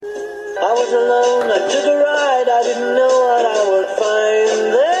I was alone, I took a ride, I didn't know what I would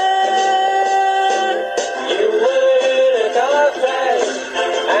find there. You were in a car crash,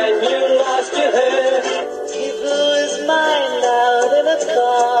 and you lost your head. He blew his mind out in a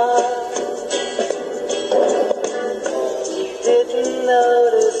car. He didn't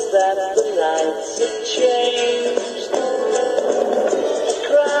notice that the lights had changed. A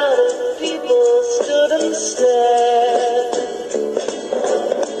crowd of people stood and stared.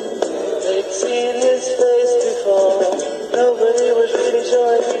 They'd seen his face before. Nobody was really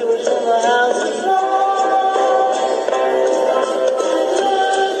sure if he was from the house before.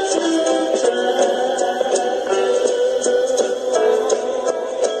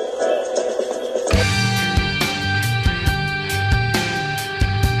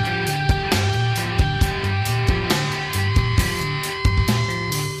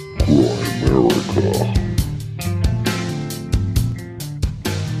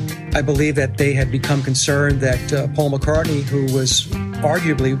 I believe that they had become concerned that Paul McCartney, who was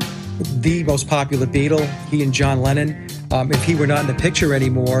arguably the most popular Beatle, he and John Lennon, if he were not in the picture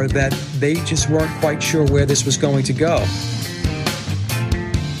anymore, that they just weren't quite sure where this was going to go.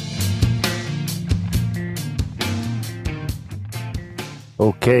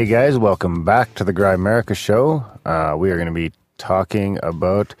 Okay, guys, welcome back to the Grimerica show. We are going to be talking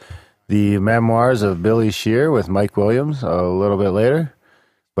about the Memoirs of Billy Shears with Mike Williams a little bit later.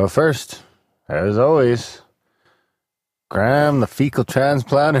 But first, as always, Graham, the fecal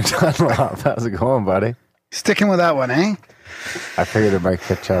transplanter Dunlop. How's it going, buddy? Sticking with that one, eh? I figured it might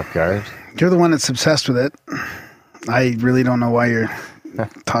catch you off guard. You're the one that's obsessed with it. I really don't know why you're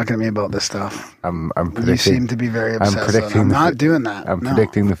talking to me about this stuff. I'm predicting. You seem to be very obsessed. I'm not doing that. I'm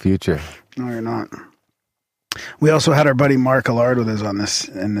predicting the future. No, you're not. We also had our buddy Mark Allard with us on this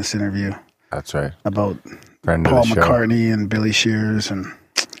in this interview. That's right. About Friend Paul of the show. McCartney and Billy Shears and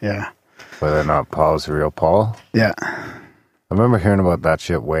yeah. Whether or not Paul's the real Paul. Yeah. I remember hearing about that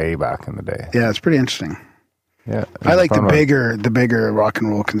shit way back in the day. Yeah, it's pretty interesting. Yeah. I like the bigger rock and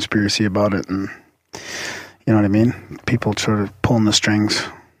roll conspiracy about it, and you know what I mean? People sort of pulling the strings.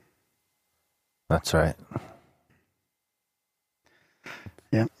 That's right.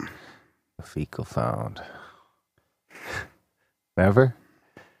 Yep. The fecal found. Never?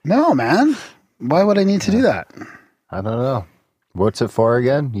 No, man. Why would I need to do that? I don't know. What's it for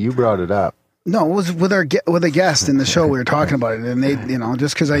again? You brought it up. No, it was with a guest in the show. We were talking about it, and they,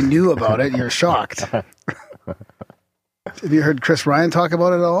 just because I knew about it, you're shocked. Have you heard Chris Ryan talk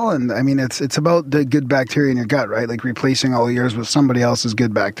about it at all? And I mean, it's about the good bacteria in your gut, right? Like replacing all yours with somebody else's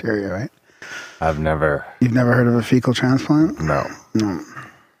good bacteria, right? You've never heard of a fecal transplant? No.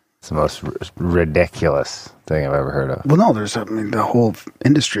 It's the most ridiculous thing I've ever heard of. Well, no, there's the whole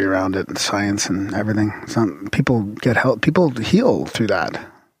industry around it, science and everything. People get help. People heal through that.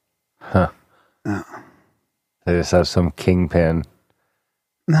 Huh. Yeah. They just have some kingpin.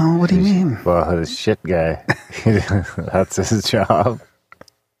 No, what do you mean? Well, this shit guy. That's his job.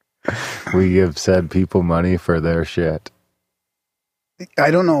 We give said people money for their shit. I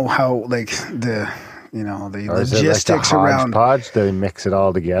don't know how, the logistics around. Hodgepodge? Do they mix it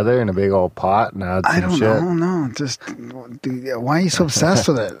all together in a big old pot and add some shit? I don't know. Just why are you so obsessed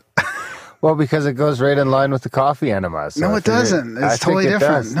with it? Well, because it goes right in line with the coffee enema. So no, it doesn't. It's totally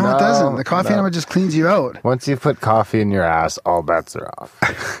different. No, it doesn't. The coffee enema just cleans you out. Once you put coffee in your ass, all bets are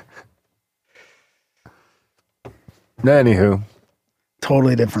off. Anywho.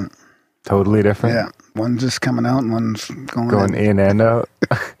 Totally different. Totally different? Yeah. One's just coming out and one's going in and out.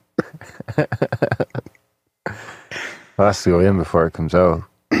 Well, has to go in before it comes out.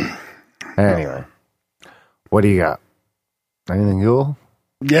 Anyway. What do you got? Anything cool?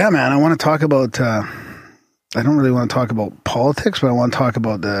 Yeah, man. I want to talk about, I don't really want to talk about politics, but I want to talk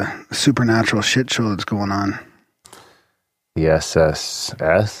about the supernatural shit show that's going on. The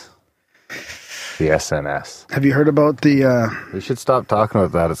SSS? The SNS. Have you heard about the... We should stop talking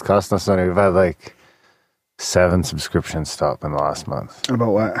about that. It's costing us money. We've had 7 subscriptions stop in the last month.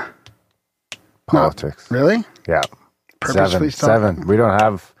 About what? Politics. No, really? Yeah. Purposely stop? 7. We don't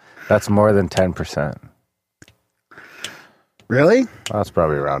have... That's more than 10%. Really? Well, that's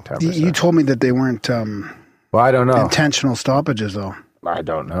probably around 10%. You told me that they weren't... well, I don't know. Intentional stoppages, though. I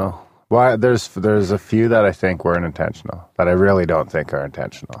don't know. Well, there's a few that I think weren't intentional, that I really don't think are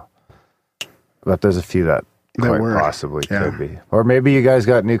intentional. But there's a few that quite possibly could be. Or maybe you guys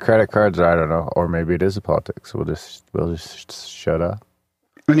got new credit cards, or I don't know. Or maybe it is a politics. We'll just shut up.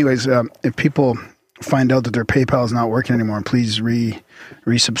 Anyways, if people find out that their PayPal is not working anymore, please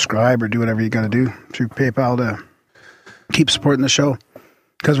resubscribe or do whatever you got to do through PayPal to keep supporting the show.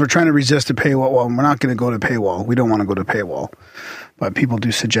 Because we're trying to resist a paywall. Well, we're not going to go to paywall. We don't want to go to paywall. But people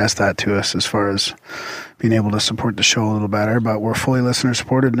do suggest that to us as far as being able to support the show a little better. But we're fully listener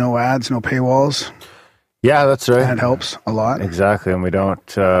supported, no ads, no paywalls. Yeah, that's right. That helps a lot. Exactly, and we don't.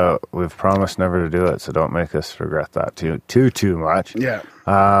 We've promised never to do it, so don't make us regret that too much. Yeah.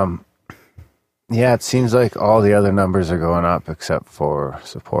 Yeah, it seems like all the other numbers are going up except for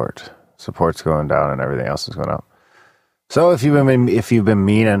support. Support's going down, and everything else is going up. So if you've been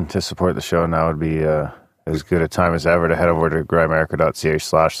meaning to support the show, now would be as good a time as ever to head over to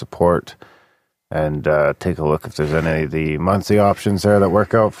grimerica.ca/support and take a look if there's any of the monthly options there that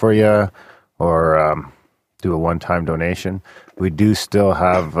work out for you, or do a one-time donation. We do still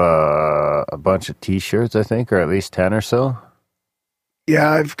have a bunch of T-shirts, I think, or at least 10 or so.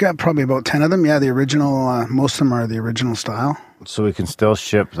 Yeah, I've got probably about 10 of them. Yeah, the original, most of them are the original style. So we can still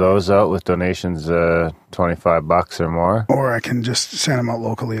ship those out with donations, $25 or more. Or I can just send them out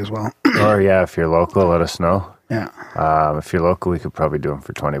locally as well. Or yeah, if you're local, let us know. Yeah. If you're local, we could probably do them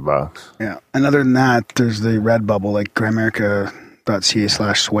for $20. Yeah. And other than that, there's the Redbubble, like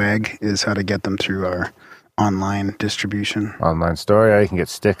grimerica.ca/swag is how to get them through our online distribution. Online store, yeah, you can get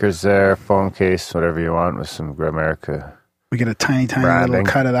stickers there, phone case, whatever you want with some Grimerica. We get a tiny branding. little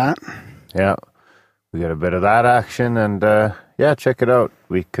cut of that. Yeah. We got a bit of that action, and yeah, check it out.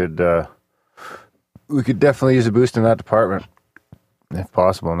 We could definitely use a boost in that department if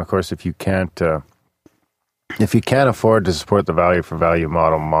possible. And of course, if you can't afford to support the value for value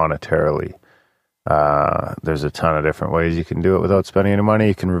model monetarily, there's a ton of different ways you can do it without spending any money.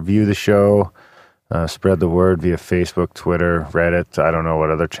 You can review the show, spread the word via Facebook, Twitter, Reddit. I don't know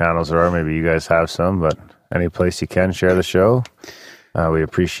what other channels there are. Maybe you guys have some, but any place you can share the show. We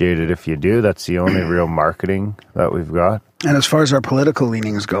appreciate it if you do. That's the only real marketing that we've got. And as far as our political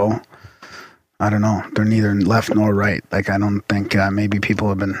leanings go, I don't know. They're neither left nor right. Like, I don't think maybe people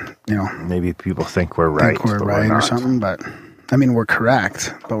have been, Maybe people think we're right. Think we're right or something, but I mean, we're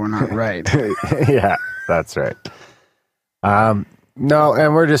correct, but we're not right. Yeah, that's right. No,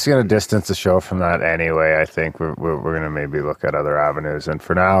 and we're just going to distance the show from that anyway. I think we're going to maybe look at other avenues. And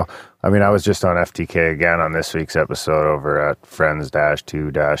for now, I mean, I was just on FTK again on this week's episode over at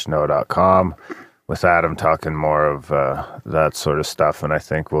friends-2-know.com with Adam talking more of that sort of stuff. And I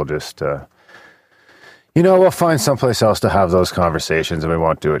think we'll just, we'll find someplace else to have those conversations, and we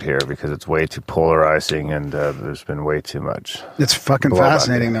won't do it here because it's way too polarizing and there's been way too much. It's fucking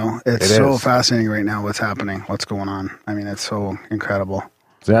fascinating, though. It's so fascinating right now what's happening, what's going on. I mean, it's so incredible.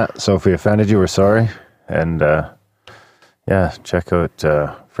 Yeah, so if we offended you, we're sorry. And yeah, check out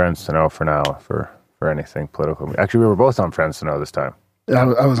Friends to Know for now for anything political. Actually, we were both on Friends to Know this time.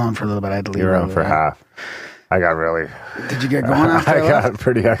 I was on for a little bit. I had to leave. You were on for half. I got really... Did you get going after I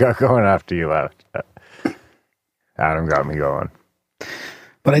got going after you left. Adam got me going.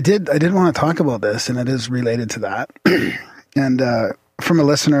 But I did want to talk about this, and it is related to that. And from a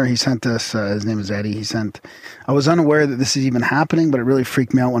listener, he sent us, his name is Eddie, I was unaware that this is even happening, but it really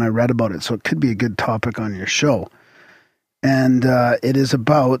freaked me out when I read about it, so it could be a good topic on your show. And it is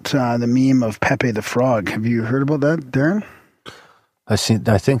about the meme of Pepe the Frog. Have you heard about that, Darren? I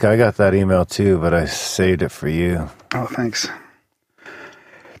think I got that email too, but I saved it for you. Oh, thanks.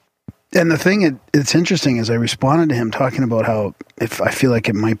 And the thing it's interesting is I responded to him talking about how if I feel like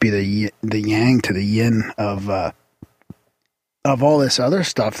it might be the yang to the yin of all this other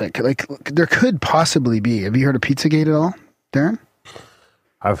stuff that there could possibly be. Have you heard of Pizzagate at all, Darren?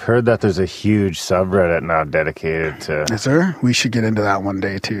 I've heard that there's a huge subreddit now dedicated to. Is there? We should get into that one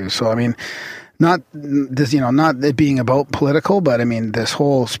day too. So I mean, not it being about political, but I mean this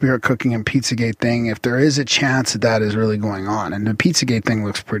whole spirit cooking and Pizzagate thing. If there is a chance that is really going on, and the Pizzagate thing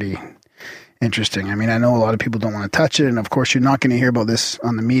looks pretty interesting. I mean, I know a lot of people don't want to touch it, and of course you're not going to hear about this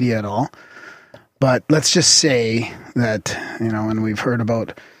on the media at all. But let's just say that, and we've heard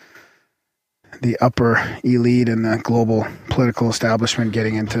about the upper elite and the global political establishment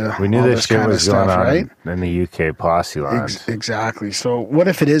getting into we knew all this shit kind was of stuff, going on right? in the UK posse land. Exactly. So what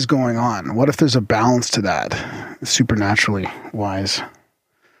if it is going on? What if there's a balance to that, supernaturally wise?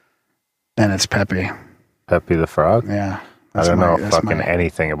 And it's Pepe. Pepe the Frog? Yeah. I don't know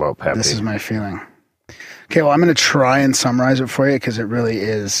anything about Pepe. This is my feeling. Okay, well, I'm going to try and summarize it for you because it really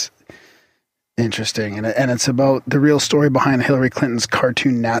is interesting. And it's about the real story behind Hillary Clinton's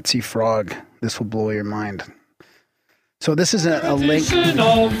cartoon Nazi frog. This will blow your mind. So this is a link.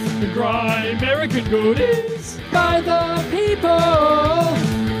 Of the Grimerica goodies by the people,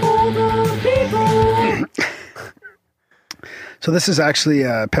 for the people. So this is actually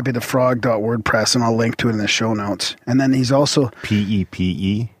pepethefrog.wordpress, and I'll link to it in the show notes. And then he's also...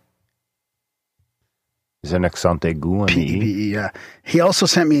 Pepe? Is an exante-gu on the E? PEPE, yeah. He also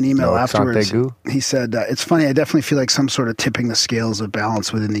sent me an email No, afterwards. exante-gu? He said, it's funny, I definitely feel like some sort of tipping the scales of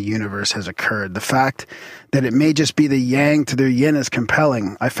balance within the universe has occurred. The fact that it may just be the yang to their yin is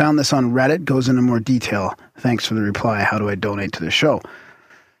compelling. I found this on Reddit, goes into more detail. Thanks for the reply. How do I donate to the show?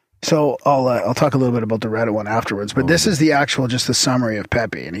 So I'll talk a little bit about the Reddit one afterwards, but this is the actual, just the summary of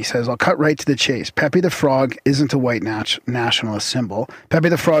Pepe. And he says, I'll cut right to the chase. Pepe the Frog isn't a white nationalist symbol. Pepe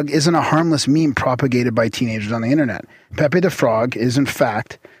the Frog isn't a harmless meme propagated by teenagers on the internet. Pepe the Frog is, in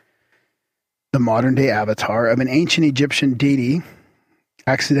fact, the modern-day avatar of an ancient Egyptian deity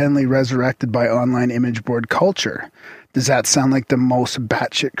accidentally resurrected by online image board culture. Does that sound like the most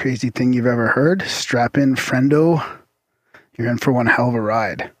batshit crazy thing you've ever heard? Strap in, friendo. You're in for one hell of a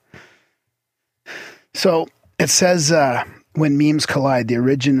ride. So it says, when memes collide, the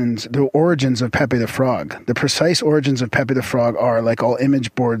origins of Pepe the Frog. The precise origins of Pepe the Frog are, like all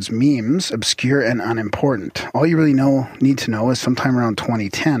image boards memes, obscure and unimportant. All you really need to know is sometime around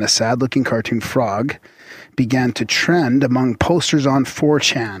 2010, a sad-looking cartoon frog began to trend among posters on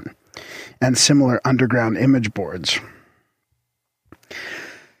 4chan and similar underground image boards.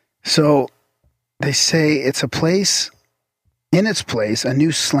 So they say it's a place... In its place, a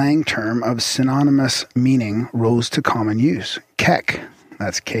new slang term of synonymous meaning rose to common use. Kek,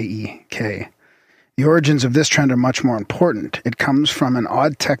 that's K-E-K. The origins of this trend are much more important. It comes from an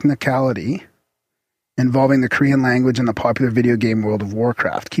odd technicality involving the Korean language and the popular video game World of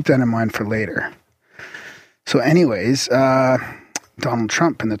Warcraft. Keep that in mind for later. So anyways, Donald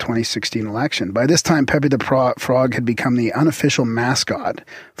Trump in the 2016 election. By this time, Pepe the Frog had become the unofficial mascot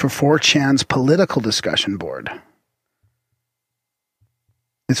for 4chan's political discussion board.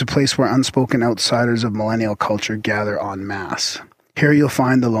 It's a place where unspoken outsiders of millennial culture gather en masse. Here you'll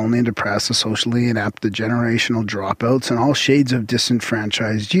find the lonely and depressed, the socially inept, the generational dropouts, and all shades of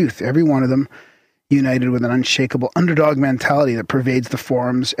disenfranchised youth, every one of them united with an unshakable underdog mentality that pervades the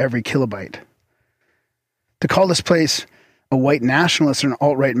forums every kilobyte. To call this place a white nationalist or an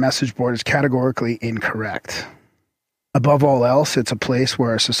alt-right message board is categorically incorrect. Above all else, it's a place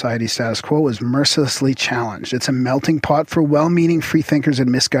where our society's status quo is mercilessly challenged. It's a melting pot for well-meaning freethinkers and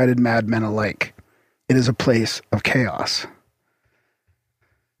misguided madmen alike. It is a place of chaos.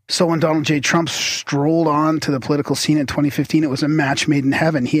 So when Donald J. Trump strolled on to the political scene in 2015, it was a match made in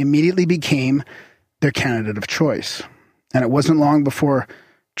heaven. He immediately became their candidate of choice. And it wasn't long before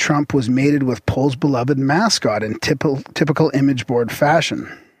Trump was mated with Pole's beloved mascot in typical image board fashion.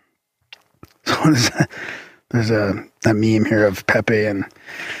 So what is that? There's a meme here of Pepe and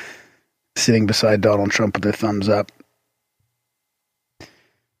sitting beside Donald Trump with their thumbs up.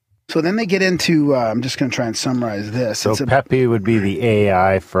 So then they get into, I'm just going to try and summarize this. So Pepe would be the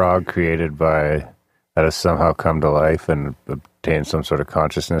AI frog created by, that has somehow come to life and obtained some sort of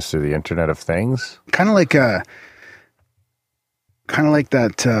consciousness through the Internet of Things? Kind of like that,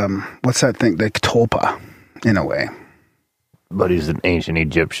 what's that thing? Like Tulpa, in a way. But he's an ancient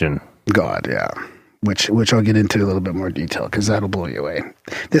Egyptian god, yeah. Which I'll get into a little bit more detail because that'll blow you away.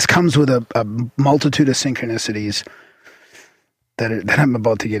 This comes with a multitude of synchronicities that I'm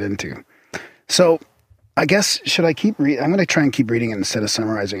about to get into. So I guess, should I keep reading? I'm going to try and keep reading it instead of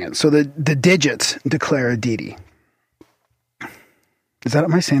summarizing it. So the digits declare a deity. Is that,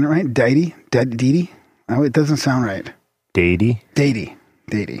 am I saying it right? Deity? Deity? Oh, it doesn't sound right. Deity? Deity.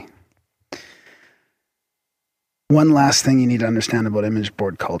 One last thing you need to understand about image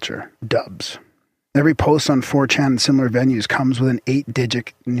board culture. Dubs. Every post on 4chan and similar venues comes with an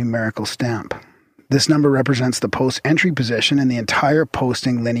 8-digit numerical stamp. This number represents the post's entry position in the entire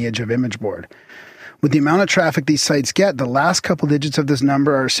posting lineage of image board. With the amount of traffic these sites get, the last couple digits of this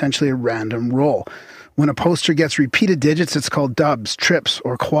number are essentially a random roll. When a poster gets repeated digits, it's called dubs, trips,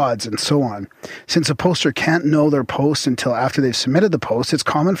 or quads, and so on. Since a poster can't know their post until after they've submitted the post, it's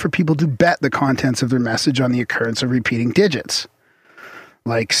common for people to bet the contents of their message on the occurrence of repeating digits.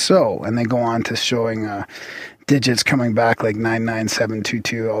 Like so, and they go on to showing digits coming back like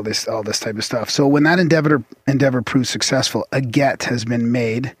 99722, all this type of stuff. So when that endeavor proves successful, a get has been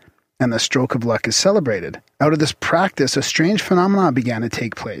made and the stroke of luck is celebrated. Out of this practice, a strange phenomenon began to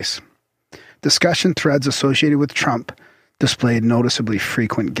take place. Discussion threads associated with Trump displayed noticeably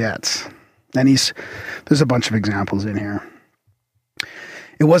frequent gets. And there's a bunch of examples in here.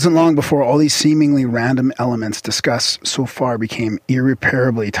 It wasn't long before all these seemingly random elements discussed so far became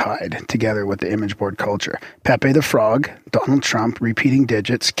irreparably tied together with the image board culture. Pepe the Frog, Donald Trump, repeating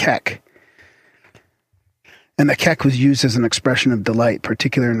digits, kek. And the kek was used as an expression of delight,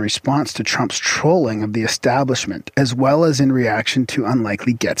 particularly in response to Trump's trolling of the establishment, as well as in reaction to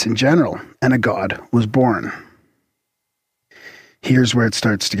unlikely gets in general. And a god was born. Here's where it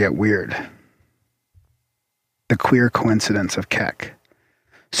starts to get weird. the queer coincidence of Keck.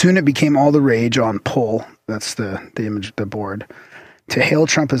 Soon it became all the rage on poll, that's the image of the board, to hail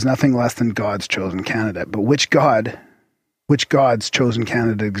Trump as nothing less than God's chosen candidate. But which God's chosen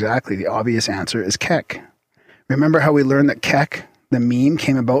candidate exactly? The obvious answer is Keck. Remember how we learned that Keck, the meme,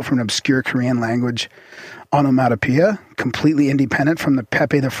 came about from an obscure Korean language onomatopoeia, completely independent from the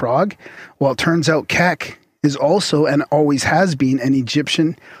Pepe the Frog? Well, it turns out Keck is also and always has been an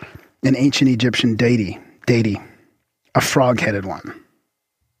ancient Egyptian deity, a frog-headed one.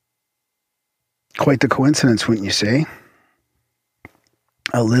 Quite the coincidence, wouldn't you say?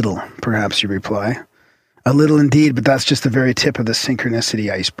 A little, perhaps you reply. A little indeed, but that's just the very tip of the synchronicity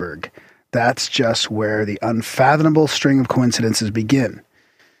iceberg. That's just where the unfathomable string of coincidences begin.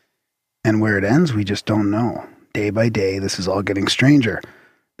 And where it ends, we just don't know. Day by day, this is all getting stranger.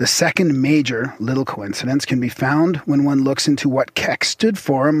 The second major little coincidence can be found when one looks into what Keck stood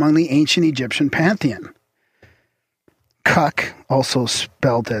for among the ancient Egyptian pantheon. Kuk, also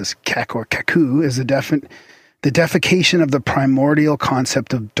spelled as Kek or Keku, is the defecation of the primordial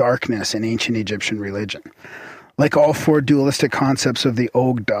concept of darkness in ancient Egyptian religion. Like all four dualistic concepts of the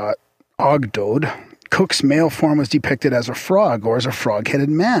Ogdod, Kuk's male form was depicted as a frog or as a frog-headed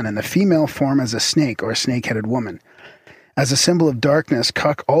man, and the female form as a snake or a snake-headed woman. As a symbol of darkness,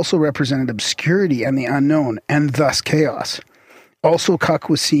 Kuk also represented obscurity and the unknown, and thus chaos. Also, Kuk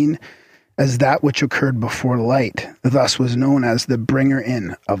was seen as that which occurred before light, thus was known as the bringer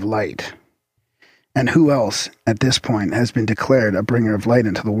in of light. And who else, at this point, has been declared a bringer of light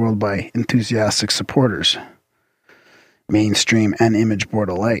into the world by enthusiastic supporters, mainstream and image board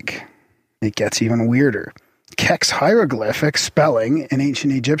alike? It gets even weirder. Keck's hieroglyphic spelling in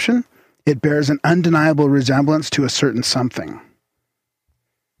ancient Egyptian, it bears an undeniable resemblance to a certain something.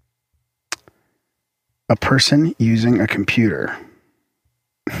 A person using a computer.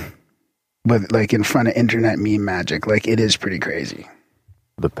 But like in front of internet meme magic. Like, it is pretty crazy.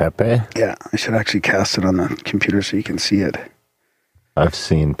 The Pepe? Yeah, I should actually cast it on the computer so you can see it. I've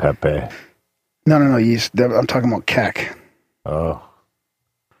seen Pepe. No. I'm talking about Keck. Oh.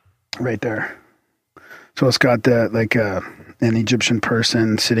 Right there. So it's got an Egyptian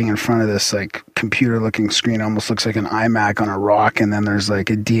person sitting in front of this like computer-looking screen. Almost looks like an iMac on a rock, and then there's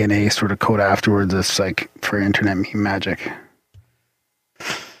like a DNA sort of code afterwards. That's like for internet meme magic.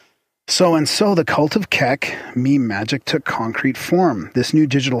 So the cult of Keck, meme magic, took concrete form. This new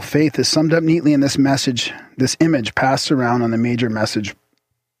digital faith is summed up neatly in this image passed around on the major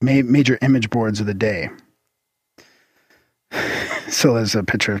image boards of the day. So there's a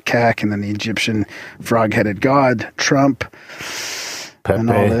picture of Keck and then the Egyptian frog-headed god, Trump, Pepe. And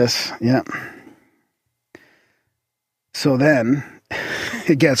all this. Yeah. So then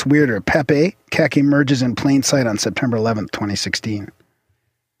it gets weirder. Pepe, Keck emerges in plain sight on September 11th, 2016.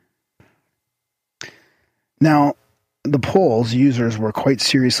 Now, the polls users were quite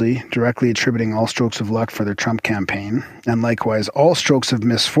seriously directly attributing all strokes of luck for their Trump campaign, and likewise all strokes of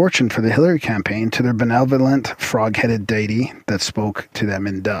misfortune for the Hillary campaign, to their benevolent frog-headed deity that spoke to them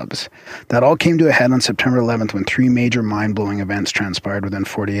in dubs. That all came to a head on September 11th when three major mind-blowing events transpired within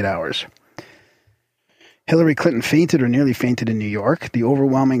 48 hours. Hillary Clinton fainted or nearly fainted in New York. The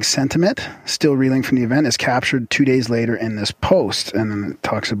overwhelming sentiment, still reeling from the event, is captured 2 days later in this post, and then it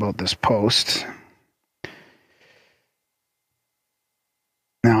talks about this post.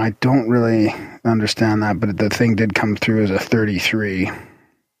 Now, I don't really understand that, but the thing did come through as a 33.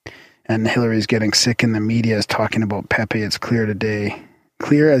 And Hillary's getting sick and the media is talking about Pepe. It's clear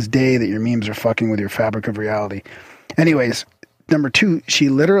as day that your memes are fucking with your fabric of reality. Anyways, number 2, she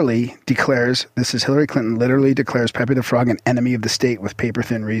literally declares, this is Hillary Clinton, literally declares Pepe the Frog an enemy of the state with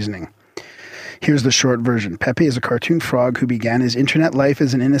paper-thin reasoning. Here's the short version. Pepe is a cartoon frog who began his internet life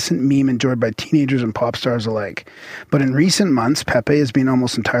as an innocent meme enjoyed by teenagers and pop stars alike. But in recent months, Pepe has been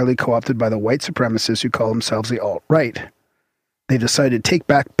almost entirely co-opted by the white supremacists who call themselves the alt-right. They decided to take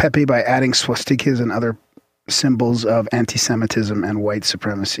back Pepe by adding swastikas and other symbols of anti-Semitism and white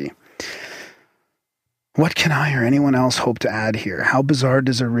supremacy. What can I or anyone else hope to add here? How bizarre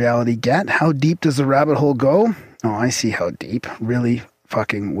does a reality get? How deep does the rabbit hole go? Oh, I see how deep. Really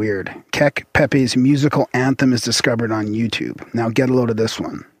fucking weird. Keck Pepe's musical anthem is discovered on YouTube. Now get a load of this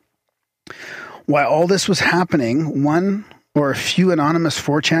one. While all this was happening, one or a few anonymous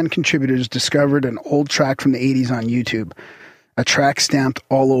 4chan contributors discovered an old track from the 80s on YouTube. A track stamped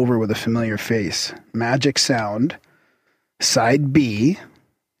all over with a familiar face. Magic Sound, Side B,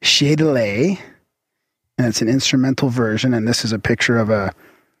 Shadalay, and it's an instrumental version, and this is a picture of a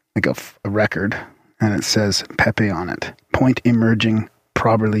record, and it says Pepe on it. Point emerging,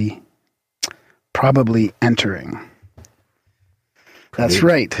 probably entering. That's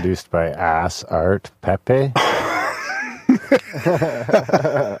right. Produced by Ass Art Pepe.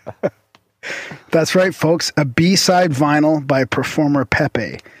 That's right, folks. A B-side vinyl by performer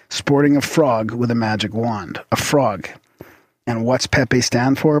Pepe, sporting a frog with a magic wand. A frog. And what's Pepe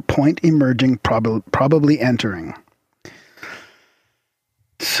stand for? Point emerging, probably entering.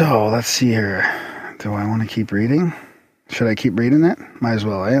 So, let's see here. Do I want to keep reading? Should I keep reading it? Might as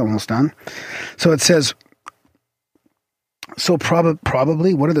well, almost done. So it says,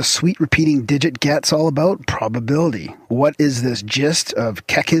 probably, what are the sweet repeating digit gets all about? Probability. What is this gist of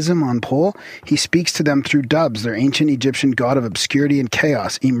Kekism on pole? He speaks to them through dubs. Their ancient Egyptian god of obscurity and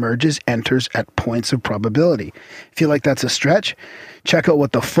chaos emerges, enters at points of probability. Feel like that's a stretch? Check out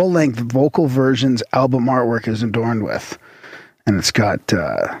what the full-length vocal version's album artwork is adorned with. And it's got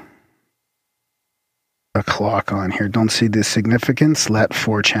a clock on here. Don't see the significance? Let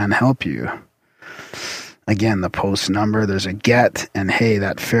 4chan help you. Again, the post number, there's a get, and hey,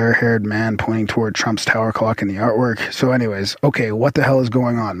 that fair-haired man pointing toward Trump's tower clock in the artwork. So anyways, okay, what the hell is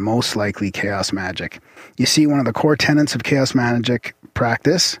going on? Most likely chaos magic. You see, one of the core tenets of chaos magic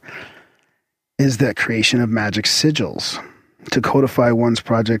practice is the creation of magic sigils to codify one's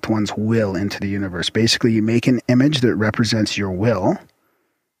project, one's will into the universe. Basically, you make an image that represents your will,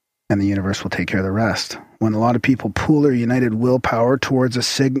 and the universe will take care of the rest. When a lot of people pool their united willpower towards a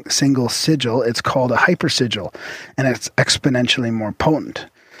single sigil, it's called a hypersigil, and it's exponentially more potent.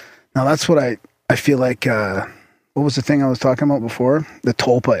 Now, that's what I feel like, what was the thing I was talking about before? The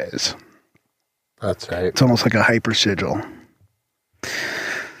tulpa is. That's right. It's almost like a hypersigil.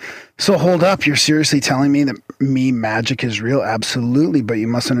 So hold up, you're seriously telling me that magic is real? Absolutely, but you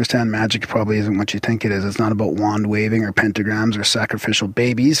must understand magic probably isn't what you think it is. It's not about wand waving or pentagrams or sacrificial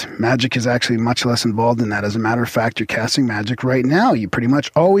babies. Magic is actually much less involved in that. As a matter of fact, you're casting magic right now. You pretty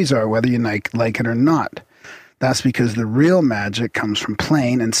much always are, whether you like it or not. That's because the real magic comes from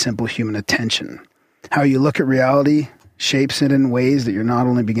plain and simple human attention. How you look at reality shapes it in ways that you're now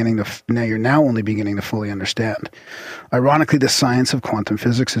only beginning to fully understand. Ironically, the science of quantum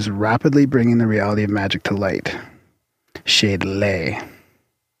physics is rapidly bringing the reality of magic to light. Shade lay.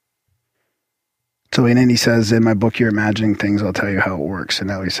 So he says, in my book, You're Imagining Things, I'll tell you how it works. And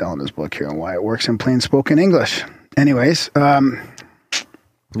now he's selling his book here and why it works in plain spoken English. Anyways,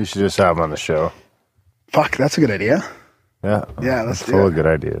 you should just have him on the show. Fuck, that's a good idea. Yeah. Yeah, let's do it. Full of good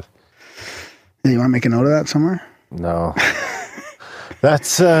ideas. Yeah, you want to make a note of that somewhere? No.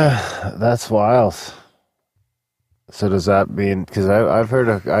 That's wild. So does that mean, because I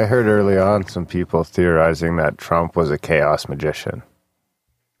heard early on some people theorizing that Trump was a chaos magician.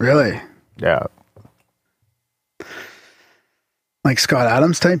 Really? Yeah. Like Scott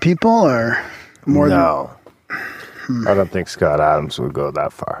Adams type people, or more No. I don't think Scott Adams would go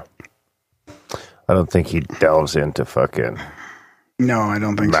that far. I don't think he delves into fucking No, I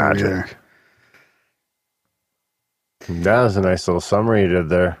don't think magic. so either. That was a nice little summary you did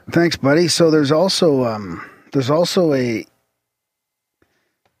there. Thanks, buddy. So there's also a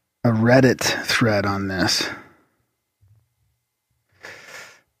Reddit thread on this.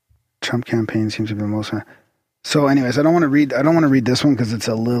 Trump campaign seems to be the most. So, anyways, I don't want to read this one because it's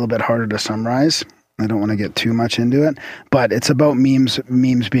a little bit harder to summarize. I don't want to get too much into it, but it's about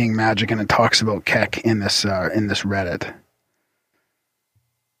memes being magic, and it talks about Keck in this Reddit.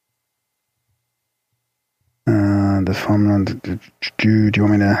 The phone. Do you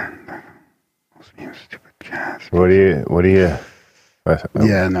want me to? What do you?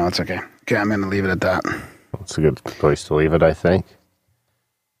 Yeah, no, it's okay. Okay, I'm going to leave it at that. It's a good place to leave it, I think.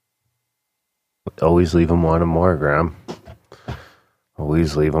 Always leave them wanting more, Graham.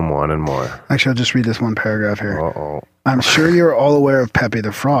 Always leave them wanting more. Actually, I'll just read this one paragraph here. Uh-oh. I'm sure you're all aware of Pepe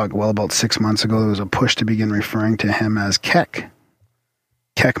the Frog. Well, about 6 months ago, there was a push to begin referring to him as Keck.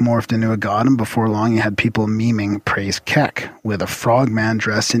 Keck morphed into a god, and before long, you had people memeing praise Keck with a frog man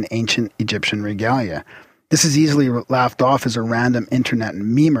dressed in ancient Egyptian regalia. This is easily laughed off as a random internet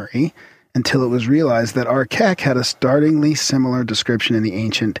memery until it was realized that our Keck had a startlingly similar description in the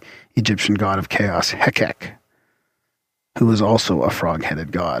ancient Egyptian god of chaos, Hekek, who was also a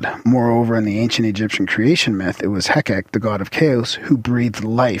frog-headed god. Moreover, in the ancient Egyptian creation myth, it was Hekek, the god of chaos, who breathed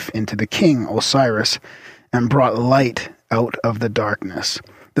life into the king, Osiris, and brought light out of the darkness.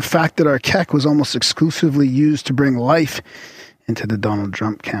 The fact that our Keck was almost exclusively used to bring life into the Donald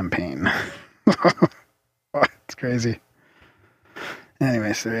Trump campaign. It's crazy.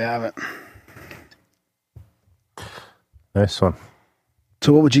 Anyways, there you have it. Nice one.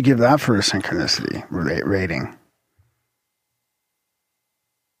 So what would you give that for a synchronicity rating?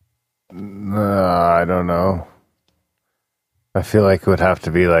 I don't know. I feel like it would have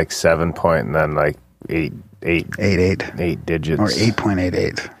to be like 7 point and then like 8 8 digits. Or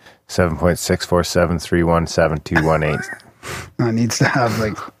 8.88. 7.647317218. No, it needs to have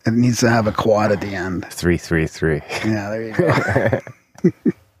a quad at the end. 333. Yeah, there you go.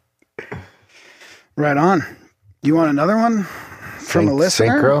 Right on. You want another one from a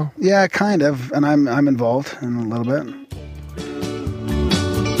listener? Synchro? Yeah, kind of. And I'm involved in a little bit.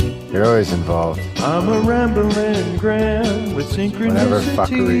 You're always involved. I'm a rambling Graham with synchronicities. Whenever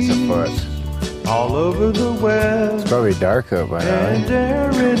fuckery's afoot. All over the web. It's probably dark out by now. And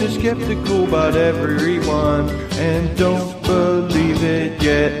Darren is skeptical about everyone and don't believe it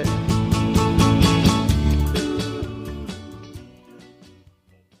yet.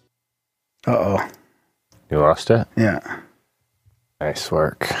 Uh-oh. You lost it? Yeah. Nice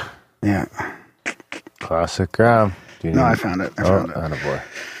work. Yeah. Classic Graham. No, I found it. I found it. Attaboy.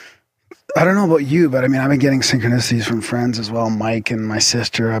 I don't know about you, but I mean, I've been getting synchronicities from friends as well. Mike and my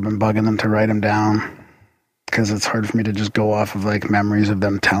sister, I've been bugging them to write them down because it's hard for me to just go off of like memories of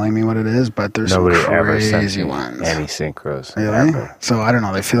them telling me what it is, but there's Nobody some ever crazy sends you ones. any synchros. Really? Ever. So I don't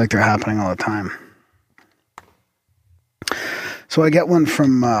know. They feel like they're happening all the time. So I get one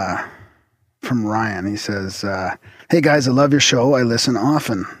from Ryan. He says, "Hey guys, I love your show. I listen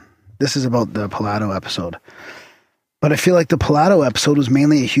often." This is about the Pilato episode. But I feel like the Pilato episode was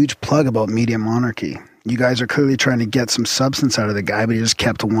mainly a huge plug about media monarchy. You guys are clearly trying to get some substance out of the guy, but he just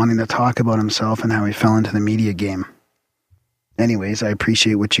kept wanting to talk about himself and how he fell into the media game. Anyways, I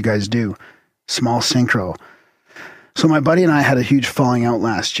appreciate what you guys do. Small synchro. So my buddy and I had a huge falling out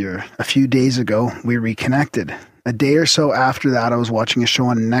last year. A few days ago, we reconnected. A day or so after that, I was watching a show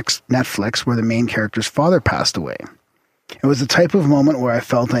on Netflix where the main character's father passed away. It was the type of moment where I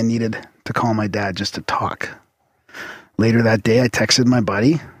felt I needed to call my dad just to talk. Later that day, I texted my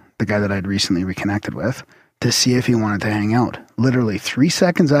buddy, the guy that I'd recently reconnected with, to see if he wanted to hang out. Literally 3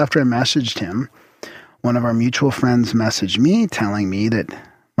 seconds after I messaged him, one of our mutual friends messaged me telling me that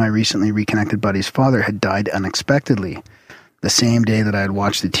my recently reconnected buddy's father had died unexpectedly, the same day that I had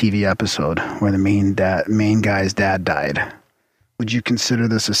watched the TV episode where the main guy's dad died. Would you consider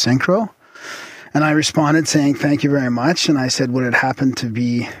this a synchro? And I responded saying, thank you very much. And I said, would it happen to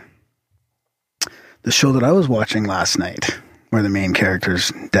be the show that I was watching last night where the main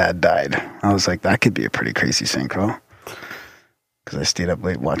character's dad died? I was like, that could be a pretty crazy synchro. Because I stayed up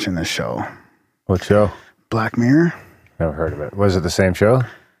late watching this show. What show? Black Mirror. Never heard of it. Was it the same show?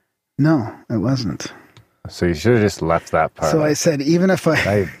 No, it wasn't. So you should have just left that part. So I said, even if not,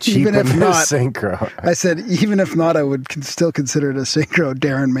 synchro. I said, even if not, I would still consider it a synchro.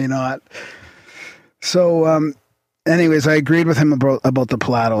 Darren may not. So, anyways, I agreed with him about the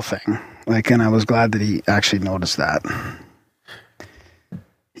Pilato thing. And I was glad that he actually noticed that.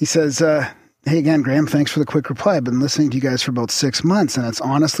 He says, hey again, Graham, thanks for the quick reply. I've been listening to you guys for about 6 months, and it's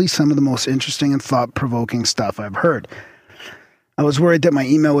honestly some of the most interesting and thought-provoking stuff I've heard. I was worried that my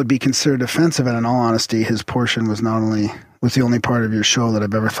email would be considered offensive, and in all honesty, his portion was the only part of your show that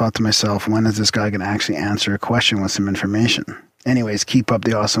I've ever thought to myself, when is this guy going to actually answer a question with some information? Anyways, keep up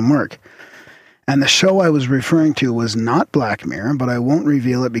the awesome work. And the show I was referring to was not Black Mirror, but I won't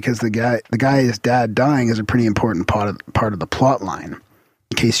reveal it because the guy's dad dying is a pretty important part of the plot line,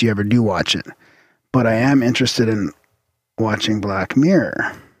 in case you ever do watch it. But I am interested in watching Black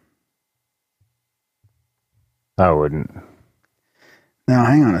Mirror. I wouldn't. Now,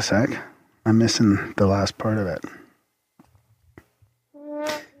 hang on a sec. I'm missing the last part of it.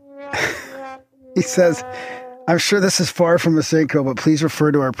 He says, I'm sure this is far from a synchro, but please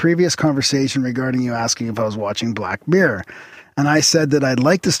refer to our previous conversation regarding you asking if I was watching Black Mirror. And I said that I'd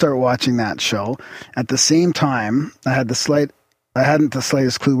like to start watching that show. At the same time, I hadn't the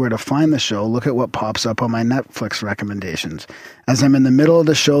slightest clue where to find the show. Look at what pops up on my Netflix recommendations. As I'm in the middle of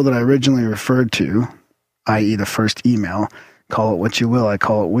the show that I originally referred to, i.e. the first email, call it what you will, I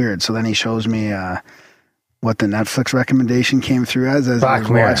call it weird. So then he shows me what the Netflix recommendation came through as I was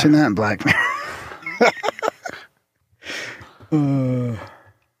watching that, Black Mirror.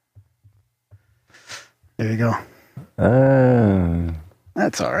 There you go.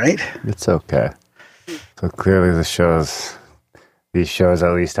 That's all right. It's okay. So clearly these shows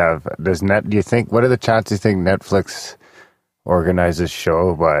at least have, do you think, what are the chances you think Netflix organizes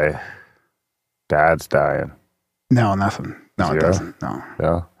show by dads dying? No, nothing. No, Zero? It doesn't. No.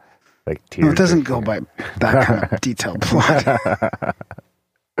 No? Like No, it doesn't go by that kind of detailed plot.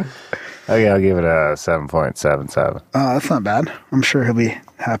 Okay, I'll give it a 7.77. Oh, that's not bad. I'm sure he'll be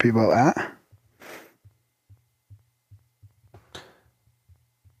happy about that.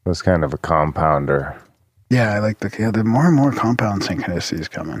 It was kind of a compounder. Yeah, I like the more and more compound synchronicities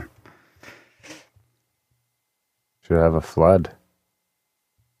coming. Should have a flood.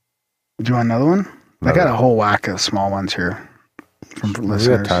 Do you want another one? I got a whole whack of small ones here from listeners.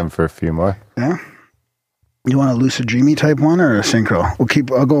 We got time for a few more. Yeah? You want a lucid dreamy type one or a synchro?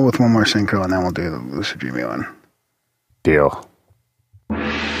 I'll go with one more synchro and then we'll do the lucid dreamy one. Deal.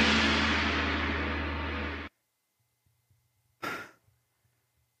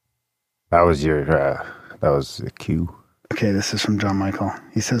 That was the cue. Okay, this is from John Michael.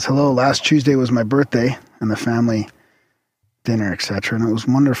 He says, hello, last Tuesday was my birthday and the family dinner, etc. And it was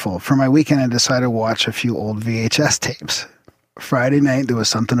wonderful. For my weekend, I decided to watch a few old VHS tapes. Friday night, there was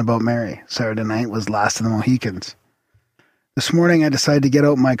Something About Mary. Saturday night was Last of the Mohicans. This morning, I decided to get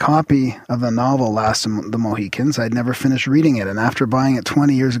out my copy of the novel Last of the Mohicans. I'd never finished reading it, and after buying it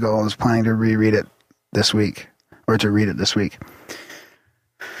 20 years ago, I was planning to reread it this week, or to read it this week.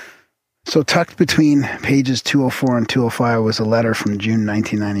 So tucked between pages 204 and 205 was a letter from June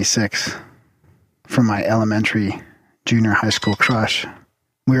 1996 from my elementary junior high school crush.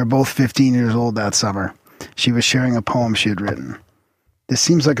 We were both 15 years old that summer. She was sharing a poem she had written. This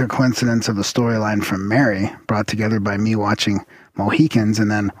seems like a coincidence of a storyline from Mary, brought together by me watching Mohicans and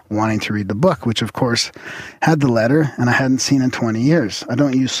then wanting to read the book, which of course had the letter and I hadn't seen in 20 years. I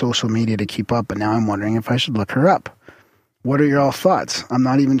don't use social media to keep up, but now I'm wondering if I should look her up. What are your all thoughts? I'm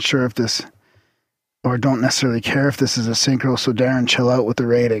not even sure if this, or don't necessarily care if this is a synchro, so Darren, chill out with the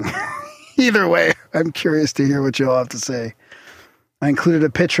rating. Either way, I'm curious to hear what you all have to say. I included a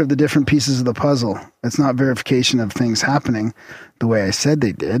picture of the different pieces of the puzzle. It's not verification of things happening the way I said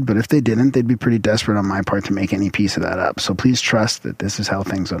they did, but if they didn't, they'd be pretty desperate on my part to make any piece of that up. So please trust that this is how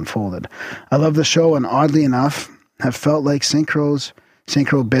things unfolded. I love the show, and oddly enough, have felt like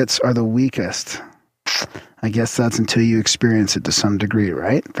synchro bits are the weakest. I guess that's until you experience it to some degree,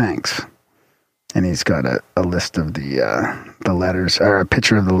 right? Thanks. And he's got a list of the letters, or a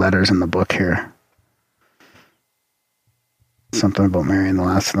picture of the letters in the book here. Something About Mary and the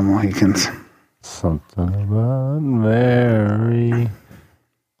Last of the Mohicans. Something about Mary.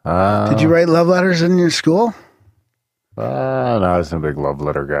 Did you write love letters in your school? No, I was a big love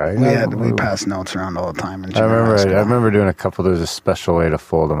letter guy. We passed notes around all the time. I remember doing a couple. There's a special way to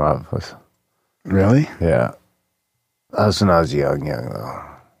fold them up. Really? Yeah. That was when I was young though.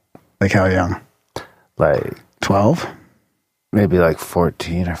 Like how young? Like 12? Maybe like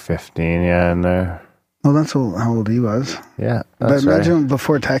 14 or 15, yeah, in there. Well, that's how old he was. Yeah, but imagine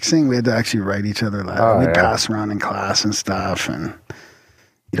before texting, we had to actually write each other letters. We'd pass around in class and stuff, and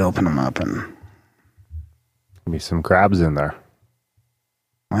you'd open them up and... Be some crabs in there.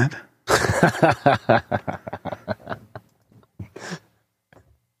 What?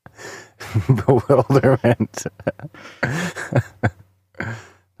 Bewilderment.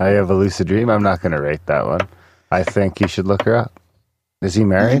 I have a lucid dream. I'm not going to rate that one. I think you should look her up. Is he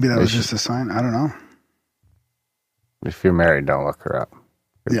married? Maybe that was just a sign. I don't know. If you're married, don't look her up.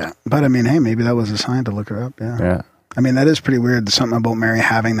 Yeah. But I mean, hey, maybe that was a sign to look her up. Yeah. Yeah. I mean, that is pretty weird. Something about Mary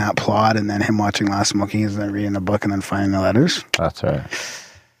having that plot and then him watching Last Smoking and then reading the book and then finding the letters. That's right.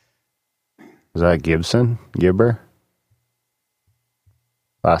 Was that Gibber?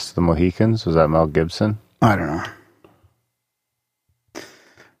 Last of the Mohicans? Was that Mel Gibson? I don't know.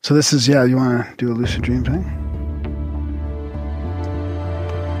 So this is, you want to do a lucid dream thing?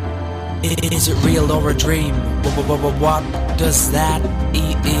 Is it real or a dream? What does that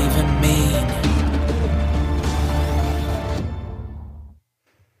even mean?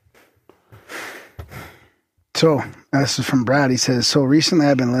 So, this is from Brad. He says, so recently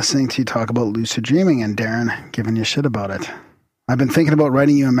I've been listening to you talk about lucid dreaming and Darren giving you shit about it. I've been thinking about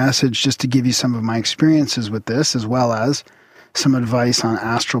writing you a message just to give you some of my experiences with this, as well as some advice on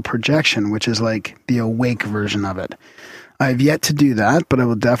astral projection, which is like the awake version of it. I have yet to do that, but I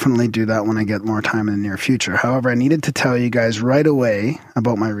will definitely do that when I get more time in the near future. However, I needed to tell you guys right away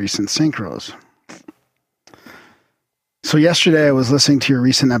about my recent synchros. So yesterday I was listening to your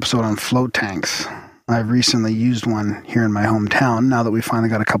recent episode on float tanks. I've recently used one here in my hometown now that we finally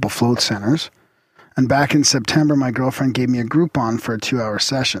got a couple float centers. And back in September, my girlfriend gave me a Groupon for a 2-hour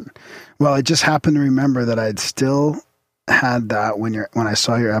session. Well, I just happened to remember that I'd still had that when I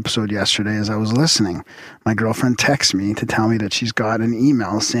saw your episode yesterday as I was listening. My girlfriend texted me to tell me that she's got an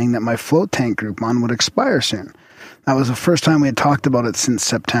email saying that my float tank Groupon would expire soon. That was the first time we had talked about it since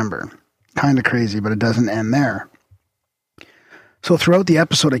September. Kind of crazy, but it doesn't end there. So throughout the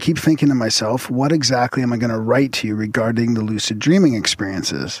episode, I keep thinking to myself, what exactly am I going to write to you regarding the lucid dreaming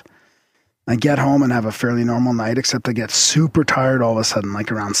experiences? I get home and have a fairly normal night, except I get super tired all of a sudden,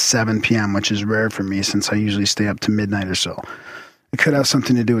 like around 7 p.m., which is rare for me since I usually stay up to midnight or so. It could have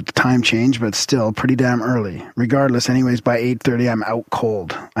something to do with the time change, but still pretty damn early. Regardless, anyways, by 8:30, I'm out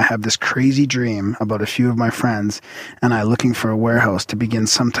cold. I have this crazy dream about a few of my friends and I looking for a warehouse to begin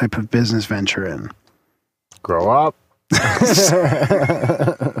some type of business venture in. Grow up.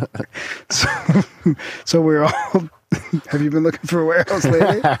 So we're all... Have you been looking for a warehouse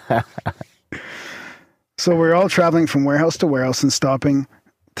lately? So we're all traveling from warehouse to warehouse and stopping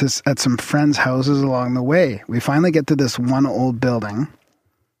at some friends' houses along the way. We finally get to this one old building.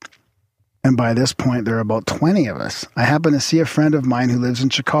 And by this point, there are about 20 of us. I happen to see a friend of mine who lives in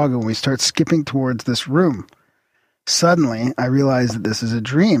Chicago, and we start skipping towards this room. Suddenly, I realize that this is a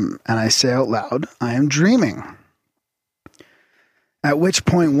dream, and I say out loud, I am dreaming. At which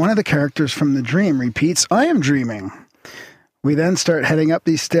point, one of the characters from the dream repeats, I am dreaming. We then start heading up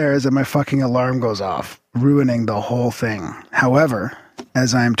these stairs, and my fucking alarm goes off, ruining the whole thing. However,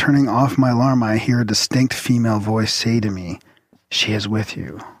 as I am turning off my alarm, I hear a distinct female voice say to me, she is with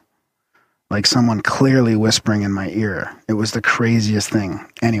you. Like someone clearly whispering in my ear. It was the craziest thing.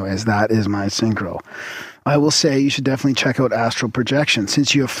 Anyways, that is my synchro. I will say you should definitely check out astral projection.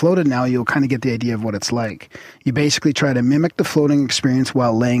 Since you have floated now, you'll kind of get the idea of what it's like. You basically try to mimic the floating experience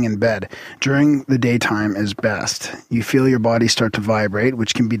while laying in bed. During the daytime is best. You feel your body start to vibrate,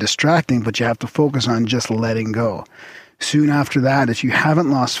 which can be distracting, but you have to focus on just letting go. Soon after that, if you haven't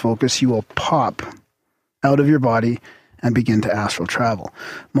lost focus, you will pop out of your body and begin to astral travel.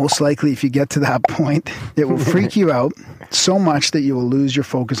 Most likely, if you get to that point, it will freak you out so much that you will lose your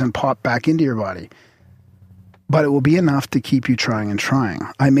focus and pop back into your body. But it will be enough to keep you trying and trying.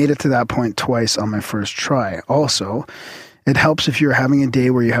 I made it to that point twice on my first try. Also, it helps if you're having a day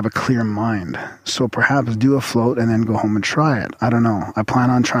where you have a clear mind. So perhaps do a float and then go home and try it. I don't know. I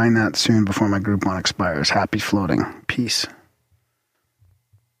plan on trying that soon before my Groupon expires. Happy floating. Peace.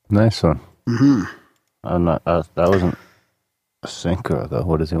 Nice one. Mm-hmm. That wasn't a synchro though.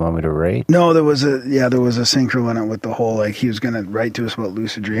 What does he want me to rate? No, there was a synchro in it with the whole, like, he was going to write to us about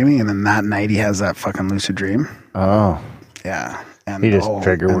lucid dreaming, and then that night he has that fucking lucid dream. Oh. Yeah. And he just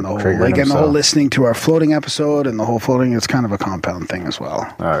triggered like, and the whole listening to our floating episode and the whole floating, it's kind of a compound thing as well.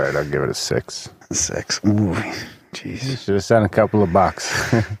 All right, I'll give it a 6. A 6. Ooh, jeez. You should have sent a couple of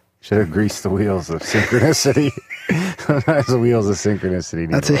bucks. Should have greased the wheels of synchronicity. Sometimes the wheels of synchronicity.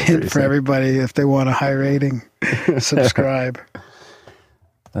 That's a hint for everybody if they want a high rating. Subscribe.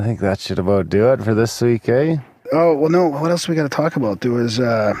 I think that should about do it for this week, eh? Oh, well, no. What else we got to talk about? There was,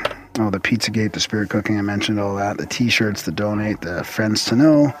 the Pizzagate, the spirit cooking, I mentioned all that. The T-shirts, the donate, the friends to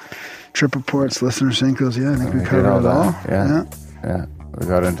know, trip reports, listener synchros. Yeah, I think we covered it all. Yeah. We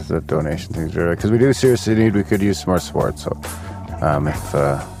got into the donation things right because we do seriously need. We could use some more support. So,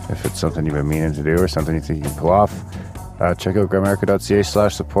 if it's something you've been meaning to do or something you think you can pull off, check out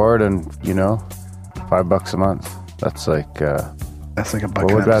grimerica.ca/support, and $5 a month. That's like $1 an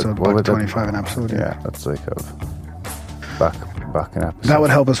episode. $1.25 an episode. Yeah, that's like a buck an episode. That would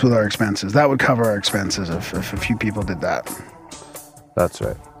help us with our expenses. That would cover our expenses if a few people did that. That's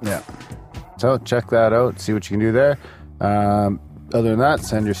right. Yeah. So check that out. See what you can do there. Other than that,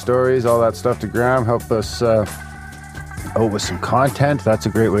 send your stories, all that stuff to Graham. Help us with some content. That's a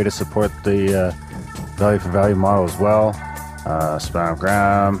great way to support the value for value model as well. Spam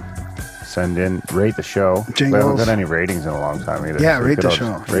Graham. Send in, rate the show. Jingles. We haven't got any ratings in a long time either. Yeah, so rate the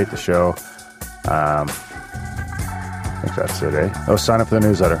show. Rate the show. I think that's it, eh? Oh, sign up for the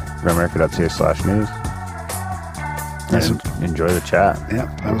newsletter. Grimerica.ca/news. And enjoy the chat.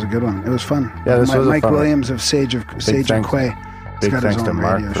 Yeah, that was a good one. It was fun. Yeah, this was Mike a fun Williams of Sage of Quay. Big got thanks his to own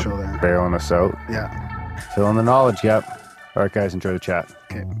Mark radio for show there. bailing us out. Yeah. Filling the knowledge gap. All right, guys, enjoy the chat.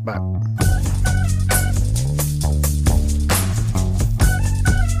 Okay, bye.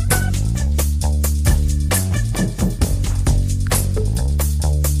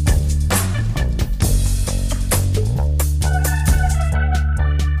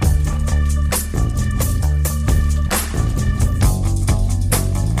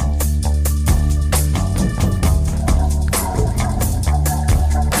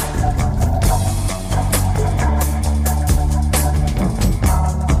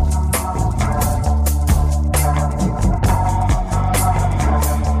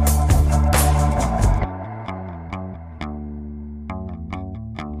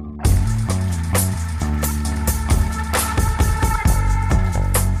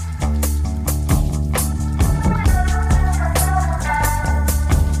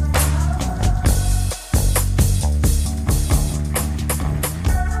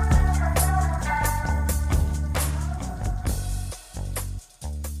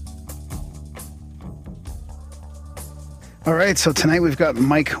 All right, so tonight we've got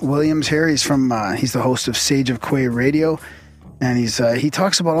Mike Williams here. He's he's the host of Sage of Quay Radio, and he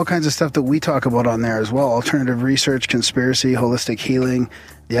talks about all kinds of stuff that we talk about on there as well. Alternative research, conspiracy, holistic healing,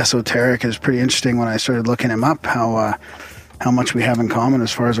 the esoteric is pretty interesting. When I started looking him up, how much we have in common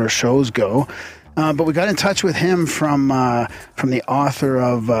as far as our shows go. But we got in touch with him from the author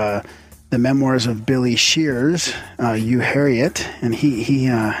of the Memoirs of Billy Shears, Uharriet, and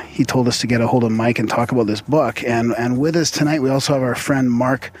he told us to get a hold of Mike and talk about this book. And with us tonight, we also have our friend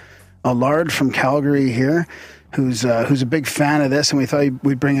Mark Allard from Calgary here, who's a big fan of this, and we thought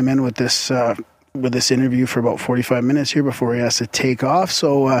we'd bring him in with this interview for about 45 minutes here before he has to take off.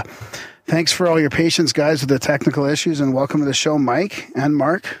 So thanks for all your patience, guys, with the technical issues, and welcome to the show, Mike and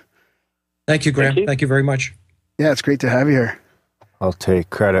Mark. Thank you, Graham. Thank you very much. Yeah, it's great to have you here. I'll take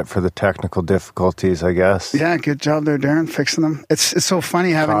credit for the technical difficulties, I guess. Yeah, good job there, Darren, fixing them. It's so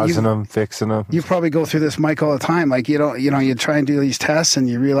funny having causing them, fixing them. You probably go through this, Mike, all the time. Like you try and do these tests, and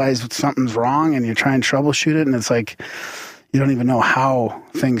you realize something's wrong, and you try and troubleshoot it, and it's like you don't even know how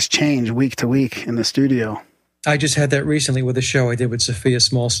things change week to week in the studio. I just had that recently with a show I did with Sophia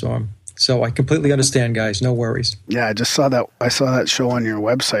Smallstorm. So I completely understand, guys. No worries. Yeah, I just saw that. I saw that show on your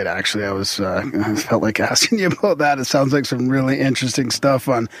website, actually. I felt like asking you about that. It sounds like some really interesting stuff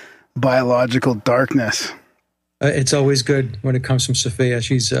on biological darkness. It's always good when it comes from Sophia.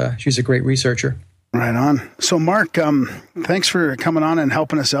 She's a great researcher. Right on. So, Mark, thanks for coming on and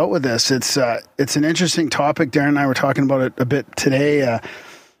helping us out with this. It's an interesting topic. Darren and I were talking about it a bit today.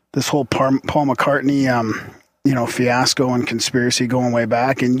 This whole Paul McCartney fiasco and conspiracy going way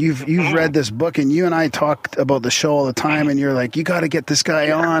back. And you've read this book, and you and I talked about the show all the time, and you're like, you got to get this guy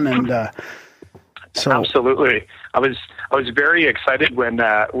on. And so absolutely, I was very excited when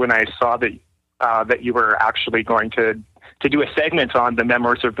I saw that you were actually going to do a segment on the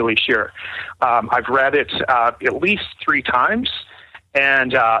Memoirs of Billy Shears. I've read it at least 3 times,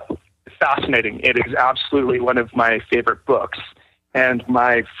 and fascinating. It is absolutely one of my favorite books. And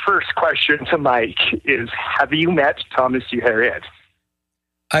my first question to Mike is, have you met Thomas Uharriet?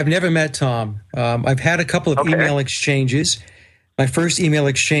 I've never met Tom. I've had a couple of email exchanges. My first email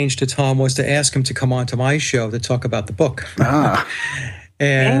exchange to Tom was to ask him to come on to my show to talk about the book.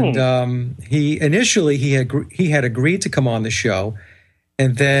 And he had agreed to come on the show.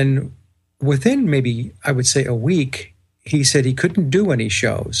 And then within maybe, I would say, a week, he said he couldn't do any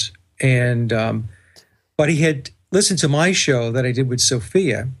shows. And but he had listened to my show that I did with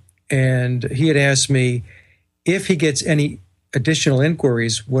Sophia, and he had asked me if he gets any additional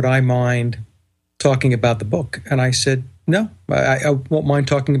inquiries, would I mind talking about the book? And I said, no, I won't mind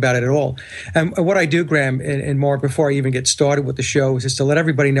talking about it at all. And what I do, Graham and Mark, before I even get started with the show, is just to let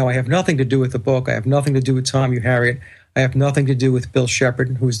everybody know I have nothing to do with the book. I have nothing to do with Tom Uharriet. I have nothing to do with Bill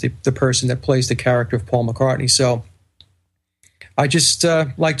Shepard, who's the person that plays the character of Paul McCartney. So I just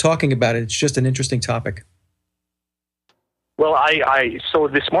like talking about it. It's just an interesting topic. Well, so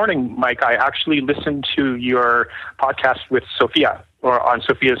this morning, Mike, I actually listened to your podcast with Sophia, or on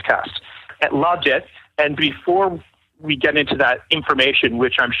Sophia's cast, and loved it. And before we get into that information,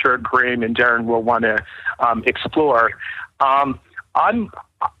 which I'm sure Graham and Darren will want to explore, I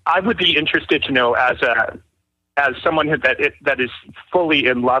would be interested to know, as someone that is fully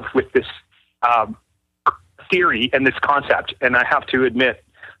in love with this theory and this concept, and I have to admit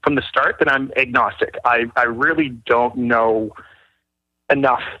from the start that I'm agnostic. I really don't know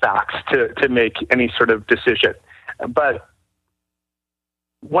enough facts to make any sort of decision. But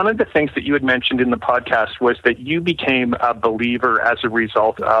one of the things that you had mentioned in the podcast was that you became a believer as a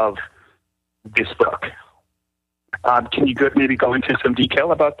result of this book. Can you maybe go into some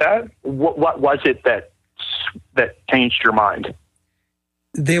detail about that? What was it that changed your mind?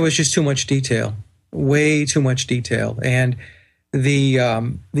 There was just too much detail, way too much detail. And the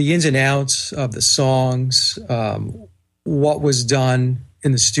ins and outs of the songs, what was done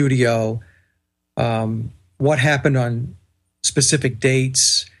in the studio, what happened on specific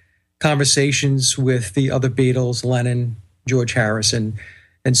dates, conversations with the other Beatles, Lennon, George Harrison,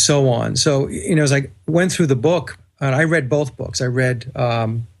 and so on. So, as I went through the book, and I read both books. I read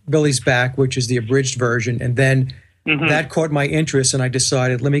Billy's Back, which is the abridged version, and then that caught my interest, and I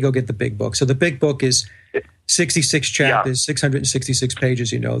decided, let me go get the big book. So the big book is 66 chapters, 666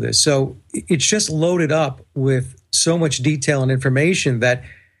 pages, this. So it's just loaded up with so much detail and information that,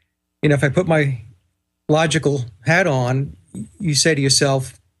 if I put my logical hat on, you say to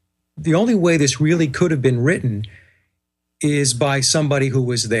yourself, the only way this really could have been written is by somebody who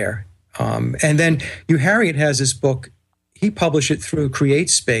was there. And then Uharriet has this book. He published it through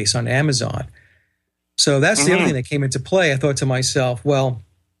CreateSpace on Amazon. So that's the other thing that came into play. I thought to myself, well,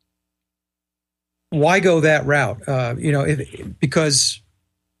 why go that route? Because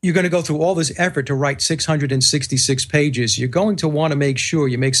you're going to go through all this effort to write 666 pages. You're going to want to make sure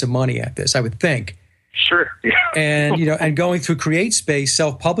you make some money at this, I would think. Sure. And, and going through CreateSpace,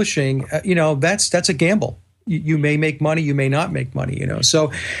 self-publishing, that's a gamble. you may make money, you may not make money, you know.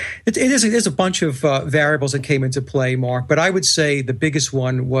 So there's a bunch of variables that came into play, Mark. But I would say the biggest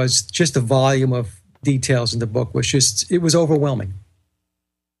one was just the volume of details in the book it was overwhelming.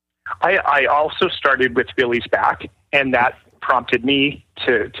 I also started with Billy's back, and that prompted me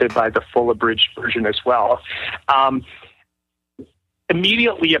to buy the full abridged version as well.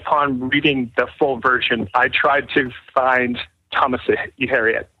 Immediately upon reading the full version, I tried to find Thomas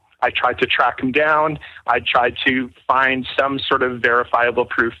Uharriet. I tried to track him down. I tried to find some sort of verifiable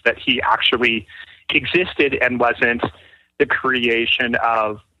proof that he actually existed and wasn't the creation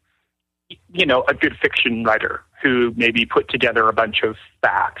of, you know, a good fiction writer who maybe put together a bunch of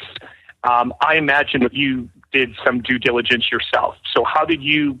facts. I imagine that you did some due diligence yourself. So how did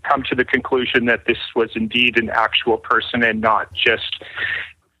you come to the conclusion that this was indeed an actual person and not just,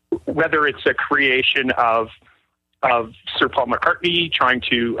 whether it's a creation of Sir Paul McCartney trying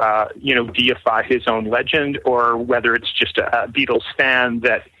to, deify his own legend, or whether it's just a Beatles fan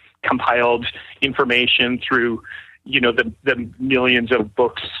that compiled information through, the millions of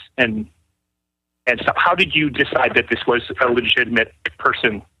books and stuff? How did you decide that this was a legitimate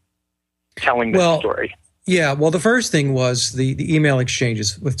person telling this story? Yeah, well, the first thing was the email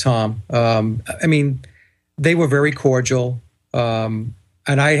exchanges with Tom. They were very cordial.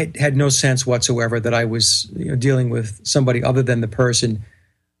 And I had no sense whatsoever that I was dealing with somebody other than the person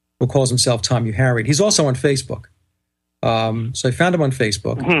who calls himself Tom Uharriet. He's also on Facebook. So I found him on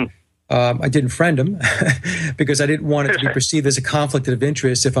Facebook. Mm-hmm. I didn't friend him because I didn't want it to be perceived as a conflict of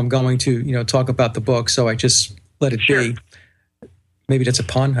interest if I'm going to, talk about the book. So I just let it be. Maybe that's a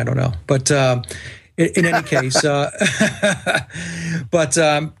pun. I don't know. But in any case, just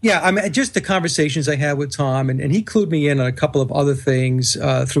the conversations I had with Tom, and he clued me in on a couple of other things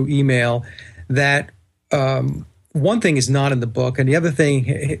through email that one thing is not in the book, and the other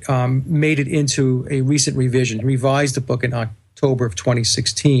thing made it into a recent revision. He revised the book in October of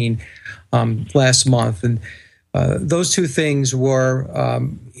 2016, last month. And those two things were,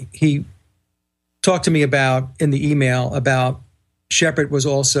 he talked to me about in the email about Shepard was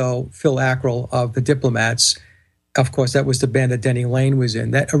also Phil Ackrell of the Diplomats. Of course, that was the band that Denny Lane was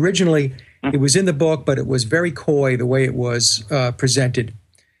in. That originally, it was in the book, but it was very coy the way it was presented.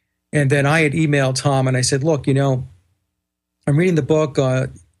 And then I had emailed Tom and I said, look, I'm reading the book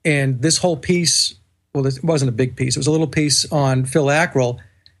and this whole piece, well, it wasn't a big piece. It was a little piece on Phil Ackrell.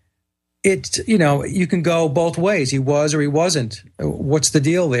 You can go both ways. He was or he wasn't. What's the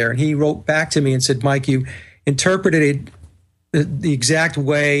deal there? And he wrote back to me and said, Mike, you interpreted it the exact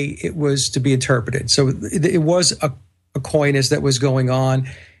way it was to be interpreted. So it was a coyness that was going on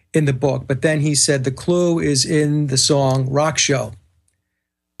in the book. But then he said the clue is in the song Rock Show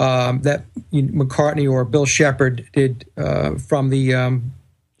that McCartney or Bill Shepard did from the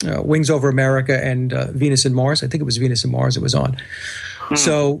Wings Over America and Venus and Mars. I think it was Venus and Mars it was on.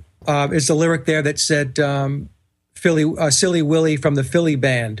 So it's the lyric there that said Silly Willie from the Philly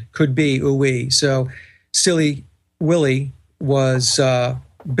band could be ooh-wee. So Silly Willie was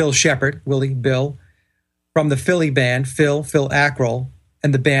Bill Shepard, Bill, from the Philly band, Phil Ackrell,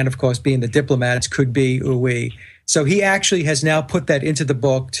 and the band, of course, being the Diplomats, could be ooh-wee. So he actually has now put that into the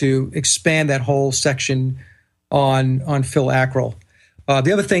book to expand that whole section on Phil Ackrell.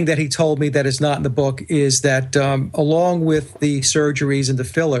 The other thing that he told me that is not in the book is that along with the surgeries and the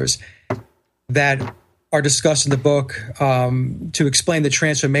fillers that are discussed in the book to explain the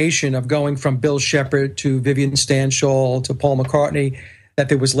transformation of going from Bill Shepard to Vivian Stanshall to Paul McCartney, that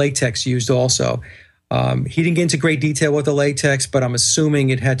there was latex used also. He didn't get into great detail with the latex, but I'm assuming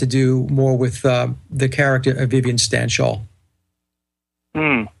it had to do more with the character of Vivian Stanshall.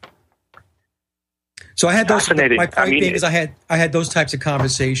 So I had those. My point being is I had those types of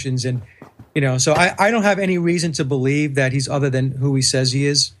conversations, and so I don't have any reason to believe that he's other than who he says he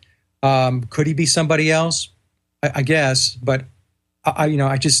is. Could he be somebody else? I guess, but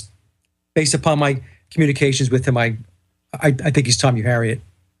I just, based upon my communications with him, I think he's Tom Uharriet.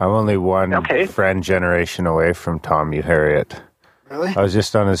 I'm only one friend generation away from Tom Uharriet. Really? I was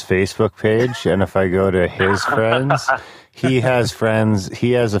just on his Facebook page, and if I go to his friends, he has friends.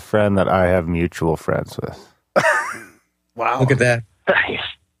 He has a friend that I have mutual friends with. Wow! Look at that. Nice.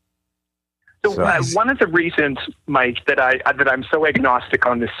 So one of the reasons, Mike, that I'm so agnostic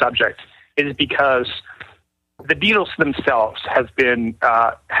on this subject is because the Beatles themselves have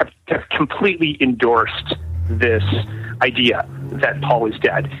completely endorsed this idea that Paul is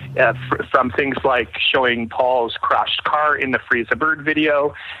dead, from things like showing Paul's crashed car in the Free as a Bird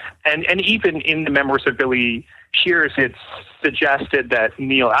video, and even in the Memoirs of Billy Shears, it's suggested that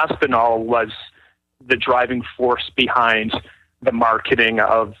Neil Aspinall was the driving force behind the marketing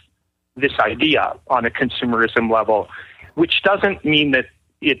of this idea on a consumerism level, which doesn't mean that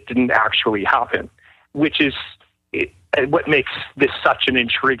it didn't actually happen, which is what makes this such an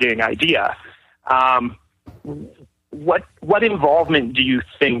intriguing idea. What involvement do you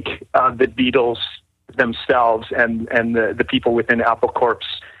think the Beatles themselves and the people within Apple Corps,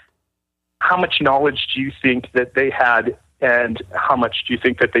 how much knowledge do you think that they had, and how much do you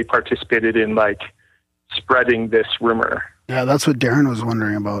think that they participated in, like, spreading this rumor? Yeah, that's what Darren was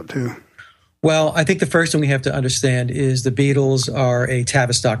wondering about too. Well, I think the first thing we have to understand is the Beatles are a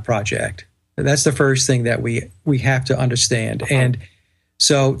Tavistock project. That's the first thing that we have to understand. And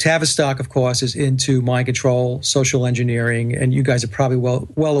so Tavistock, of course, is into mind control, social engineering, and you guys are probably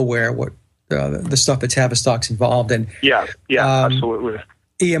well aware what the stuff that Tavistock's involved in. Yeah, absolutely.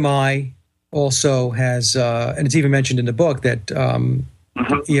 EMI also has, and it's even mentioned in the book that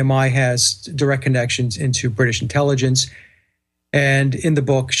EMI has direct connections into British intelligence. And in the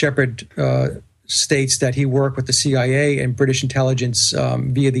book, Shepard states that he worked with the CIA and British intelligence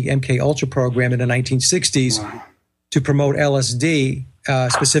via the MK Ultra program in the 1960s to promote LSD,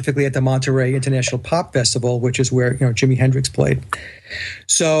 specifically at the Monterey International Pop Festival, which is where Jimi Hendrix played.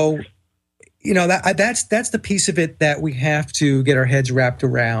 So, that's the piece of it that we have to get our heads wrapped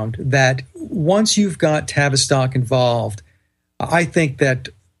around. That once you've got Tavistock involved, I think that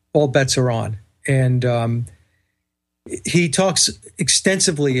all bets are on. And he talks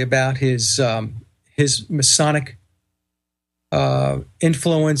extensively about his Masonic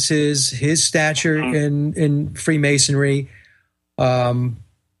influences, his stature in Freemasonry. So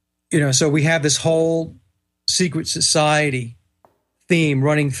we have this whole secret society theme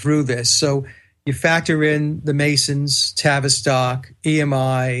running through this. So you factor in the Masons, Tavistock,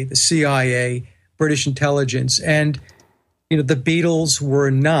 EMI, the CIA, British intelligence, and the Beatles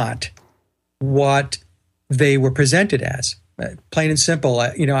were not what they were presented as. Plain and simple.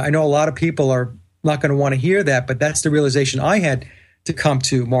 I know a lot of people are not going to want to hear that, but that's the realization I had to come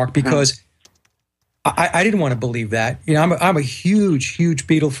to, Mark, because I didn't want to believe that. I'm a huge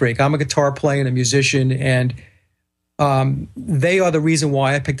Beatle freak. I'm a guitar player and a musician, and they are the reason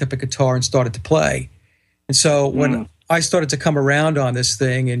why I picked up a guitar and started to play. And so when I started to come around on this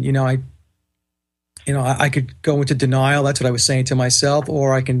thing, and I could go into denial. That's what I was saying to myself,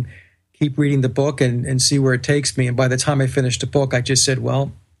 or I can keep reading the book and see where it takes me. And by the time I finished the book, I just said,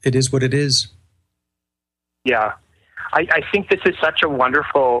 well, it is what it is. Yeah. I think this is such a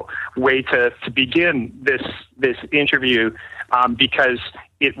wonderful way to begin this interview because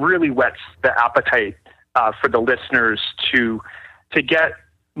it really whets the appetite for the listeners to get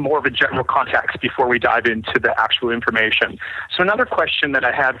more of a general context before we dive into the actual information. So another question that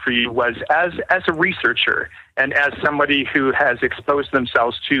I had for you was, as a researcher and as somebody who has exposed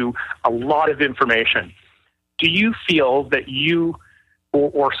themselves to a lot of information, do you feel that you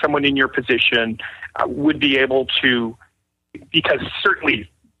or someone in your position would be able to, because certainly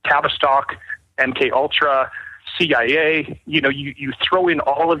Tavistock, MK Ultra, CIA, you throw in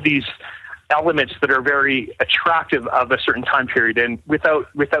all of these elements that are very attractive of a certain time period, and without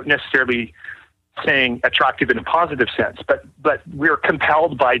necessarily saying attractive in a positive sense, but we're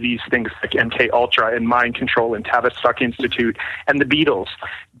compelled by these things like MK Ultra and mind control and Tavistock Institute and the Beatles.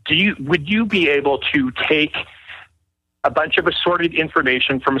 Would you be able to take a bunch of assorted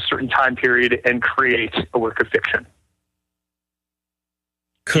information from a certain time period and create a work of fiction?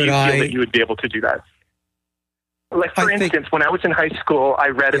 Do you feel that you would be able to do that? Like, for instance, when I was in high school, I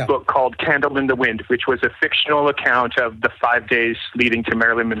read a book called Candle in the Wind, which was a fictional account of the 5 days leading to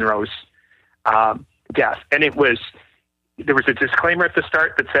Marilyn Monroe's death. And there was a disclaimer at the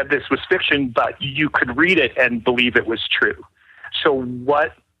start that said this was fiction, but you could read it and believe it was true. So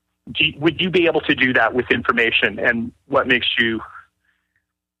would you be able to do that with information? And what makes you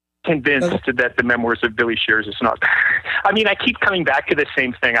convinced that the Memoirs of Billy Shears is not? I mean, I keep coming back to the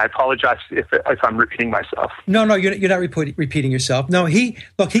same thing. I apologize if I'm repeating myself. No, you're not repeating yourself. No, he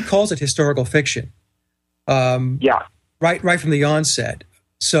calls it historical fiction. Right from the onset.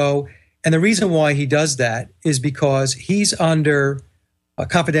 So, and the reason why he does that is because he's under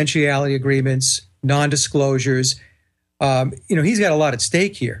confidentiality agreements, non-disclosures. He's got a lot at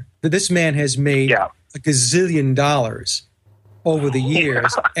stake here. This man has made a gazillion dollars over the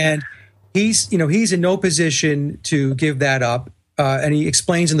years, and he's in no position to give that up. And he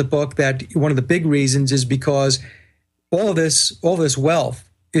explains in the book that one of the big reasons is because all this wealth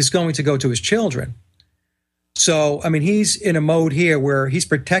is going to go to his children. So, I mean, he's in a mode here where he's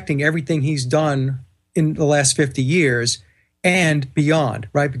protecting everything he's done in the last 50 years and beyond,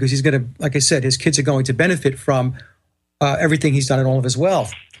 right? Because he's going to, like I said, his kids are going to benefit from everything he's done and all of his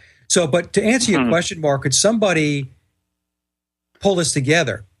wealth. So, but to answer your question, Mark, could somebody pull this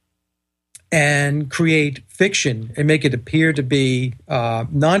together? and create fiction and make it appear to be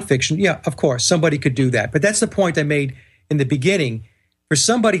nonfiction, yeah, of course, somebody could do that. But that's the point I made in the beginning. For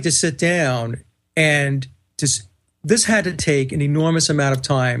somebody to sit down and this had to take an enormous amount of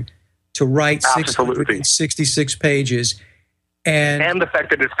time to write 666 pages. And the fact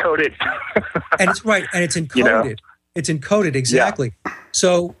that it's coded. And it's right, and it's encoded. It's encoded, exactly. Yeah.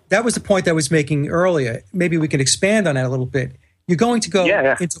 So that was the point I was making earlier. Maybe we can expand on that a little bit. You're going to go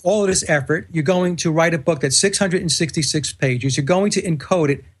into all of this effort. You're going to write a book that's 666 pages. You're going to encode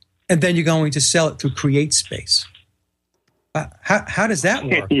it, and then you're going to sell it through CreateSpace. How does that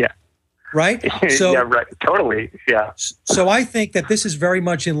work? Yeah. Right? So, yeah, right. Totally. Yeah. So I think that this is very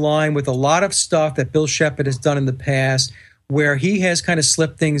much in line with a lot of stuff that Bill Shepherd has done in the past, where he has kind of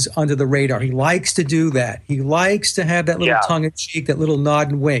slipped things under the radar. He likes to do that. He likes to have that little tongue-in-cheek, that little nod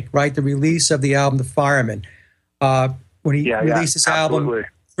and wink, right? The release of the album, The Fireman. When he released his album,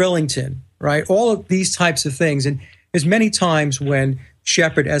 Thrillington, right? All of these types of things. And there's many times when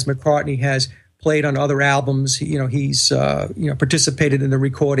Shepherd, as McCartney, has played on other albums. He's participated in the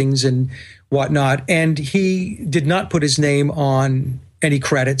recordings and whatnot. And he did not put his name on any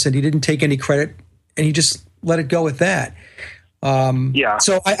credits, and he didn't take any credit, and he just let it go with that.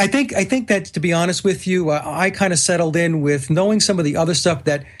 So I think that, to be honest with you, I kind of settled in with knowing some of the other stuff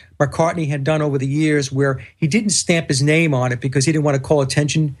that McCartney had done over the years, where he didn't stamp his name on it because he didn't want to call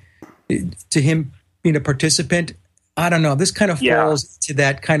attention to him being a participant. I don't know. This kind of falls to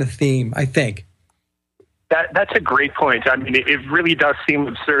that kind of theme, I think. That's a great point. I mean, it really does seem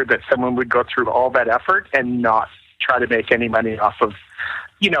absurd that someone would go through all that effort and not try to make any money off of,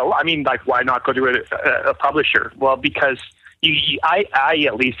 why not go to a publisher? Well, because I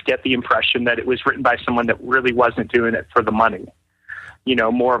at least get the impression that it was written by someone that really wasn't doing it for the money.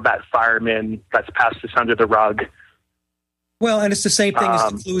 More of that fireman that's passed this under the rug. Well, and it's the same thing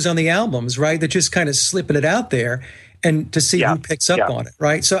as the clues on the albums, right? They're just kind of slipping it out there and to see who picks up on it,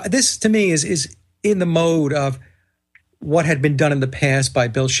 right? So this, to me, is in the mode of what had been done in the past by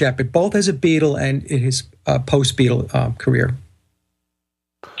Bill Shepherd, both as a Beatle and in his post-Beatle career.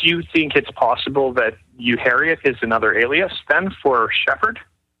 Do you think it's possible that Uharriet is another alias then for Shepherd?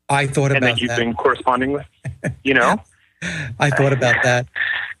 I thought about that. And that you've been corresponding with, I thought about that.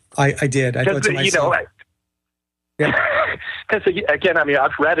 I did. I thought to myself. Because again,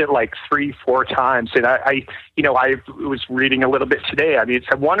 I've read it like 3-4 times, and I was reading a little bit today. I mean,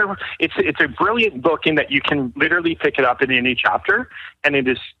 it's a brilliant book in that you can literally pick it up in any chapter, and it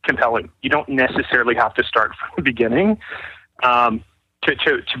is compelling. You don't necessarily have to start from the beginning to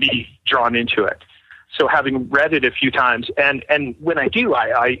be drawn into it. So having read it a few times, and when I do,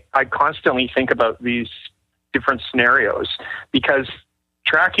 I constantly think about these different scenarios, because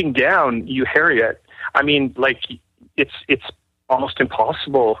tracking down Uharriet, it's almost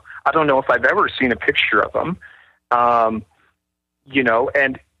impossible. I don't know if I've ever seen a picture of him, and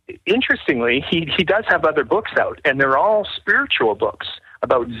interestingly, he does have other books out, and they're all spiritual books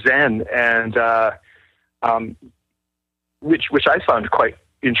about Zen, and which I found quite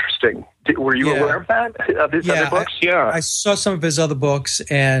interesting. Were you aware of that, of his other books? I saw some of his other books,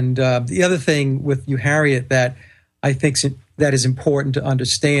 and the other thing with Uharriet that I think that is important to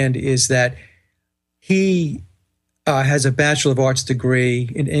understand is that he has a Bachelor of Arts degree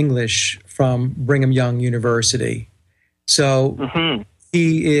in English from Brigham Young University. So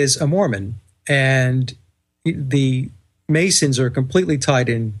he is a Mormon, and the Masons are completely tied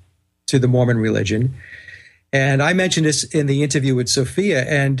in to the Mormon religion. And I mentioned this in the interview with Sophia,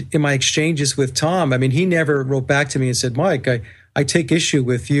 and in my exchanges with Tom. I mean, he never wrote back to me and said, "Mike, I take issue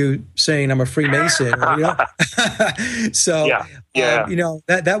with you saying I'm a Freemason." So,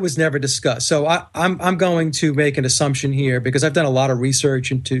 that was never discussed. So I'm going to make an assumption here, because I've done a lot of research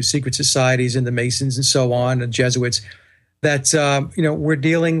into secret societies and the Masons and so on, and Jesuits, that we're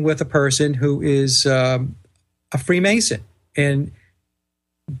dealing with a person who is a Freemason, and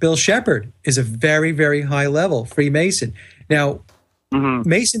Bill Shepherd is a very, very high level Freemason. Now,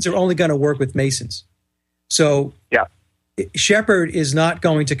 Masons are only going to work with Masons. So Shepherd is not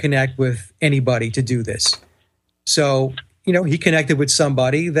going to connect with anybody to do this. So, he connected with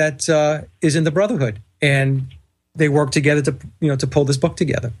somebody that is in the Brotherhood, and they work together to pull this book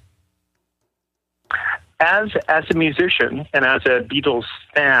together. As a musician and as a Beatles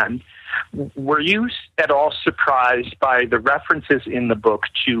fan, were you at all surprised by the references in the book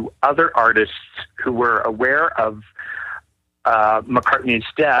to other artists who were aware of McCartney's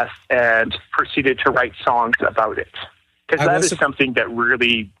death and proceeded to write songs about it? Because that is something that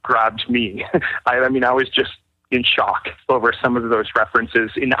really grabbed me. I was just in shock over some of those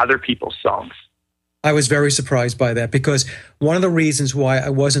references in other people's songs. I was very surprised by that, because one of the reasons why I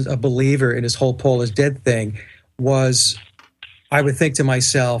wasn't a believer in this whole Paul is dead thing was I would think to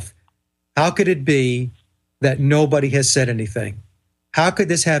myself, how could it be that nobody has said anything? How could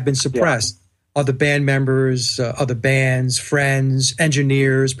this have been suppressed? Other band members, other bands, friends,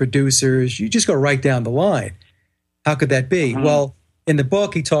 engineers, producers, you just go right down the line. How could that be? Well, in the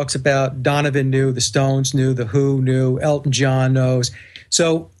book, he talks about Donovan knew, the Stones knew, the Who knew, Elton John knows.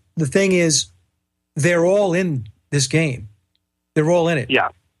 So the thing is, they're all in this game. They're all in it. Yeah.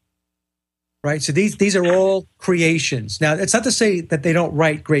 Right? So these are all creations. Now, it's not to say that they don't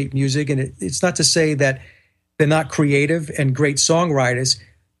write great music, and it's not to say that they're not creative and great songwriters,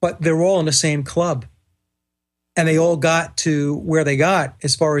 but they're all in the same club. And they all got to where they got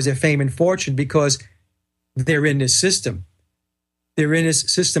as far as their fame and fortune because they're in this system. They're in this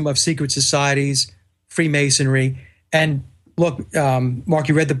system of secret societies, Freemasonry. And look, Mark,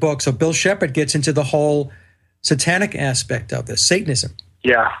 you read the book. So Bill Shepard gets into the whole satanic aspect of this, Satanism.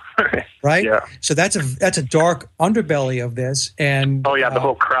 Yeah. Right? Yeah. So that's a dark underbelly of this. And the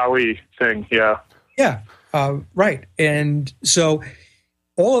whole Crowley thing. Yeah. Yeah. Right. And so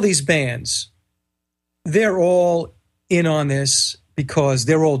all of these bands, they're all in on this because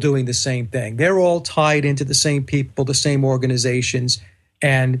they're all doing the same thing. They're all tied into the same people, the same organizations,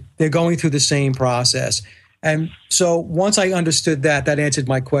 and they're going through the same process. And so once I understood that answered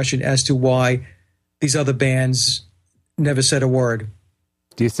my question as to why these other bands never said a word.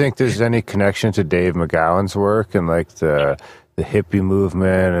 Do you think there's any connection to Dave McGowan's work and like the hippie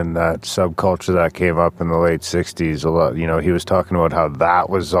movement and that subculture that came up in the late 60s? A lot, he was talking about how that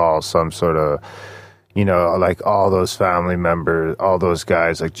was all some sort of, like all those family members, all those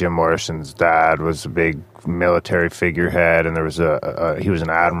guys, like Jim Morrison's dad was a big military figurehead, and there was he was an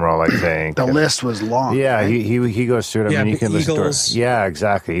admiral, I think. The list was long. Yeah, right? he goes through it. I mean, you can listen to it. Yeah,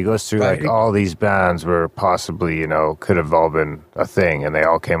 exactly. He goes through like all these bands were possibly, could have all been a thing, and they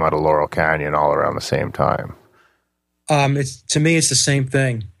all came out of Laurel Canyon all around the same time. To me, it's the same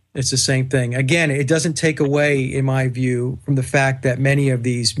thing. It's the same thing. Again, it doesn't take away, in my view, from the fact that many of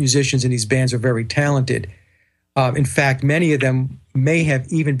these musicians in these bands are very talented. In fact, many of them may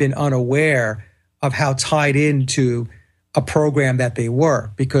have even been unaware of how tied into a program that they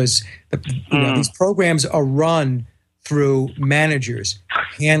were, because these programs are run through managers,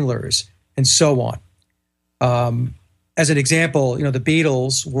 handlers, and so on. As an example, the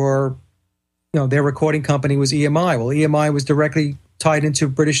Beatles were, their recording company was EMI. Well, EMI was directly tied into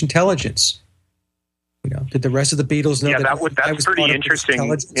British intelligence. Did the rest of the Beatles know? Yeah, that's pretty interesting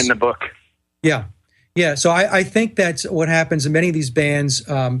in the book. Yeah. So I think that's what happens in many of these bands.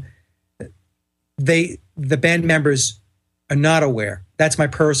 The band members are not aware. That's my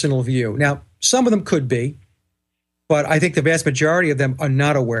personal view. Now, some of them could be, but I think the vast majority of them are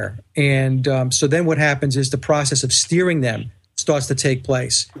not aware. And so then what happens is the process of steering them starts to take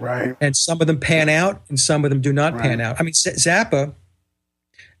place. Right. And some of them pan out and some of them do not pan out. I mean, Zappa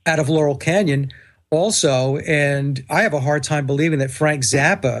out of Laurel Canyon also, and I have a hard time believing that Frank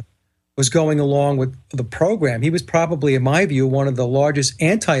Zappa was going along with the program. He was probably, in my view, one of the largest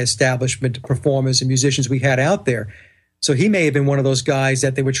anti-establishment performers and musicians we had out there. So he may have been one of those guys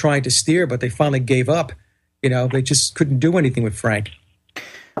that they were trying to steer, but they finally gave up. They just couldn't do anything with Frank.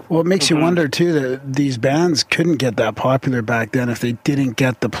 Well, it makes you wonder, too, that these bands couldn't get that popular back then if they didn't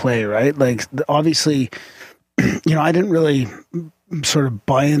get the play, right? Like, obviously, I didn't really sort of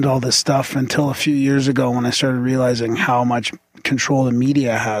buy into all this stuff until a few years ago when I started realizing how much control the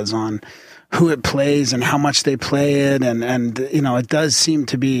media has on who it plays and how much they play it. And it does seem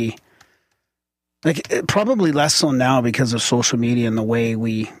to be like probably less so now because of social media and the way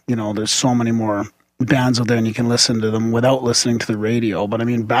there's so many more bands out there and you can listen to them without listening to the radio. But I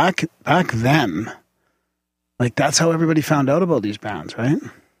mean, back then, like that's how everybody found out about these bands, right?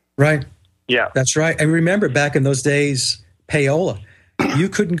 Right. Yeah. That's right. And remember back in those days, payola, you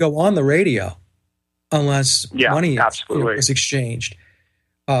couldn't go on the radio unless money was exchanged.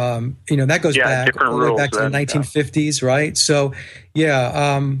 That goes back all the way back to the 1950s, right? So,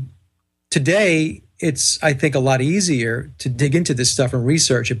 today it's, I think, a lot easier to dig into this stuff and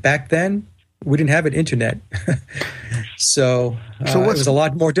research it. Back then, we didn't have an internet. so it was a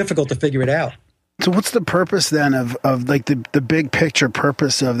lot more difficult to figure it out. So what's the purpose then of like the big picture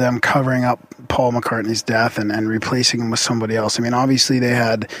purpose of them covering up Paul McCartney's death and replacing him with somebody else? I mean, obviously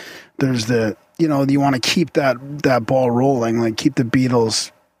there's the, you want to keep that ball rolling, like keep the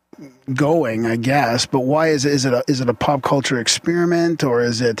Beatles going, I guess. But why is it a pop culture experiment, or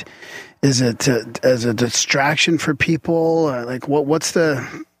is it as a distraction for people? Like what's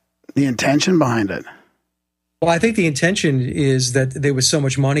the intention behind it? Well, I think the intention is that there was so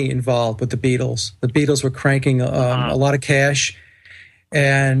much money involved with the Beatles. The Beatles were cranking a lot of cash,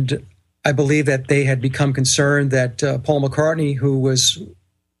 and I believe that they had become concerned that Paul McCartney, who was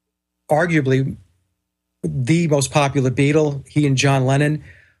arguably the most popular Beatle, he and John Lennon,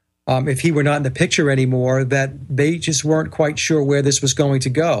 if he were not in the picture anymore, that they just weren't quite sure where this was going to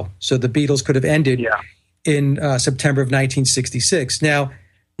go. So the Beatles could have ended in September of 1966. Now,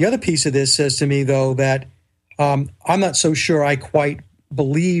 the other piece of this says to me, though, that I'm not so sure I quite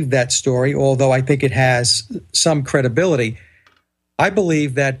believe that story, although I think it has some credibility. I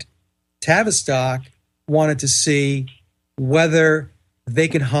believe that Tavistock wanted to see whether they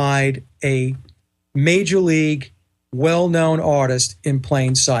could hide a major league, well-known artist in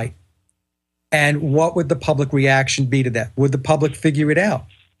plain sight. And what would the public reaction be to that? Would the public figure it out?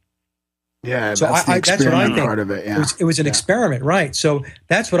 Yeah, so that's the experiment what I think. Part of it. Yeah. It was an experiment, right? So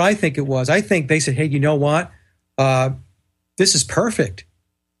that's what I think it was. I think they said, hey, you know what? This is perfect.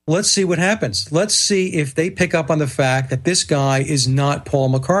 Let's see what happens. Let's see if they pick up on the fact that this guy is not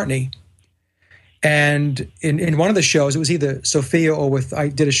Paul McCartney. And in one of the shows, it was either Sophia or I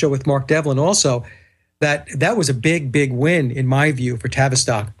did a show with Mark Devlin also, that was a big, big win, in my view, for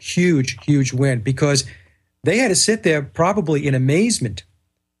Tavistock. Huge, huge win, because they had to sit there probably in amazement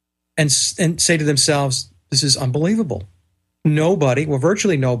and say to themselves, this is unbelievable. Nobody, well,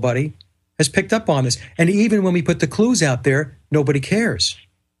 virtually nobody, has picked up on this. And even when we put the clues out there, nobody cares.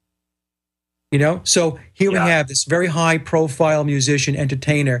 You know? So here we have this very high-profile musician,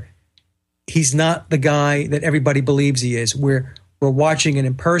 entertainer. He's not the guy that everybody believes he is. We're watching an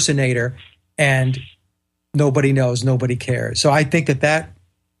impersonator, and nobody knows, nobody cares. So I think that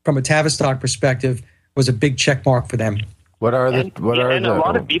from a Tavistock perspective, was a big check mark for them. A lot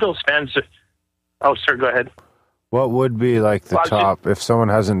of Beatles fans. Oh, sir, go ahead. What would be like the top, if someone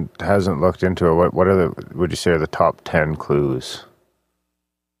hasn't looked into it, what would you say are the top 10 clues?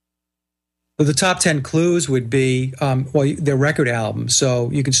 Well, the top 10 clues would be, their record album.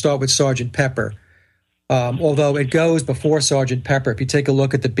 So you can start with Sgt. Pepper. Although it goes before Sgt. Pepper. If you take a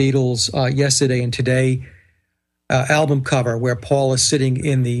look at the Beatles Yesterday and Today album cover, where Paul is sitting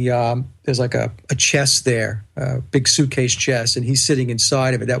in there's like a chest there, a big suitcase chest, and he's sitting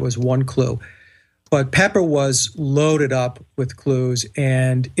inside of it. That was one clue. But Pepper was loaded up with clues,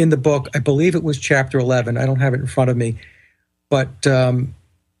 and in the book, I believe it was chapter 11. I don't have it in front of me, but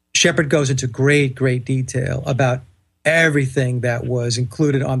Shepard goes into great, great detail about everything that was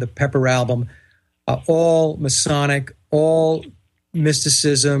included on the Pepper album, all Masonic, all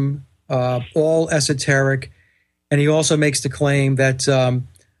mysticism, all esoteric. And he also makes the claim that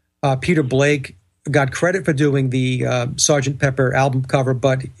Peter Blake got credit for doing the Sgt. Pepper album cover,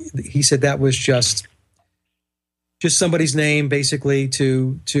 but he said that was just somebody's name, basically,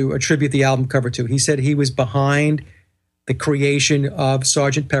 to attribute the album cover to. He said he was behind the creation of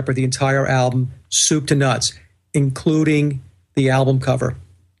Sgt. Pepper, the entire album, soup to nuts, including the album cover.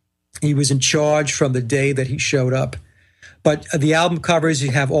 He was in charge from the day that he showed up. But the album covers,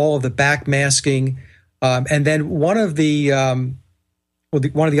 you have all of the back masking, and then one of the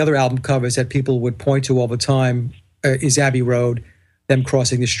other album covers that people would point to all the time is Abbey Road, them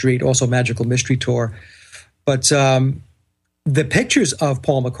crossing the street, also Magical Mystery Tour. But the pictures of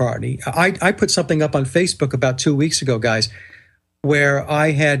Paul McCartney, I put something up on Facebook about 2 weeks ago, guys, where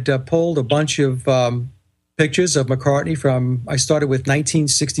I had pulled a bunch of pictures of McCartney from, I started with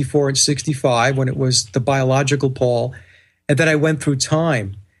 1964 and 65 when it was the biological Paul, and then I went through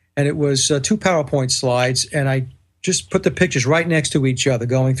time, and it was 2 PowerPoint slides, and I just put the pictures right next to each other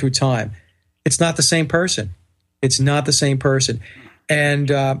going through time. It's not the same person. It's not the same person.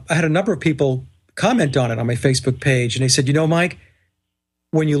 And I had a number of people comment on it on my Facebook page, and they said, you know, Mike,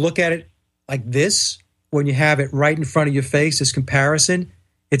 when you look at it like this, when you have it right in front of your face, this comparison,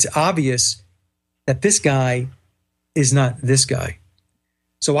 it's obvious that this guy is not this guy.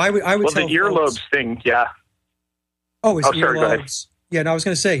 So I would tell the earlobes folks, thing, yeah. Oh, his earlobes. Sorry, go ahead. Yeah, no, I was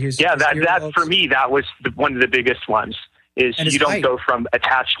going to say, that for me, that was one of the biggest ones. Is you don't height. Go from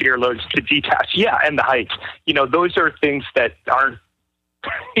attached earlobes to detached. Yeah, and the height. You know, those are things that aren't.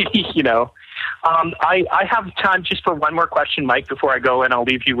 You know, I have time just for one more question, Mike, before I go, and I'll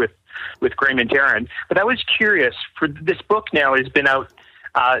leave you with Graham and Darren. But I was curious. For this book now has been out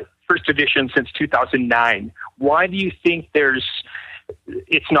first edition since 2009. Why do you think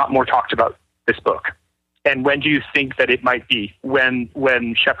it's not more talked about, this book? And when do you think that it might be? When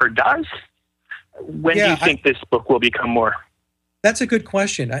Shepard dies? When do you think this book will become more? That's a good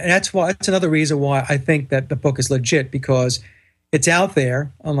question. And that's another reason why I think that the book is legit, because it's out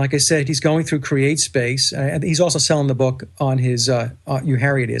there. And like I said, he's going through CreateSpace. And he's also selling the book on his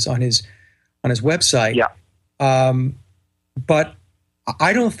Uharriet is on his website. Yeah. But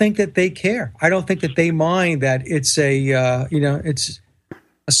I don't think that they care. I don't think that they mind that it's it's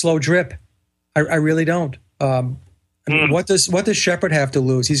a slow drip. I really don't. I mean, what does Shepard have to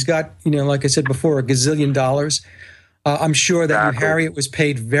lose? He's got, like I said before, $1 gazillion. I'm sure that Uharriet was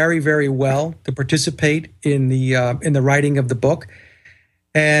paid very, very well to participate in the writing of the book.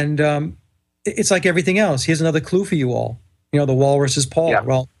 And it's like everything else. Here's another clue for you all. The walrus is Paul. Yeah.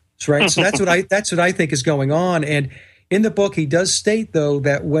 Well, right. So that's what I think is going on. And in the book, he does state, though,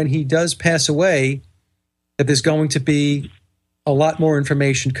 that when he does pass away, that there's going to be a lot more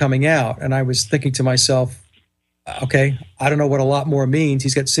information coming out. And I was thinking to myself, okay, I don't know what a lot more means.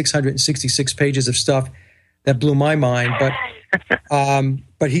 He's got 666 pages of stuff that blew my mind.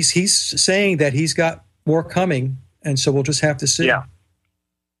 But he's saying that he's got more coming, and so we'll just have to see. Yeah.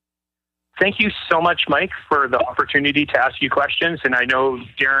 Thank you so much, Mike, for the opportunity to ask you questions. And I know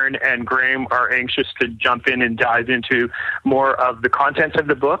Darren and Graham are anxious to jump in and dive into more of the content of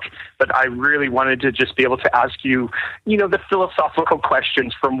the book. But I really wanted to just be able to ask you, the philosophical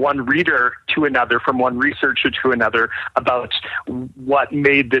questions from one reader to another, from one researcher to another, about what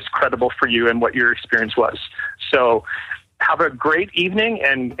made this credible for you and what your experience was. So have a great evening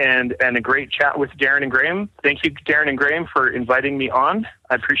and a great chat with Darren and Graham. Thank you, Darren and Graham, for inviting me on.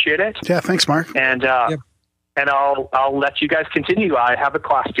 I appreciate it. Yeah, thanks, Mark. And I'll let you guys continue. I have a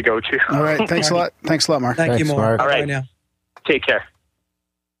class to go to. All right. Thanks a lot. Thanks a lot, Mark. Thanks, you, Mark. All right. Now. Take care.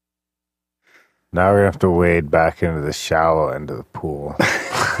 Now we're going to have to wade back into the shallow end of the pool.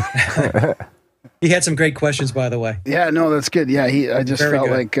 He had some great questions, by the way. Yeah, no, that's good. Yeah, I just felt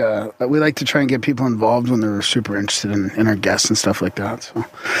like we like to try and get people involved when they're super interested in our guests and stuff like that.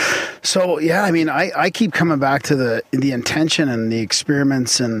 So yeah, I mean, I keep coming back to the intention and the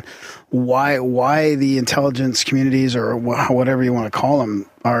experiments and why the intelligence communities, or whatever you want to call them,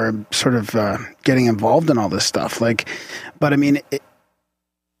 are sort of getting involved in all this stuff. But I mean,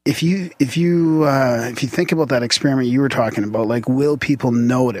 if you think about that experiment you were talking about, will people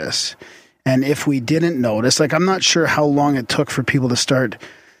notice? And if we didn't notice, I'm not sure how long it took for people to start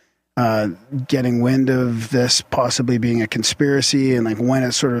getting wind of this possibly being a conspiracy, and when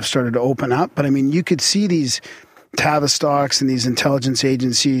it sort of started to open up. But I mean, you could see these Tavistocks and these intelligence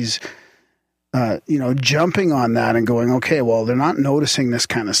agencies, jumping on that and going, okay, well, they're not noticing this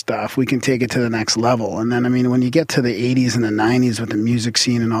kind of stuff. We can take it to the next level. And then, I mean, when you get to the 80s and the 90s with the music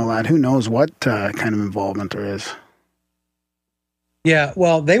scene and all that, who knows what kind of involvement there is. Yeah,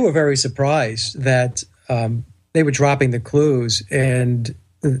 well, they were very surprised that they were dropping the clues, and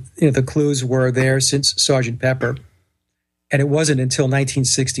the clues were there since Sgt. Pepper, and it wasn't until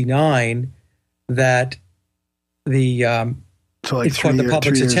 1969 that it caught the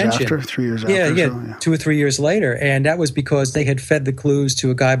public's attention. 3 years after. Yeah, 2 or 3 years later, and that was because they had fed the clues to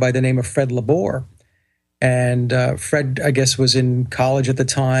a guy by the name of Fred Labor. And Fred, I guess, was in college at the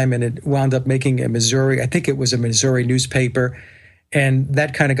time, and it wound up making a Missouri newspaper. And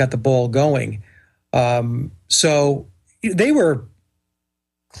that kind of got the ball going. So they were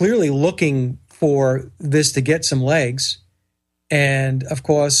clearly looking for this to get some legs. And, of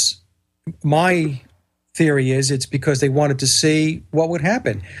course, my theory is it's because they wanted to see what would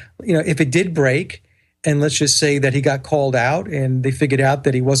happen. If it did break, and let's just say that he got called out and they figured out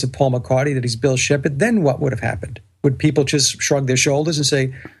that he wasn't Paul McCartney, that he's Bill Shepard, then what would have happened? Would people just shrug their shoulders and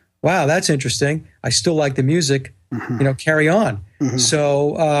say, wow, that's interesting. I still like the music. Mm-hmm. Carry on. Mm-hmm.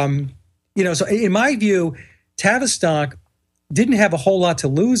 So, so in my view, Tavistock didn't have a whole lot to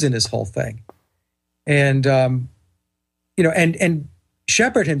lose in this whole thing. And, and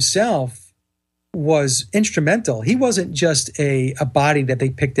Shepard himself was instrumental. He wasn't just a body that they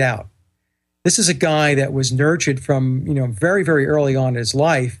picked out. This is a guy that was nurtured from, very, very early on in his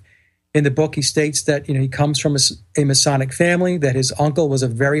life. In the book, he states that, he comes from a Masonic family, that his uncle was a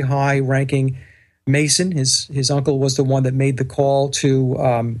very high-ranking Mason. His uncle was the one that made the call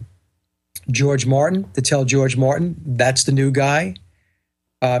to George Martin to tell George Martin, that's the new guy.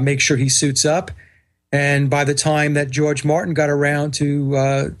 Make sure he suits up. And by the time that George Martin got around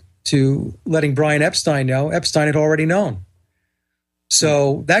to letting Brian Epstein know, Epstein had already known.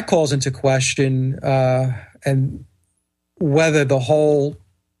 So that calls into question and whether the whole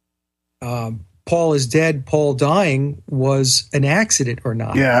Paul is dead, Paul dying was an accident or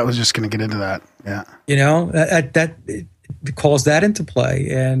not. Yeah, I was just going to get into that. Yeah. That it calls that into play.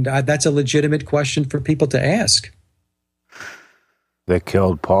 And that's a legitimate question for people to ask. They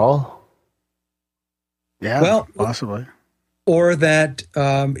killed Paul? Yeah, well, possibly. Or that,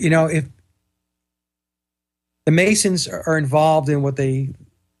 if the Masons are involved in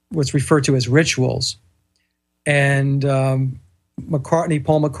what's referred to as rituals, and Paul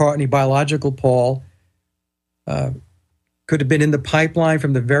McCartney, biological Paul, could have been in the pipeline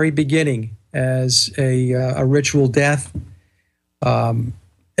from the very beginning as a ritual death,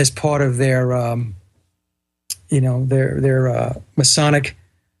 as part of their Masonic.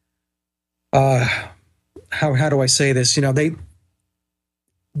 How do I say this?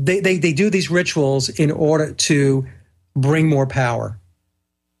 They do these rituals in order to bring more power,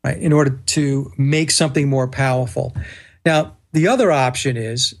 right? In order to make something more powerful. Now, the other option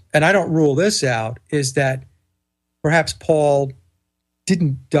is, and I don't rule this out, is that perhaps Paul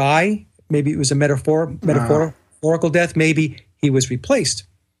didn't die. Maybe it was a metaphorical death. Maybe he was replaced,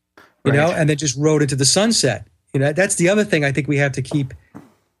 and then just rode into the sunset. That's the other thing I think we have to keep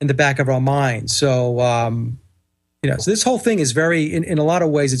in the back of our minds. So, so this whole thing is very, in a lot of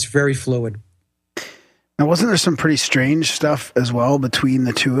ways, it's very fluid. Now, wasn't there some pretty strange stuff as well between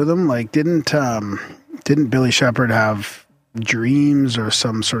the two of them? Like, didn't Billy Shepherd have dreams or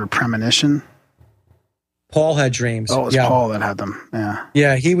some sort of premonition? Paul had dreams. Oh, it was Paul that had them. Yeah.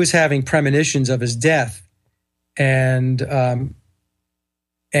 Yeah, he was having premonitions of his death, and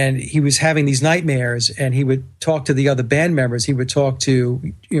he was having these nightmares, and he would talk to the other band members. He would talk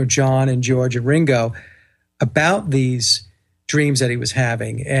to John and George and Ringo about these dreams that he was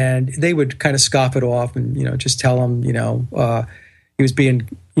having, and they would kind of scoff it off and just tell him he was being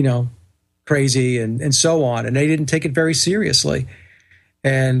crazy and so on, and they didn't take it very seriously.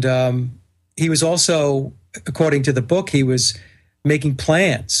 And he was also, according to the book, he was making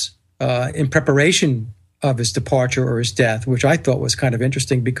plans in preparation of his departure or his death, which I thought was kind of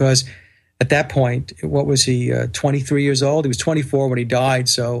interesting because at that point, what was he, 23 years old? He was 24 when he died,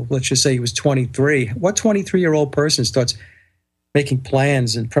 so let's just say he was 23. What 23-year-old person starts making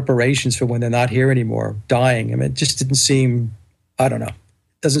plans and preparations for when they're not here anymore, dying? I mean, it just didn't seem, I don't know.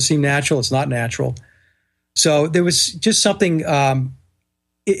 It doesn't seem natural. It's not natural. So there was just something,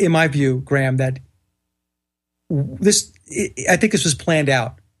 in my view, Graham, that I think this was planned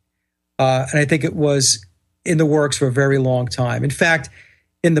out. And I think it was in the works for a very long time. In fact,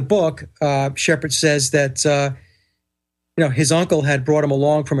 in the book, Shepherd says that, his uncle had brought him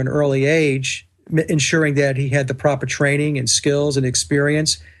along from an early age, ensuring that he had the proper training and skills and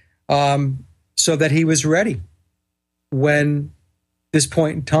experience, so that he was ready when this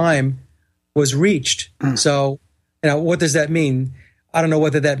point in time was reached. So, what does that mean? I don't know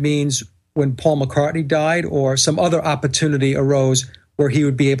whether that means when Paul McCartney died or some other opportunity arose where he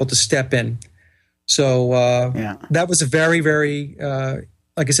would be able to step in. So that was a very, very,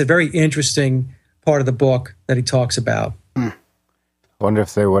 like I said, very interesting part of the book that he talks about. Wonder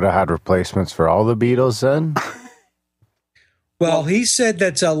if they would have had replacements for all the Beatles then? Well, he said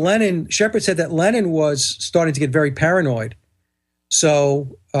that Shepherd said that Lennon was starting to get very paranoid.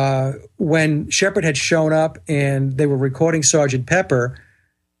 So when Shepherd had shown up and they were recording Sgt. Pepper,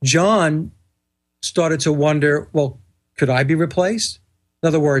 John started to wonder, well, could I be replaced? In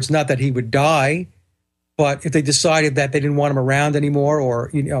other words, not that he would die, but if they decided that they didn't want him around anymore or,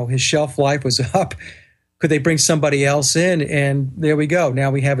 his shelf life was up, could they bring somebody else in? And there we go.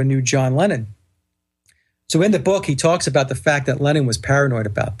 Now we have a new John Lennon. So in the book, he talks about the fact that Lennon was paranoid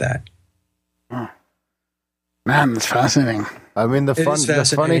about that. Oh. Man, that's fascinating. I mean, the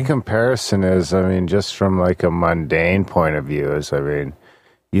funny comparison is, just from like a mundane point of view is,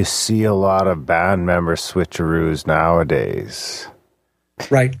 you see a lot of band member switcheroos nowadays.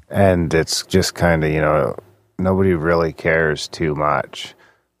 Right. And it's just kind of, nobody really cares too much.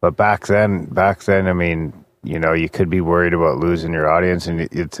 But back then, you could be worried about losing your audience, and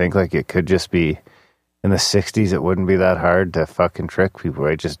you'd think like it could just be in the 60s, it wouldn't be that hard to fucking trick people,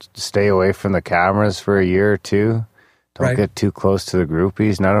 right? Just stay away from the cameras for a year or two. Don't get too close to the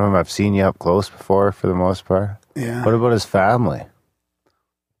groupies. None of them have seen you up close before, for the most part. Yeah. What about his family?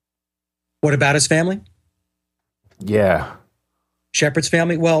 What about his family? Yeah. Shepherd's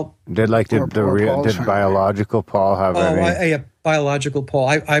family? Well, did biological Paul have any? Biological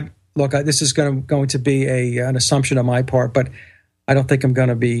Paul. Look, this is going to be an assumption on my part, but I don't think I'm going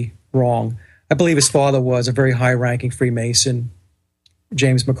to be wrong. I believe his father was a very high-ranking Freemason,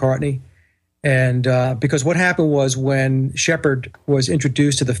 James McCartney. And because what happened was when Shepherd was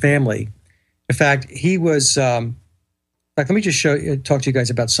introduced to the family, in fact, he was, let me just talk to you guys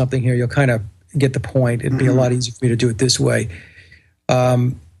about something here. You'll kind of get the point. It'd be a lot easier for me to do it this way.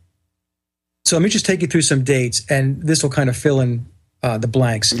 So let me just take you through some dates, and this will kind of fill in the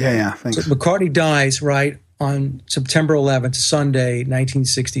blanks. Yeah, thanks. So McCartney dies, right, on September 11th, Sunday,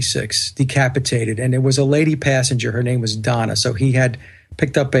 1966, decapitated. And there was a lady passenger. Her name was Donna. So he had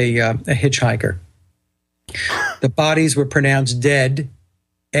picked up a hitchhiker. The bodies were pronounced dead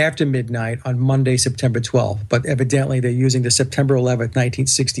after midnight on Monday, September 12th. But evidently they're using the September 11th,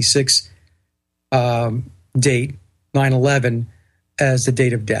 1966 date, 9/11, as the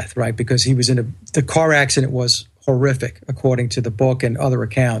date of death, right? Because he was the car accident was horrific, according to the book and other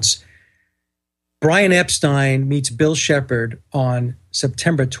accounts. Brian Epstein meets Bill Shepard on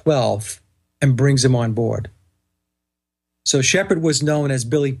September 12th and brings him on board. So Shepard was known as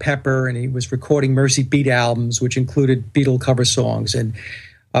Billy Pepper, and he was recording Mercy Beat albums, which included Beatle cover songs. And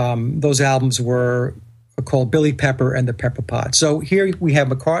those albums were called Billy Pepper and the Pepper Pot. So here we have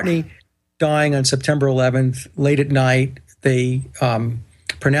McCartney dying on September 11th, late at night. They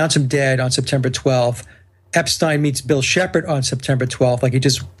pronounce him dead on September 12th. Epstein meets Bill Shepard on September 12th, like he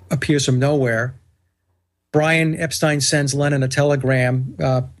just appears from nowhere. Brian Epstein sends Lennon a telegram.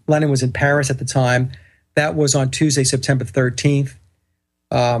 Lennon was in Paris at the time. That was on Tuesday, September 13th.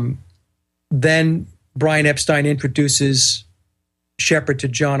 Then Brian Epstein introduces Shepard to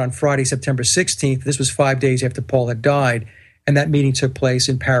John on Friday, September 16th. This was 5 days after Paul had died, and that meeting took place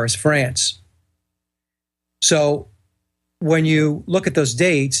in Paris, France. So when you look at those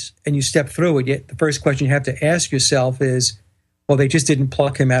dates and you step through it, the first question you have to ask yourself is, well, they just didn't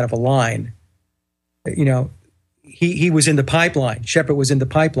pluck him out of a line. You know, he was in the pipeline. Shepard was in the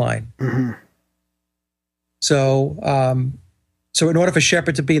pipeline. Mm-hmm. So in order for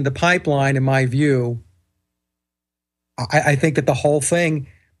Shepard to be in the pipeline, in my view, I think that the whole thing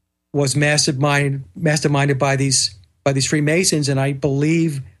was masterminded by these Freemasons, and I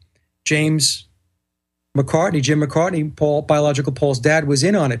believe Jim McCartney, biological Paul's dad, was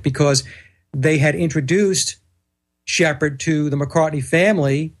in on it because they had introduced Shepard to the McCartney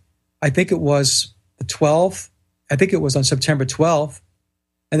family. I think it was the 12th. I think it was on September 12th,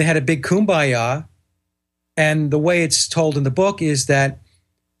 and they had a big kumbaya. And the way it's told in the book is that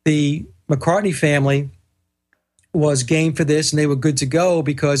the McCartney family was game for this, and they were good to go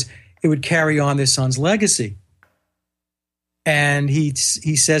because it would carry on their son's legacy. And he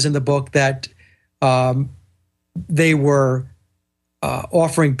says in the book that they were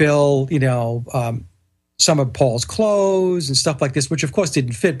offering Bill, some of Paul's clothes and stuff like this, which of course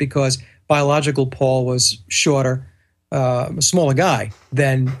didn't fit because biological Paul was shorter, a smaller guy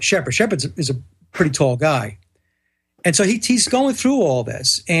than Shepard. Shepard is a pretty tall guy. And so he's going through all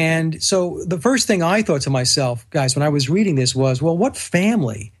this. And so the first thing I thought to myself, guys, when I was reading this was, well, what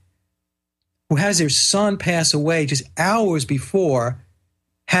family who has their son pass away just hours before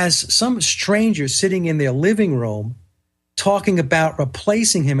has some stranger sitting in their living room talking about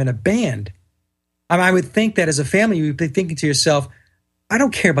replacing him in a band? I would think that as a family, you'd be thinking to yourself, I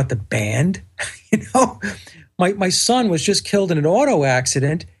don't care about the band. My son was just killed in an auto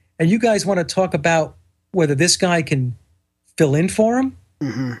accident, and you guys want to talk about whether this guy can fill in for him?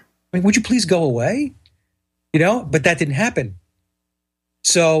 Mm-hmm. I mean, would you please go away? But that didn't happen.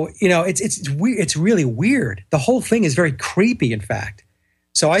 So, it's weird. It's really weird. The whole thing is very creepy, in fact.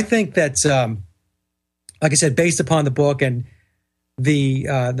 So I think that, like I said, based upon the book and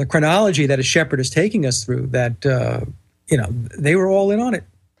the chronology that a Shepard is taking us through, that they were all in on it.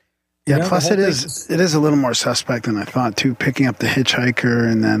 Yeah. Plus, it is a little more suspect than I thought too. Picking up the hitchhiker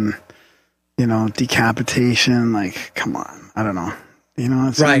and then, decapitation. Like, come on, I don't know.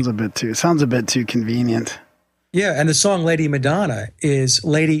 It sounds a bit too convenient. Yeah, and the song "Lady Madonna" is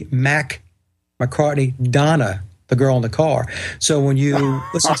Lady Mac McCartney Donna, the girl in the car. So when you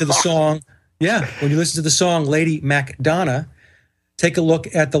listen to the song, Lady Mac Donna, take a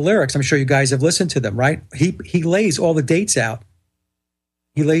look at the lyrics. I'm sure you guys have listened to them, right? He lays all the dates out.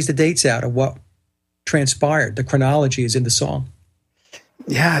 He lays the dates out of what transpired. The chronology is in the song.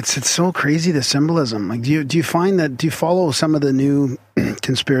 Yeah, it's so crazy, the symbolism. Like, do you follow some of the new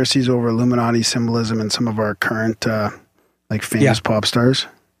conspiracies over Illuminati symbolism in some of our current famous pop stars?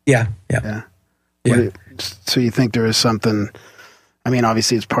 Yeah. So you think there is something? I mean,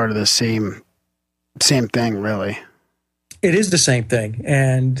 obviously, it's part of the same thing, really. It is the same thing,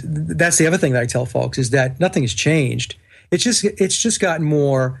 and that's the other thing that I tell folks is that nothing has changed. It's just gotten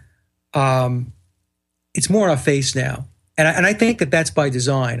more. It's more in our face now. And I think that that's by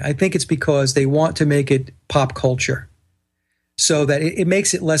design. I think it's because they want to make it pop culture so that it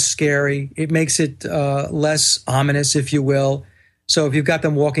makes it less scary. It makes it less ominous, if you will. So if you've got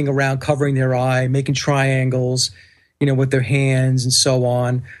them walking around covering their eye, making triangles, with their hands and so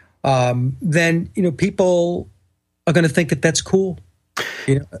on, then, people are going to think that that's cool.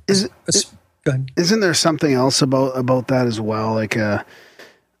 Go ahead. Isn't there something else about that as well? Like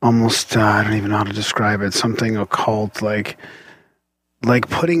almost, I don't even know how to describe it. Something occult, like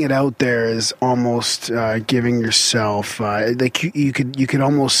putting it out there is almost giving yourself, you could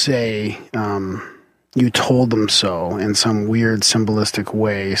almost say you told them so in some weird symbolistic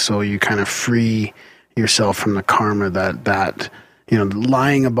way. So you kind of free yourself from the karma that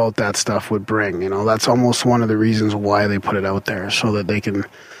lying about that stuff would bring. That's almost one of the reasons why they put it out there, so that they can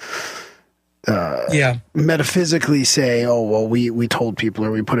metaphysically say, oh, well, we told people,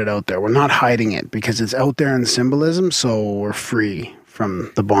 or we put it out there. We're not hiding it because it's out there in symbolism, so we're free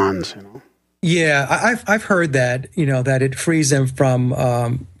from the bonds. Yeah, I've heard that, that it frees them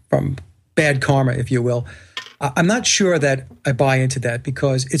from bad karma, if you will. I'm not sure that I buy into that,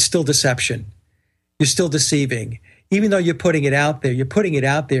 because it's still deception. You're still deceiving. Even though you're putting it out there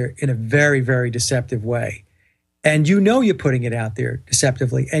in a very, very deceptive way. And you're putting it out there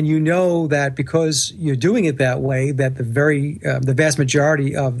deceptively. And you know that because you're doing it that way, that the vast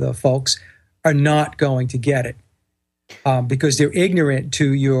majority of the folks are not going to get it, because they're ignorant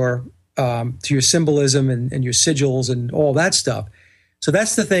to your symbolism and your sigils and all that stuff. So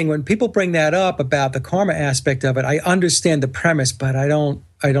that's the thing. When people bring that up about the karma aspect of it, I understand the premise, but I don't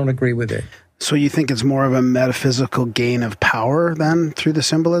agree with it. So you think it's more of a metaphysical gain of power then through the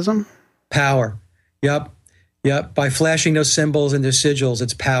symbolism? Power. Yep. By flashing those symbols and their sigils,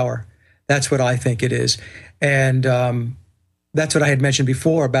 it's power. That's what I think it is. And that's what I had mentioned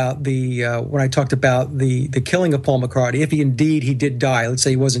before about when I talked about the killing of Paul McCartney. If he did die, let's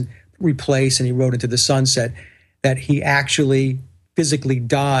say he wasn't replaced and he rode into the sunset, that he actually physically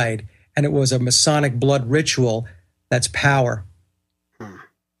died and it was a Masonic blood ritual, that's power.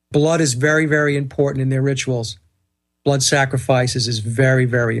 Blood is very, very important in their rituals. Blood sacrifices is very,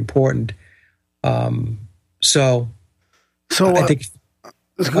 very important. So I think.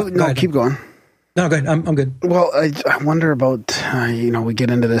 Keep going. No, go ahead. I'm good. Well, I wonder about, we get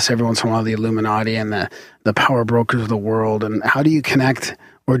into this every once in a while, the Illuminati and the power brokers of the world. And how do you connect,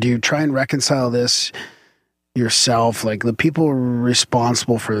 or do you try and reconcile this yourself, like the people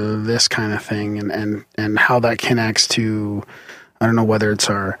responsible for this kind of thing, and how that connects to, I don't know whether it's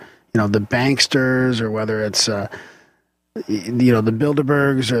the banksters, or whether it's, the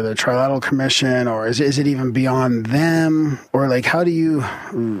Bilderbergs or the Trilateral Commission, or is it even beyond them? Or like, how do you,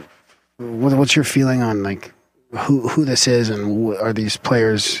 what's your feeling on like who this is, and are these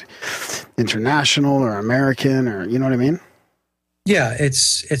players international or American, or you know what I mean? Yeah,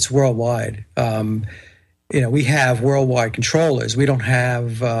 it's worldwide. We have worldwide controllers. We don't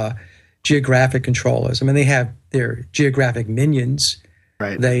have geographic controllers. I mean, they have their geographic minions.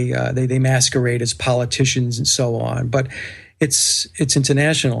 Right. They masquerade as politicians and so on, but it's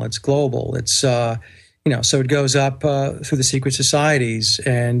international. It's global. It's so it goes up through the secret societies,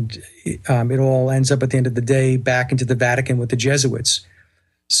 and it all ends up at the end of the day back into the Vatican with the Jesuits.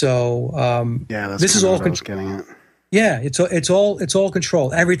 So that's this is all what I was getting at. Yeah, it's all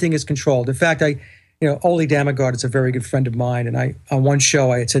controlled. Everything is controlled. In fact, Ole Damagard is a very good friend of mine, and on one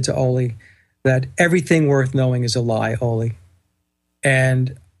show I had said to Ole that everything worth knowing is a lie, Ole.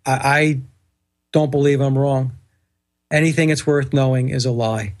 And I don't believe I'm wrong. Anything that's worth knowing is a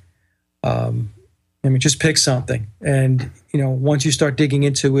lie. Just pick something. And, once you start digging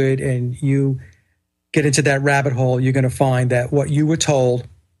into it and you get into that rabbit hole, you're going to find that what you were told,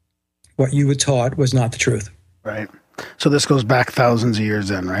 what you were taught was not the truth. Right. So this goes back thousands of years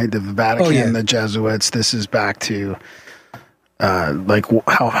then, right? The Vatican, the Jesuits, this is back to...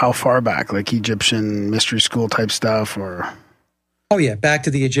 how far back? Like Egyptian mystery school type stuff, or... Oh, yeah, back to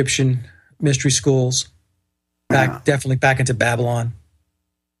the Egyptian mystery schools, definitely back into Babylon.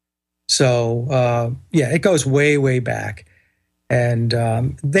 So, it goes way, way back. And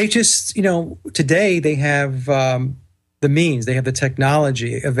they just, today they have the means, they have the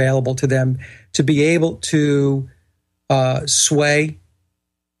technology available to them to be able to sway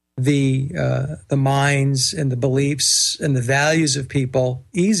the minds and the beliefs and the values of people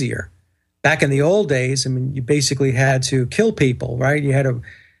easier. Back in the old days, you basically had to kill people, right? You had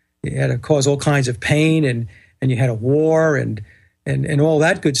to cause all kinds of pain, and you had a war and all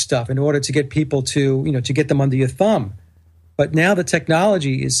that good stuff in order to get people to get them under your thumb. But now the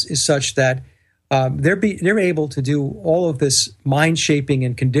technology is such that they're able to do all of this mind shaping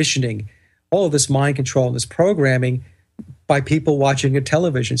and conditioning, all of this mind control and this programming by people watching a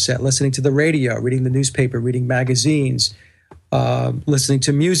television set, listening to the radio, reading the newspaper, reading magazines, listening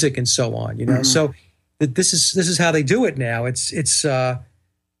to music and so on, Mm-hmm. So this is how they do it now. It's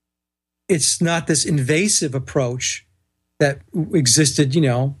not this invasive approach that existed,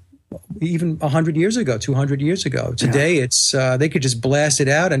 even 100 years ago, 200 years ago. Today, it's they could just blast it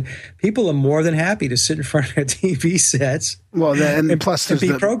out, and people are more than happy to sit in front of their TV sets. Well, and plus there's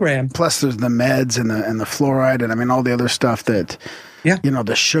be programmed. Plus, there's the meds and the fluoride, and all the other stuff that,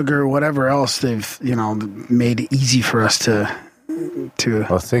 the sugar, whatever else they've made it easy for us to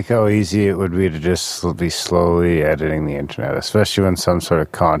Well, think how easy it would be to just be slowly editing the internet, especially when some sort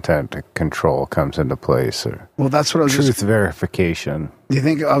of content control comes into place, or that's what I was truth verification. Do you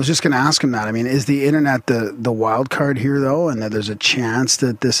think, I was just going to ask him that. I mean, is the internet the wild card here, though, and that there's a chance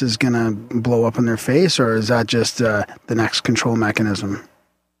that this is going to blow up in their face, or is that just the next control mechanism?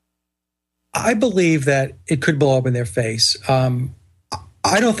 I believe that it could blow up in their face.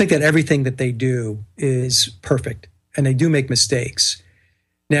 I don't think that everything that they do is perfect, and they do make mistakes.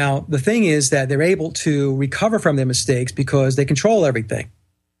 Now, the thing is that they're able to recover from their mistakes because they control everything,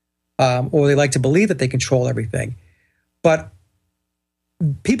 or they like to believe that they control everything. But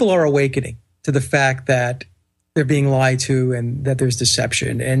people are awakening to the fact that they're being lied to and that there's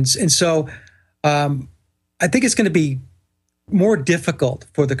deception. And so I think it's going to be more difficult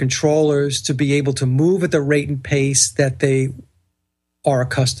for the controllers to be able to move at the rate and pace that they are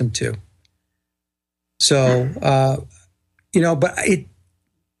accustomed to. So, but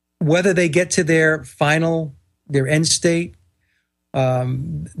whether they get to their end state,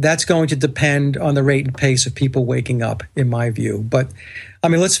 that's going to depend on the rate and pace of people waking up, in my view. But I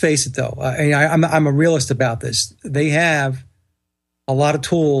mean, let's face it, though. I'm a realist about this. They have a lot of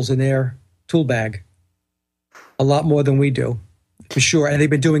tools in their tool bag, a lot more than we do, for sure. And they've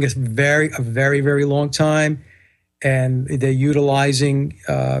been doing it a very, very long time. And they're utilizing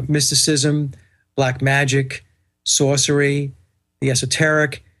mysticism, black magic, sorcery, the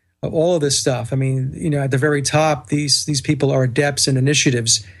esoteric, all of this stuff. I mean, at the very top, these people are adepts in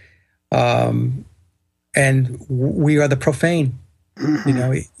initiatives, and we are the profane.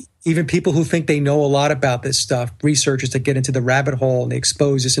 Even people who think they know a lot about this stuff, researchers that get into the rabbit hole and they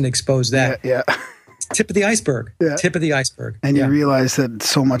expose this and expose that. Yeah. Tip of the iceberg. Yeah. Tip of the iceberg. And you realize that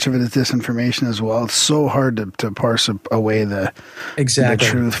so much of it is disinformation as well. It's so hard to parse away the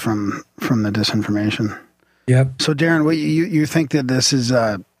truth from the disinformation. Yep. So, Darren, what you think that this is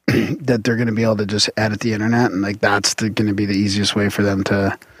that they're going to be able to just edit the internet, and that's going to be the easiest way for them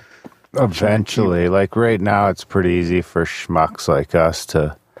to eventually? Like right now, it's pretty easy for schmucks like us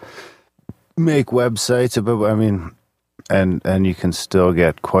to make websites about. I mean, and you can still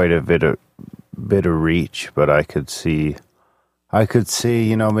get quite a bit of reach, but I could see,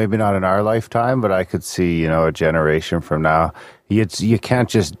 maybe not in our lifetime, but I could see, a generation from now, you can't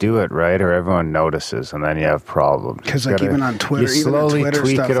just do it, right? Or everyone notices, and then you have problems. Because even on Twitter, you slowly even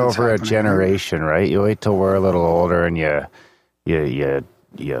tweak it over a generation, right? You wait till we're a little older, and you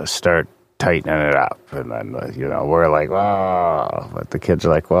start tightening it up, and then we're like, oh, but the kids are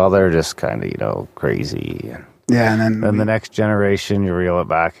like, well, they're just kind of Yeah, crazy. and then the next generation, you reel it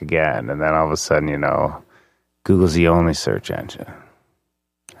back again, and then all of a sudden, Google's the only search engine,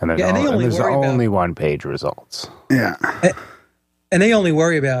 and there's only one-page results. Yeah, and they only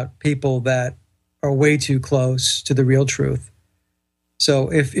worry about people that are way too close to the real truth.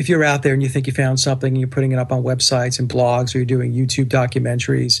 So if you're out there and you think you found something and you're putting it up on websites and blogs, or you're doing YouTube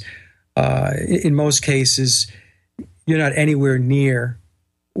documentaries, in most cases, you're not anywhere near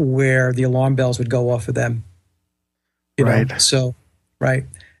where the alarm bells would go off for them. Right. So, right.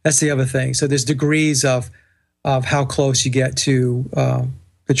 That's the other thing. So there's degrees of how close you get to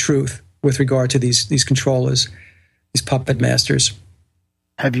the truth with regard to these controllers, these puppet masters.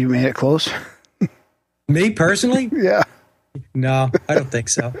 Have you made it close? Me personally? Yeah. No, I don't think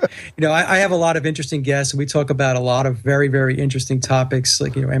so. I have a lot of interesting guests, and we talk about a lot of very, very interesting topics,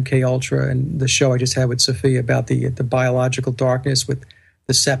 like MK Ultra and the show I just had with Sophia about the biological darkness with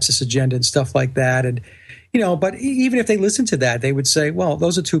the sepsis agenda and stuff like that. And but even if they listen to that, they would say, well,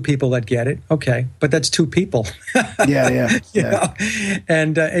 those are two people that get it. Okay. But that's two people. Yeah.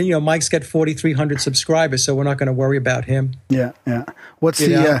 And Mike's got 4,300 subscribers, so we're not going to worry about him. Yeah. What's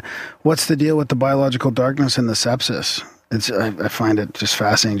the deal with the biological darkness and the sepsis? I find it just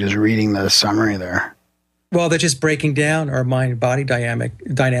fascinating just reading the summary there. Well, they're just breaking down our mind-body dynamic.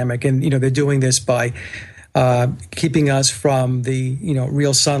 And, they're doing this by keeping us from the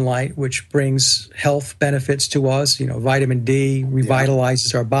real sunlight, which brings health benefits to us. Vitamin D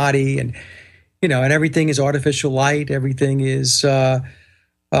revitalizes our body, and and everything is artificial light. Everything is has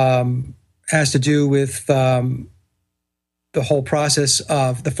to do with the whole process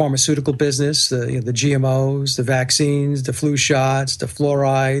of the pharmaceutical business, the GMOs, the vaccines, the flu shots, the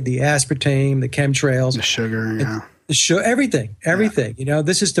fluoride, the aspartame, the chemtrails, the sugar, everything.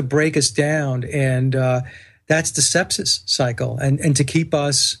 This is to break us down, and that's the sepsis cycle, and to keep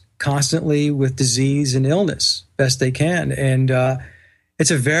us constantly with disease and illness best they can. And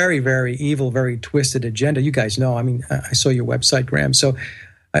it's a very, very evil, very twisted agenda. You guys know. I mean, I saw your website, Graham, so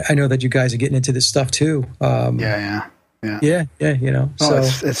I know that you guys are getting into this stuff too. Yeah. So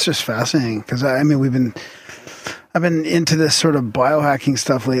it's just fascinating because we've been. I've been into this sort of biohacking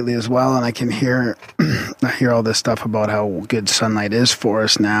stuff lately as well, and I can hear all this stuff about how good sunlight is for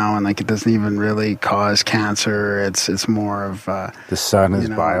us now, and like it doesn't even really cause cancer. It's more of the sun is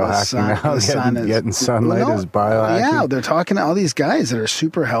biohacking now. The sun getting sunlight is biohacking. Yeah, they're talking to all these guys that are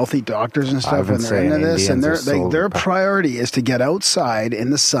super healthy doctors and stuff, and they're into this, and their priority is to get outside in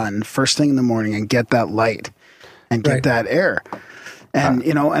the sun first thing in the morning and get that light and get that air. And,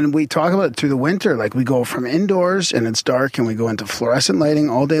 and we talk about it through the winter. Like we go from indoors and it's dark and we go into fluorescent lighting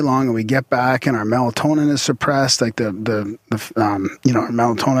all day long and we get back and our melatonin is suppressed. Like our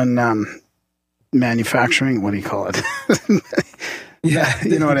melatonin manufacturing, what do you call it? Yeah.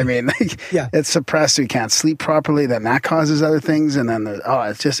 You know what I mean? Like, yeah. It's suppressed. We can't sleep properly. Then that causes other things. And then, it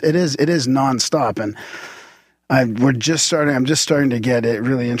is nonstop. And I'm just starting to get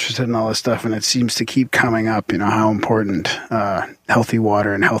really interested in all this stuff, and it seems to keep coming up, how important healthy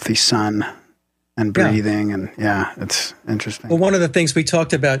water and healthy sun and breathing, and it's interesting. Well, one of the things we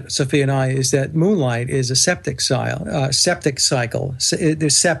talked about, Sophia and I, is that moonlight is a septic cycle. There's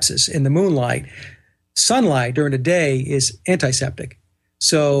sepsis in the moonlight. Sunlight during the day is antiseptic.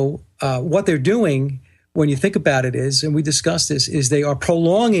 So what they're doing, when you think about it, is, and we discussed this, is they are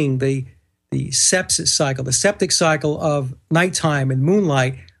prolonging the sepsis cycle, the septic cycle of nighttime and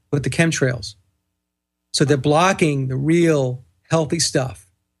moonlight with the chemtrails. So they're blocking the real healthy stuff.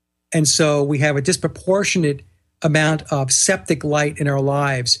 And so we have a disproportionate amount of septic light in our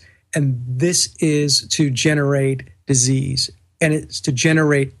lives. And this is to generate disease, and it's to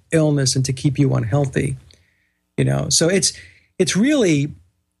generate illness and to keep you unhealthy. So it's really,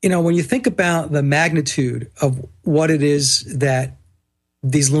 when you think about the magnitude of what it is that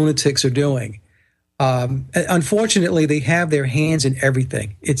these lunatics are doing. Unfortunately, they have their hands in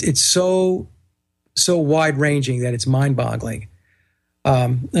everything. It's so wide ranging that it's mind boggling.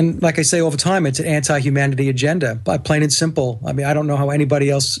 And like I say all the time, it's an anti-humanity agenda, but plain and simple. I mean, I don't know how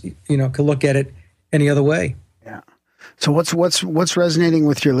anybody else, could look at it any other way. Yeah. So what's resonating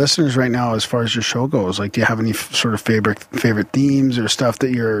with your listeners right now as far as your show goes? Like, do you have any sort of favorite themes or stuff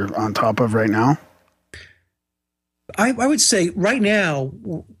that you're on top of right now? I would say right now,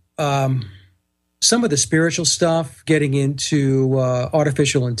 some of the spiritual stuff, getting into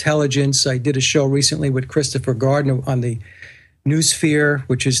artificial intelligence. I did a show recently with Christopher Gardner on the noosphere,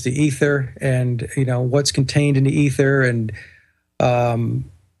 which is the ether, and what's contained in the ether, and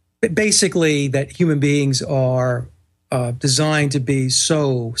basically that human beings are designed to be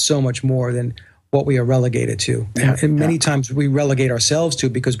so much more than what we are relegated to, and many times we relegate ourselves to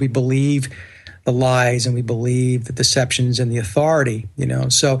because we believe the lies and we believe the deceptions and the authority,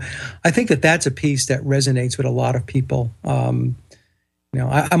 So I think that that's a piece that resonates with a lot of people. I'm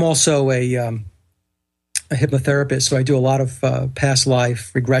also a hypnotherapist, so I do a lot of past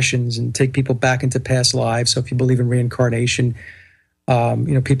life regressions and take people back into past lives. So if you believe in reincarnation,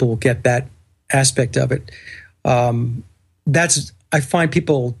 people will get that aspect of it. I find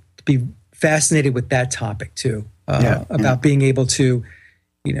people to be fascinated with that topic too, about being able to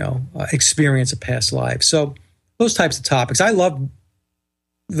experience a past life. So those types of topics, I love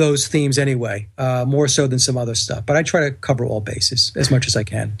those themes anyway, more so than some other stuff, but I try to cover all bases as much as I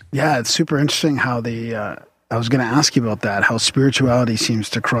can. Yeah, it's super interesting how I was going to ask you about that, how spirituality seems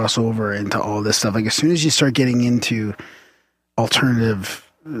to cross over into all this stuff. Like as soon as you start getting into alternative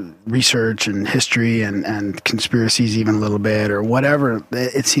research and history and conspiracies even a little bit or whatever,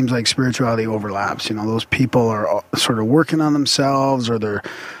 it seems like spirituality overlaps. Those people are sort of working on themselves or they're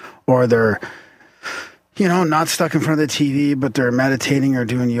not stuck in front of the TV, but they're meditating or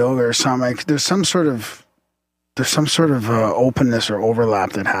doing yoga or something. Like there's some sort of openness or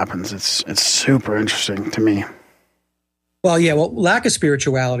overlap that happens. It's super interesting to me. Well, lack of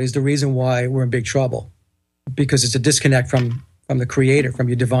spirituality is the reason why we're in big trouble, because it's a disconnect from the creator, from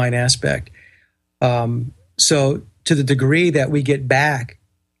your divine aspect. So to the degree that we get back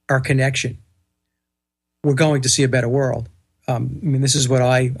our connection, we're going to see a better world. This is what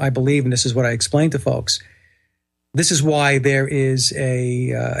I believe, and this is what I explain to folks. This is why there is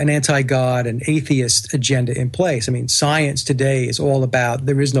an anti-God and atheist agenda in place. Science today is all about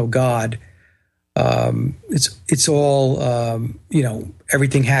there is no God. It's all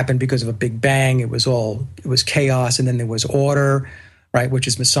everything happened because of a big bang. It was chaos, and then there was order, right, which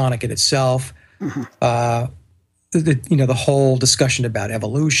is Masonic in itself. Mm-hmm. The whole discussion about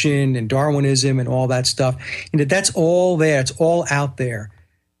evolution and Darwinism and all that stuff. That's all there. It's all out there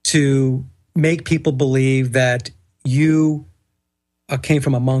to make people believe that you came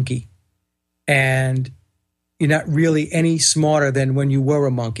from a monkey, and you're not really any smarter than when you were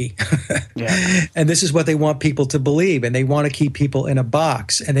a monkey. Yeah. And this is what they want people to believe. And they want to keep people in a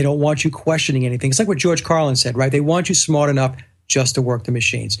box, and they don't want you questioning anything. It's like what George Carlin said, right? They want you smart enough just to work the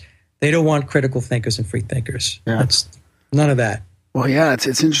machines. They don't want critical thinkers and free thinkers. Yeah. It's none of that. Well, yeah, it's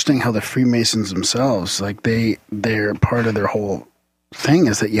interesting how the Freemasons themselves, like they're part of their whole thing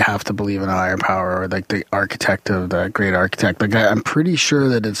is that you have to believe in a higher power, or like the architect of the great architect. Like I'm pretty sure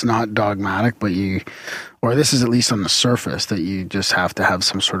that it's not dogmatic, but or this is at least on the surface, that you just have to have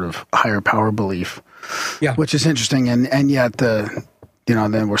some sort of higher power belief. Yeah. Which is interesting. And yet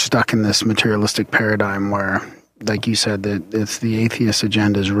then we're stuck in this materialistic paradigm where, like you said, that it's the atheist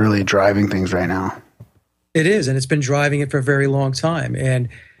agenda is really driving things right now. It is, and it's been driving it for a very long time. And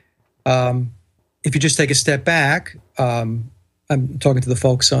if you just take a step back, I'm talking to the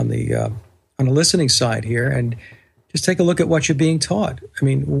folks on the listening side here, and just take a look at what you're being taught. I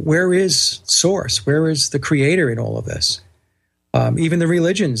mean, where is source? Where is the creator in all of this? Even the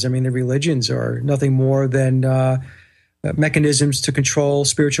religions. I mean, the religions are nothing more than mechanisms to control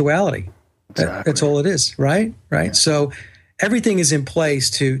spirituality. Exactly. That's all it is, right? Right. Yeah. So everything is in place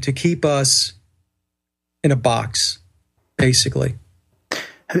to keep us in a box, basically.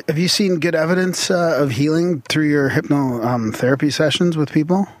 Have you seen good evidence of healing through your hypnotherapy sessions with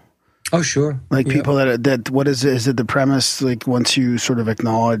people? Oh, sure. Like Yeah. people that what is it? Is it the premise, like once you sort of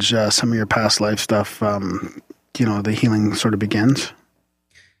acknowledge some of your past life stuff, the healing sort of begins?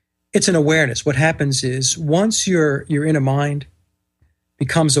 It's an awareness. What happens is once your inner mind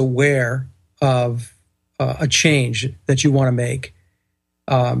becomes aware of a change that you want to make,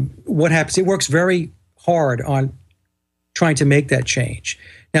 what happens? It works very hard on trying to make that change.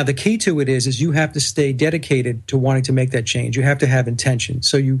 Now, the key to it is you have to stay dedicated to wanting to make that change. You have to have intention.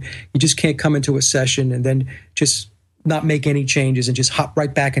 So you just can't come into a session and then just not make any changes and just hop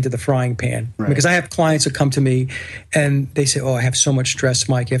right back into the frying pan. Right. Because I have clients that come to me and they say, "Oh, I have so much stress,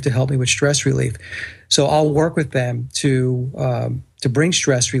 Mike. You have to help me with stress relief." So I'll work with them to bring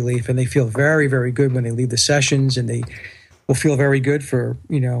stress relief, and they feel very, very good when they leave the sessions, and they will feel very good for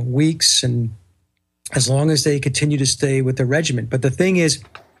weeks, and as long as they continue to stay with the regimen. But the thing is,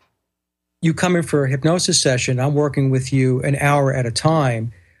 you come in for a hypnosis session, I'm working with you an hour at a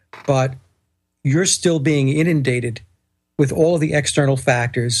time, but you're still being inundated with all of the external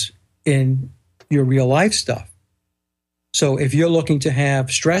factors in your real life stuff. So if you're looking to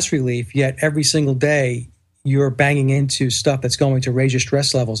have stress relief, yet every single day you're banging into stuff that's going to raise your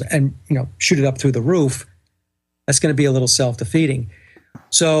stress levels and shoot it up through the roof, that's going to be a little self-defeating.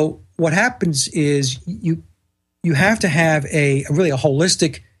 So what happens is you have to have a really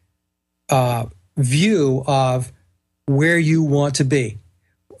holistic view of where you want to be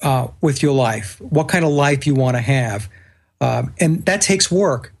with your life, what kind of life you want to have. And that takes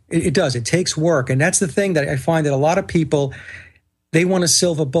work. It does. It takes work. And that's the thing that I find that a lot of people, they want a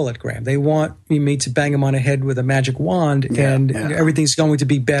silver bullet, Graham. They want me to bang them on the head with a magic wand and everything's going to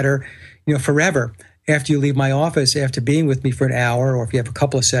be better, forever. After you leave my office, after being with me for an hour, or if you have a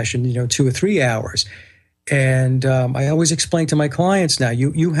couple of sessions, 2 or 3 hours. And I always explain to my clients now,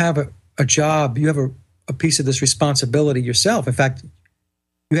 you have a job, you have a piece of this responsibility yourself. In fact,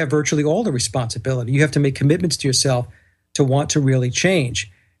 you have virtually all the responsibility. You have to make commitments to yourself to want to really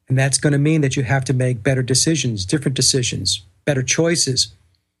change. And that's going to mean that you have to make better decisions, different decisions, better choices.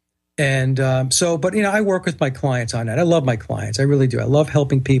 And but I work with my clients on that. I love my clients. I really do. I love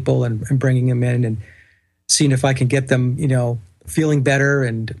helping people and bringing them in and seeing if I can get them, feeling better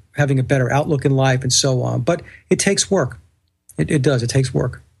and having a better outlook in life and so on. But it takes work. It does. It takes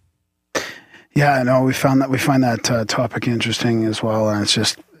work. Yeah, I know. We find that topic interesting as well. And it's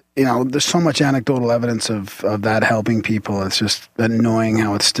just, there's so much anecdotal evidence of that helping people. It's just annoying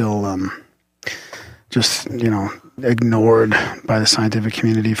how it's still ignored by the scientific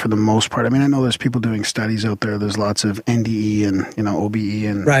community for the most part. I mean, I know there's people doing studies out there. There's lots of NDE and, OBE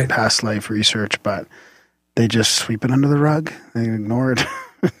and past life research, but they just sweep it under the rug. They ignore it.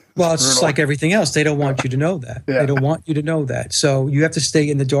 Well, it's just like everything else. They don't want you to know that. Yeah. They don't want you to know that. So you have to stay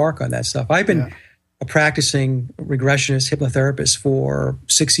in the dark on that stuff. I've been a practicing regressionist hypnotherapist for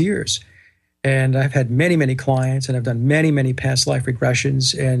 6 years. And I've had many, many clients, and I've done many, many past life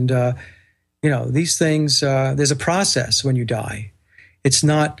regressions. And, these things, there's a process when you die. It's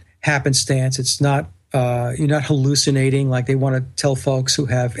not happenstance. It's not, you're not hallucinating like they want to tell folks who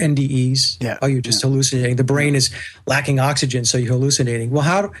have NDEs. Yeah. Oh, you're just hallucinating. The brain is lacking oxygen, so you're hallucinating. Well,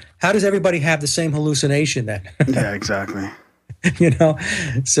 how does everybody have the same hallucination then? Yeah, exactly.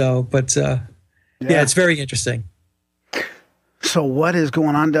 So, but it's very interesting. So what is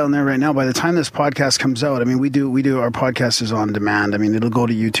going on down there right now? By the time this podcast comes out, I mean, we do our podcast is on demand. I mean, it'll go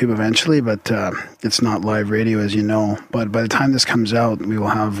to YouTube eventually, but it's not live radio, as you know. But by the time this comes out, we will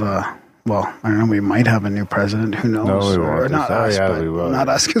have, well, I don't know, we might have a new president. Who knows? No, we won't. Or not us, yeah, but we will. not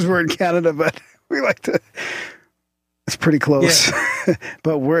us because we're in Canada, but we like to. It's pretty close, yeah.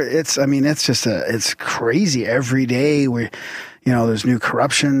 But it's crazy every day. There's new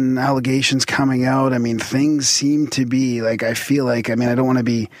corruption allegations coming out. I mean, things seem to be like, I feel like, I mean, I don't want to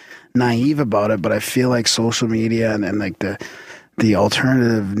be naive about it, but I feel like social media and like the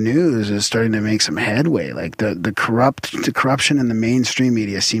alternative news is starting to make some headway. Like the corruption in the mainstream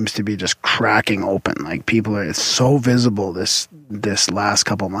media seems to be just cracking open. Like it's so visible this last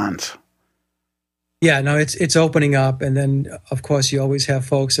couple months. Yeah, no, it's opening up. And then, of course, you always have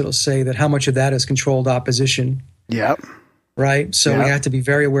folks that'll say that how much of that is controlled opposition. Yep. Right? So we have to be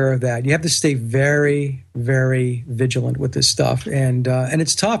very aware of that. You have to stay very, very vigilant with this stuff. And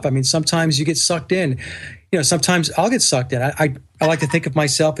it's tough. I mean, sometimes you get sucked in. Sometimes I'll get sucked in. I like to think of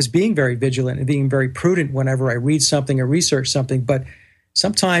myself as being very vigilant and being very prudent whenever I read something or research something. But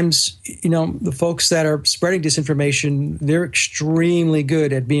sometimes, the folks that are spreading disinformation, they're extremely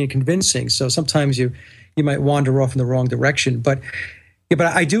good at being convincing. So sometimes you might wander off in the wrong direction. But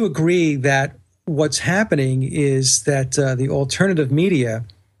I do agree that what's happening is that the alternative media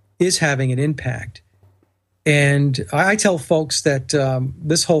is having an impact. And I tell folks that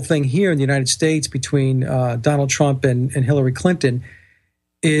this whole thing here in the United States between Donald Trump and Hillary Clinton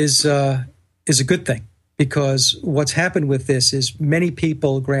is a good thing. Because what's happened with this is many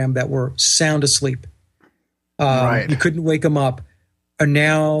people, Graham, that were sound asleep, you couldn't wake them up, are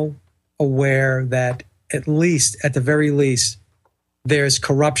now aware that at the very least, there's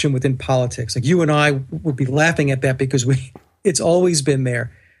corruption within politics. Like you and I would be laughing at that because it's always been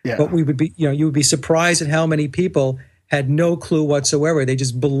there. Yeah. But we would be, you would be surprised at how many people had no clue whatsoever. They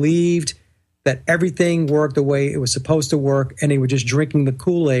just believed that everything worked the way it was supposed to work, and they were just drinking the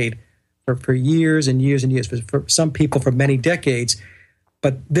Kool-Aid for years and years and years, for some people for many decades.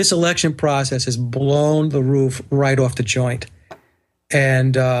 But this election process has blown the roof right off the joint.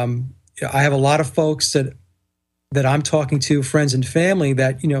 And I have a lot of folks that I'm talking to, friends and family,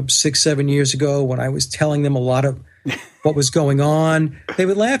 that 6-7 years ago, when I was telling them a lot of what was going on, they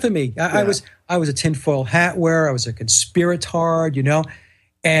would laugh at me. I was a tinfoil hat wearer. I was a conspiratard,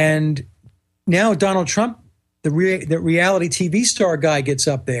 And now Donald Trump, the reality TV star guy, gets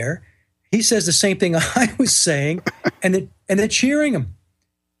up there. He says the same thing I was saying, and they're cheering him.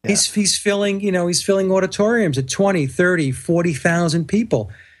 Yeah. He's filling auditoriums at 20, 30, 40,000 people.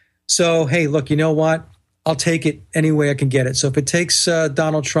 So, hey, look, you know what? I'll take it any way I can get it. So if it takes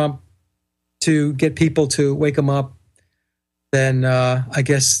Donald Trump to get people to wake him up, then I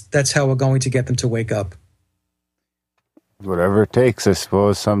guess that's how we're going to get them to wake up. Whatever it takes, I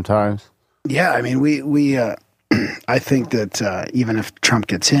suppose, sometimes. Yeah, I mean, we I think that even if Trump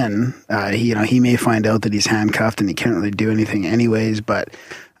gets in, he may find out that he's handcuffed and he can't really do anything anyways. But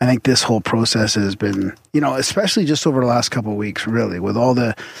I think this whole process has been, especially just over the last couple of weeks, really, with all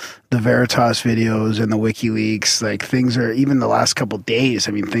the Veritas videos and the WikiLeaks, like things are, even the last couple of days,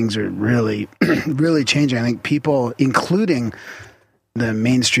 I mean, things are really, really changing. I think people, including the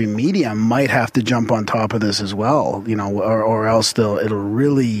mainstream media, might have to jump on top of this as well, or else it'll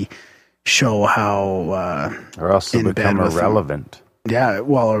really show how or else they'll become irrelevant. Yeah,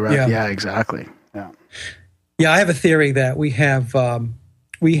 well, yeah, exactly. Yeah, I have a theory that we have a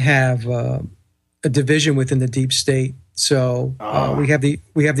division within the deep state. So we have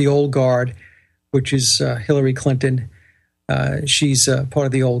the old guard, which is Hillary Clinton. She's part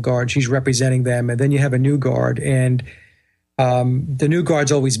of the old guard. She's representing them, and then you have a new guard, and the new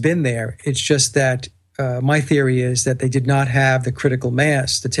guard's always been there. It's just that my theory is that they did not have the critical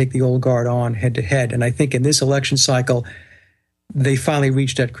mass to take the old guard on head to head. And I think in this election cycle, they finally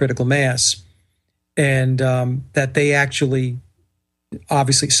reached that critical mass, and that they actually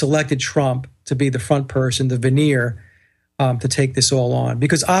obviously selected Trump to be the front person, the veneer, to take this all on.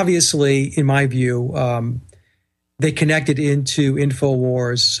 Because obviously, in my view, they connected into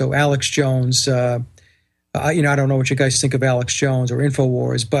InfoWars. So Alex Jones, I don't know what you guys think of Alex Jones or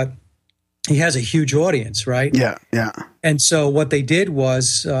InfoWars, but he has a huge audience, right? Yeah. And so what they did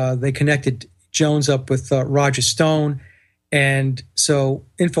was they connected Jones up with Roger Stone, and so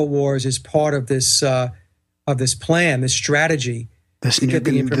InfoWars is part of this plan, this strategy. To get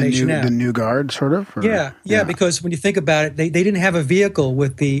the information out. The new guard, sort of? Or? Yeah, because when you think about it, they didn't have a vehicle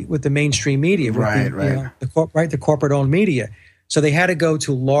with the mainstream media, the corporate-owned media. So they had to go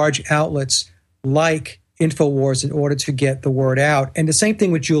to large outlets like InfoWars in order to get the word out. And the same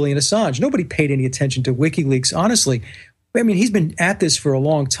thing with Julian Assange. Nobody paid any attention to WikiLeaks. Honestly, I mean, he's been at this for a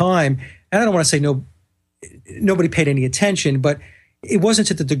long time, and I don't want to say nobody paid any attention, but it wasn't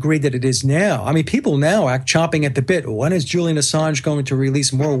to the degree that it is now. I mean, people now act chomping at the bit. When is Julian Assange going to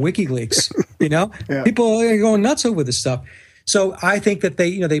release more WikiLeaks? Yeah. People are going nuts over this stuff. So I think that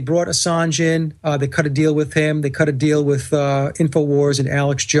they brought Assange in. They cut a deal with him. They cut a deal with InfoWars and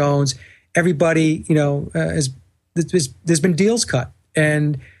Alex Jones. Everybody, there's been deals cut,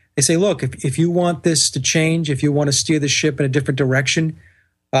 and they say, look, if you want this to change, if you want to steer the ship in a different direction,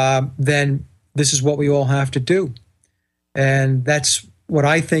 then this is what we all have to do. And that's what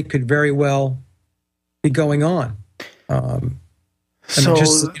I think could very well be going on. Do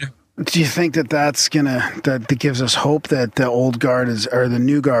you think that gives us hope that the old guard or the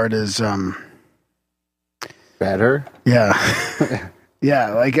new guard is better? Yeah.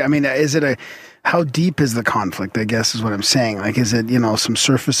 Yeah. Like, I mean, how deep is the conflict, I guess is what I'm saying. Like, is it, some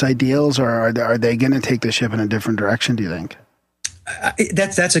surface ideals, or are they going to take the ship in a different direction, do you think?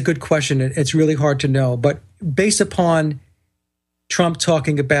 That's a good question. It's really hard to know. But based upon Trump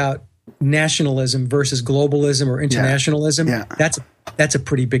talking about nationalism versus globalism or internationalism, that's a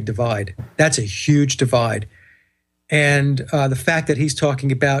pretty big divide. That's a huge divide. And the fact that he's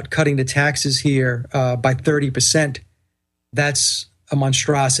talking about cutting the taxes here by 30%, that's a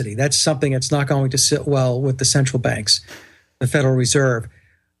monstrosity. That's something that's not going to sit well with the central banks, the Federal Reserve.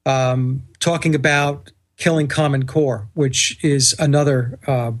 Talking about killing Common Core, which is another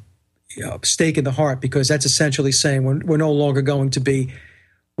stake in the heart, because that's essentially saying we're no longer going to be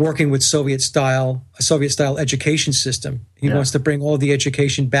working with a Soviet-style education system. He wants to bring all the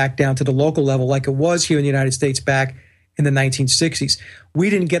education back down to the local level like it was here in the United States back in the 1960s. We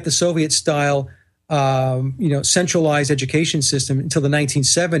didn't get the Soviet-style centralized education system until the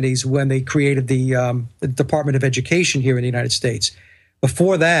 1970s, when they created the Department of Education here in the United States.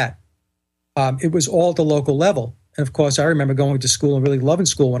 Before that, it was all at the local level. And of course, I remember going to school and really loving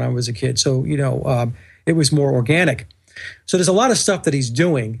school when I was a kid. So, it was more organic. So there's a lot of stuff that he's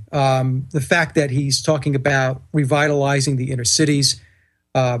doing. The fact that he's talking about revitalizing the inner cities,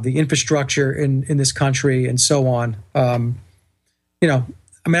 the infrastructure in this country, and so on.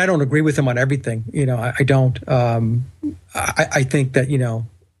 I mean, I don't agree with him on everything. I don't. I think that,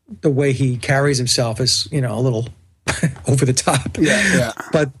 the way he carries himself is, a little over the top. Yeah.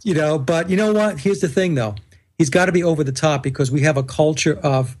 But you know what? Here's the thing, though. He's got to be over the top because we have a culture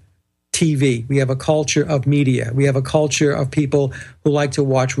of TV. We have a culture of media. We have a culture of people who like to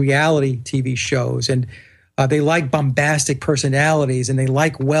watch reality TV shows, and they like bombastic personalities, and they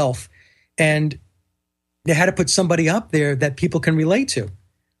like wealth. And they had to put somebody up there that people can relate to.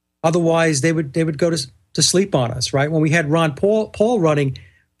 Otherwise, they would go to sleep on us, right? When we had Ron Paul running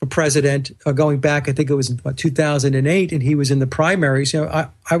for president, going back, I think it was in 2008, and he was in the primaries.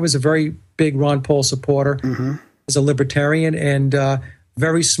 I was a very big Ron Paul supporter as a libertarian, and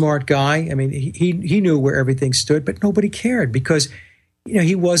very smart guy. I mean, he knew where everything stood, but nobody cared because,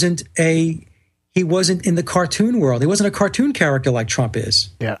 he wasn't in the cartoon world. He wasn't a cartoon character like Trump is.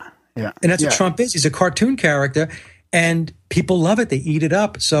 Yeah. And that's what Trump is. He's a cartoon character, and people love it. They eat it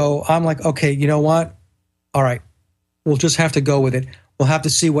up. So I'm like, okay, you know what? All right, we'll just have to go with it. We'll have to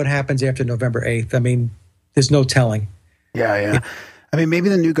see what happens after November 8th. I mean, there's no telling. Yeah. I mean, maybe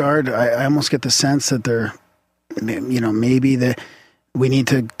the new guard, I almost get the sense that they're, maybe we need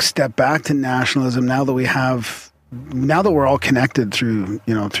to step back to nationalism now that we're all connected through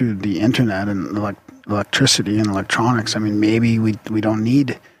the internet and electricity and electronics. I mean, maybe we don't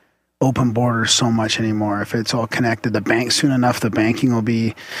need open borders so much anymore. If it's all connected, the banking will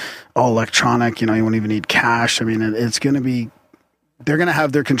be all electronic. You won't even need cash. I mean, it's going to be, they're going to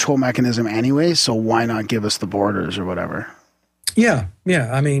have their control mechanism anyway. So why not give us the borders or whatever? Yeah.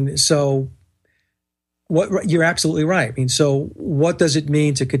 I mean, so you're absolutely right. I mean, so what does it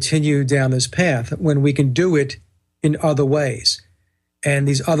mean to continue down this path when we can do it in other ways? And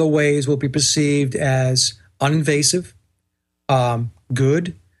these other ways will be perceived as uninvasive,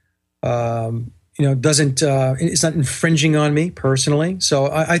 good, it's not infringing on me personally. So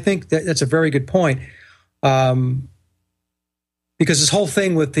I think that's a very good point. Because this whole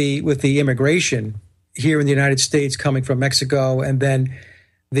thing with the immigration here in the United States coming from Mexico, and then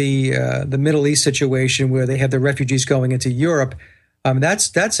the Middle East situation where they have the refugees going into Europe,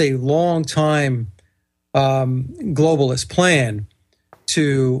 that's a long time globalist plan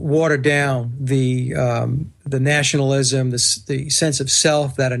to water down the nationalism, the sense of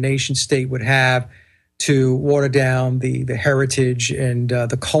self that a nation state would have, to water down the heritage and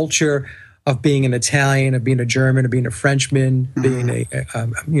the culture of being an Italian, of being a German, of being a Frenchman, being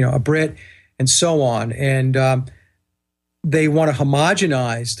a Brit, and so on. And they want to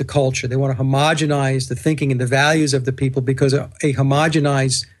homogenize the culture. They want to homogenize the thinking and the values of the people because a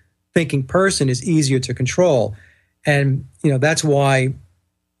homogenized thinking person is easier to control. And, that's why,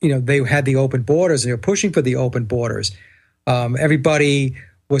 they had the open borders and they were pushing for the open borders. Everybody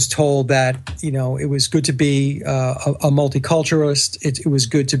was told that, it was good to be a multiculturalist. It was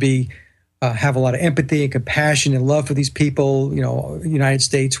good to be have a lot of empathy and compassion and love for these people. The United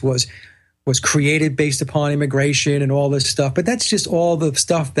States was created based upon immigration and all this stuff. But that's just all the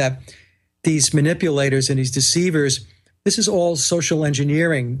stuff that these manipulators and these deceivers, this is all social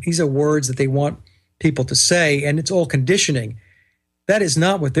engineering. These are words that they want people to say, and it's all conditioning. That is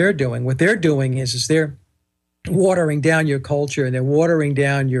not what they're doing. What they're doing is they're watering down your culture and they're watering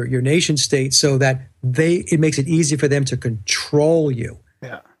down your nation state so that it makes it easy for them to control you.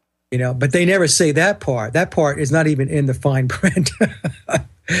 Yeah. But they never say that part. That part is not even in the fine print.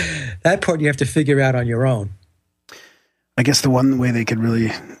 That part you have to figure out on your own. I guess the one way they could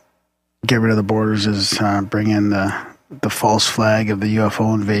really get rid of the borders is bring in the false flag of the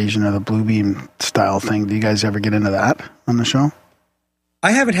UFO invasion or the blue beam style thing. Do you guys ever get into that on the show?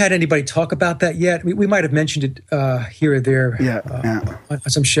 I haven't had anybody talk about that yet. We might have mentioned it here or there on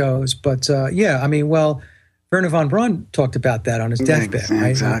some shows. But Werner von Braun talked about that on his deathbed. Yeah, right?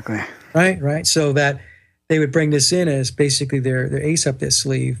 Exactly. Right. So that they would bring this in as basically their ace up their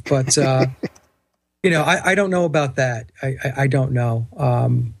sleeve. But, I don't know about that. I don't know.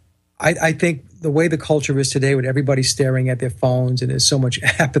 I think the way the culture is today with everybody staring at their phones and there's so much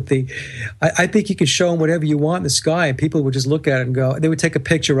apathy, I think you can show them whatever you want in the sky and people would just look at it and go, they would take a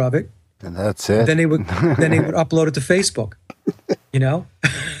picture of it. And that's it. Then they would upload it to Facebook,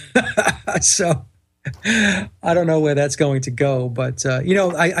 So I don't know where that's going to go, but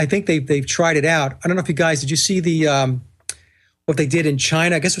I think they've tried it out. I don't know if you guys, did you see the what they did in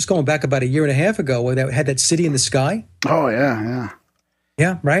China? I guess it was going back about a year and a half ago where they had that city in the sky. Oh, yeah.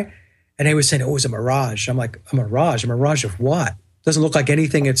 Yeah, right? And they were saying, it was a mirage. I'm like, a mirage? A mirage of what? Doesn't look like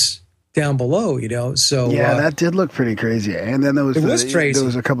anything that's down below, So yeah, that did look pretty crazy. And then there was crazy. There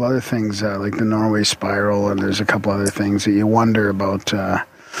was a couple other things like the Norway spiral, and there's a couple other things that you wonder about.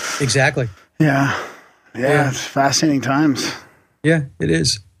 Exactly. Yeah, it's fascinating times. Yeah, it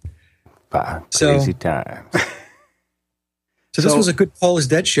is. Crazy times. So this was a good Paul is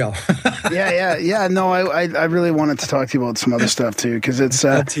Dead show. Yeah. No, I really wanted to talk to you about some other stuff too, because it's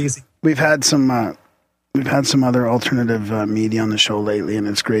teasing. We've had some other alternative media on the show lately, and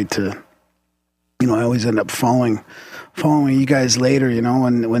it's great to, I always end up following you guys later,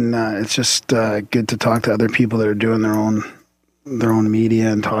 when it's just good to talk to other people that are doing their own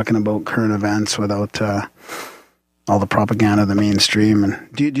media and talking about current events without all the propaganda of the mainstream. And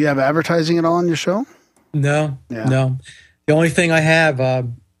do you have advertising at all on your show? No. The only thing I have,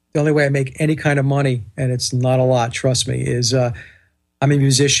 the only way I make any kind of money, and it's not a lot, trust me, is I'm a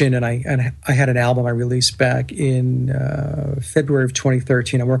musician, and I had an album I released back in February of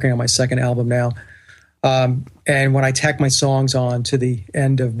 2013. I'm working on my second album now. And when I tack my songs on to the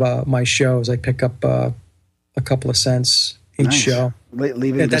end of my shows, I pick up a couple of cents each show.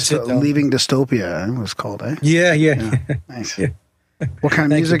 Leaving Dystopia, it was called, eh? Yeah. Nice. Yeah. What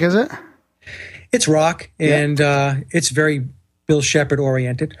kind of music is it? It's rock, and it's very Bill Shepherd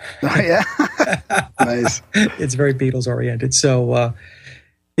oriented. Oh, yeah? Nice. It's very Beatles oriented. So,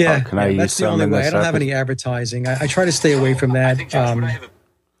 can I use that's the only way. I don't have any advertising. I try to stay away from that.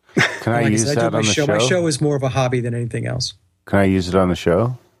 Can I use that on the show? My show is more of a hobby than anything else. Can I use it on the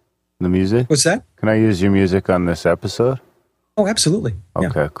show? The music? What's that? Can I use your music on this episode? Oh, absolutely.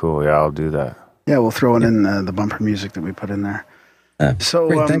 Okay, cool. Yeah, I'll do that. Yeah, we'll throw it in the bumper music that we put in there. Great,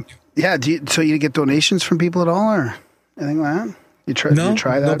 thank you. Yeah, so you get donations from people at all or anything like that? You try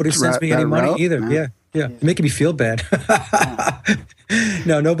that? Nobody sends me any money either. No? Yeah. You're making me feel bad.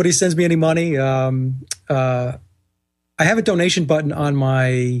 No, nobody sends me any money. I have a donation button on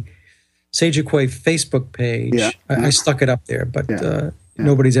my Sage of Quay Facebook page. Yeah. I stuck it up there, but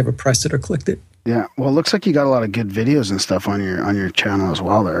nobody's ever pressed it or clicked it. Yeah. Well, it looks like you got a lot of good videos and stuff on your channel as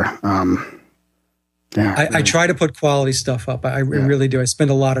well there. I try to put quality stuff up. I really do. I spend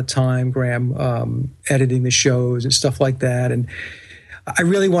a lot of time, Graham, editing the shows and stuff like that. And I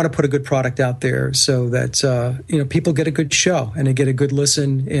really want to put a good product out there so that, people get a good show and they get a good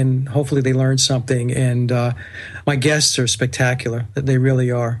listen and hopefully they learn something. And my guests are spectacular. They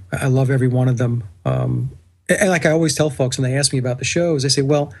really are. I love every one of them. And like I always tell folks when they ask me about the shows, they say,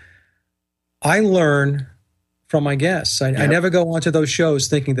 well, I learn from my guests. I never go onto those shows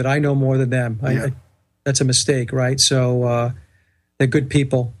thinking that I know more than them. That's a mistake, right? So they're good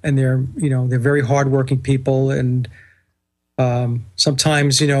people, and they're very hardworking people, and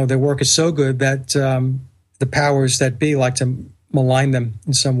sometimes their work is so good that the powers that be like to malign them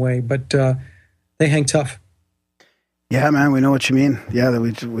in some way, but they hang tough. Yeah, man, we know what you mean. Yeah, that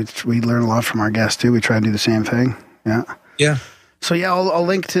we learn a lot from our guests too. We try and do the same thing. Yeah. Yeah. So yeah, I'll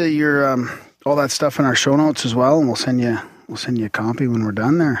link to your all that stuff in our show notes as well, and we'll send you a copy when we're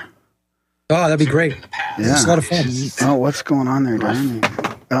done there. Oh, that'd be great. Yeah. It's a lot of fun. Oh, what's going on there, Darren?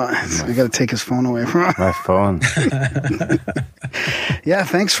 I got to take his phone away from him. My phone. Yeah,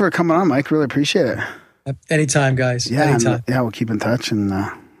 thanks for coming on, Mike. Really appreciate it. Anytime, guys. Yeah, Anytime. yeah, we'll keep in touch and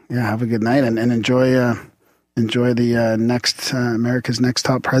have a good night and enjoy the next America's Next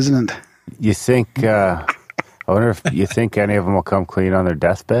Top President. You think? I wonder if you think any of them will come clean on their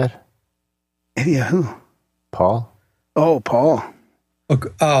deathbed. Yeah, who? Paul. Oh, Paul.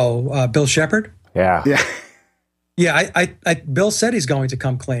 Bill Shepard. Yeah. Yeah. Yeah, Bill said he's going to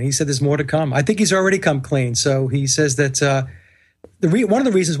come clean. He said there's more to come. I think he's already come clean. So he says that one of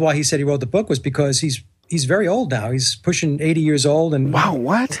the reasons why he said he wrote the book was because he's very old now. He's pushing 80 years old. And Wow,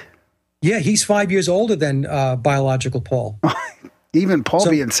 what? Yeah, he's 5 years older than biological Paul. Even Paul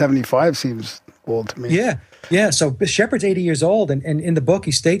being 75 seems old to me. Yeah. So Shepard's 80 years old, and in the book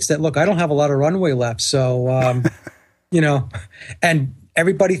he states that, look, I don't have a lot of runway left. So, and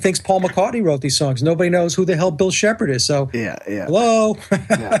everybody thinks Paul McCartney wrote these songs. Nobody knows who the hell Bill Shepard is. So, Yeah. hello.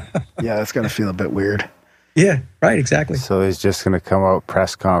 Yeah, that's going to feel a bit weird. Yeah, right, exactly. So he's just going to come out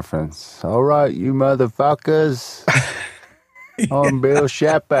press conference. All right, you motherfuckers. I'm Bill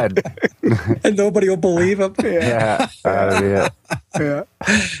Shepard. And nobody will believe him. Yeah, that'll be it.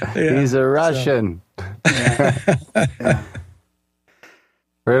 Yeah. He's a Russian.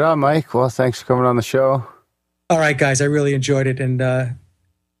 Right on, Mike. Well, thanks for coming on the show. All right, guys, I really enjoyed it, and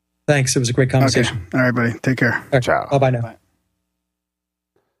thanks. It was a great conversation. Okay. All right, buddy. Take care. All right. Ciao. Bye-bye now. Bye.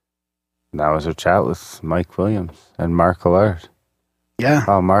 That was our chat with Mike Williams and Mark Allard. Yeah.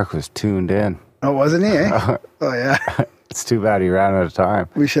 Oh, Mark was tuned in. Oh, wasn't he, eh? Oh, yeah. It's too bad he ran out of time.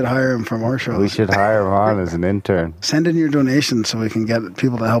 We should hire him for more shows. We should hire him on as an intern. Send in your donations so we can get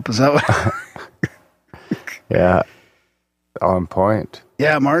people to help us out. Yeah. On point.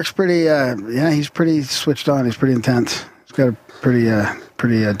 Yeah, Mark's pretty, he's pretty switched on. He's pretty intense. He's got a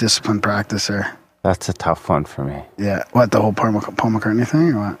pretty disciplined practice there. That's a tough one for me. Yeah. What, the whole Paul McCartney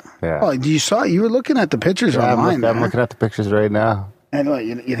thing or what? Yeah. Oh, you were looking at the pictures online. I'm looking at the pictures right now. And what,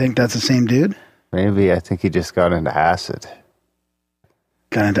 you think that's the same dude? Maybe. I think he just got into acid.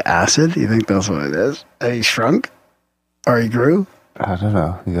 Got into acid? You think that's what it is? And he shrunk? Or he grew? I don't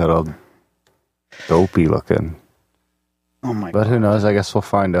know. He got all dopey looking. Oh my But God. who knows? I guess we'll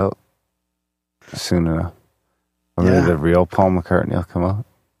find out soon enough. Or maybe the real Paul McCartney will come out.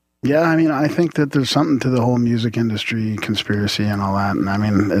 Yeah, I mean, I think that there's something to the whole music industry conspiracy and all that. And I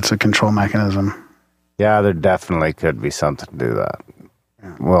mean, it's a control mechanism. Yeah, there definitely could be something to do that.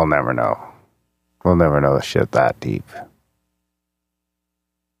 Yeah. We'll never know. We'll never know the shit that deep.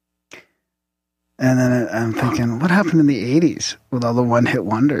 And then I'm thinking, what happened in the 80s with all the one-hit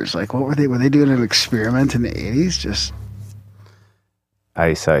wonders? Like, what were they? Were they doing an experiment in the 80s? Just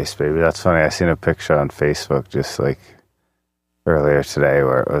Ice, baby. That's funny. I seen a picture on Facebook just like earlier today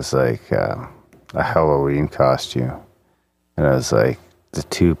where it was like a Halloween costume. And it was like the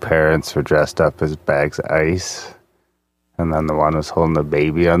two parents were dressed up as bags of ice. And then the one was holding the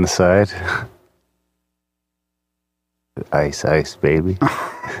baby on the side. Ice, baby.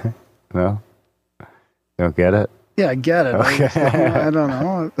 No? You don't get it? yeah, I get it. Okay. I don't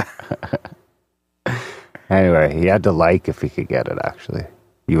know. Anyway, he had to like if he could get it, actually.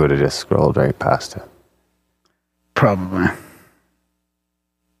 You would have just scrolled right past it. Probably.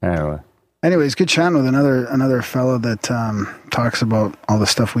 Anyways, good chatting with another fellow that talks about all the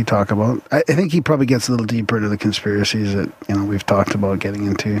stuff we talk about. I think he probably gets a little deeper into the conspiracies that we've talked about getting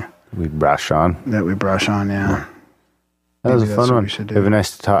into. We brush on. That we brush on, yeah. That was Maybe a that's fun what one. we should do. It'd be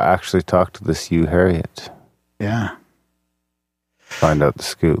nice to actually talk to this Uharriet. Yeah. Find out the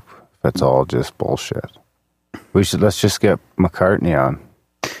scoop. If it's all just bullshit. Let's just get McCartney on.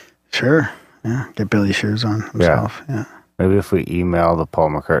 Sure. Yeah. Get Billy Shears on himself. Yeah. Maybe if we email the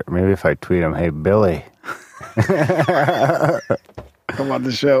Paul McCartney, maybe if I tweet him, hey, Billy. Come on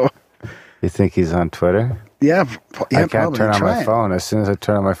the show. You think he's on Twitter? Yeah. I can't turn on my phone. As soon as I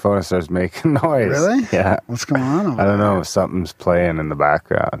turn on my phone, it starts making noise. Really? Yeah. What's going on over I don't know if something's playing in the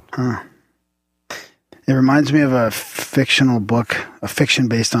background. Huh. It reminds me of a fictional book, a fiction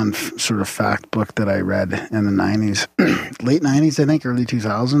based on sort of fact book that I read in the 90s, late 90s, I think, early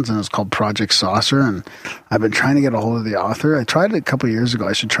 2000s, and it's called Project Saucer, and I've been trying to get a hold of the author. I tried it a couple of years ago.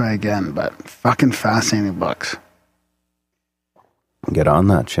 I should try again, but fucking fascinating books. Get on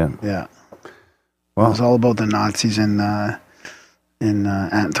that shit. Yeah. Well, it was all about the Nazis in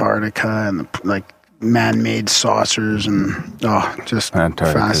Antarctica and man-made saucers and just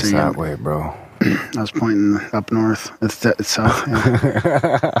Antarctica's fascinating. that way, bro. I was pointing up north. It's south.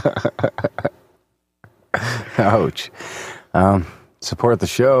 Yeah. Ouch. Support the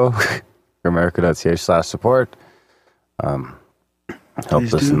show. Grimerica.ca/support. Help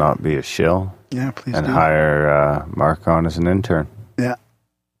Please us do. not be a shill. Yeah, please and do. hire Mark on as an intern. Yeah.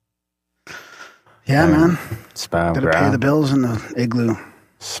 Yeah, man. Spam Gotta pay Graham. the bills in the igloo.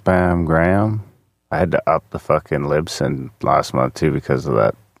 Spam Graham. I had to up the fucking Libsyn last month too because of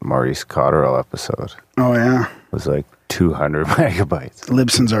that Maurice Cotterill episode. Oh, yeah. It was like 200 megabytes.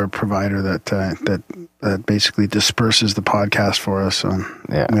 Libsyn's our provider that basically disperses the podcast for us. So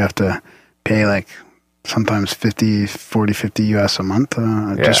Yeah. we have to pay like sometimes 50 US a month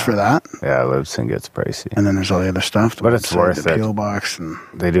just for that. Yeah, Libsyn gets pricey. And then there's all the other stuff. But it's worth the it. PO box and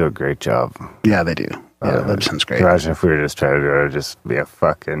They do a great job. yeah, they do. Yeah, Libsyn's great. Imagine if we were just trying to do it, it would just be a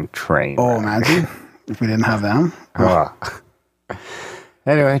fucking train. Oh, imagine if we didn't have them. Oh.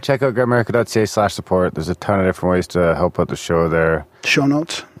 Anyway, check out grimerica.ca/support. There's a ton of different ways to help out the show there. Show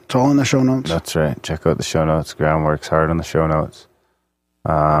notes. It's all in the show notes. That's right. Check out the show notes. Graham works hard on the show notes.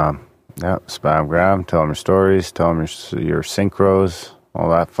 Yeah, spam Graham. Tell him your stories. Tell him your synchros. All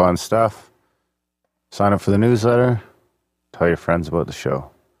that fun stuff. Sign up for the newsletter. Tell your friends about the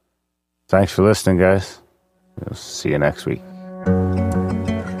show. Thanks for listening, guys. We'll see you next week.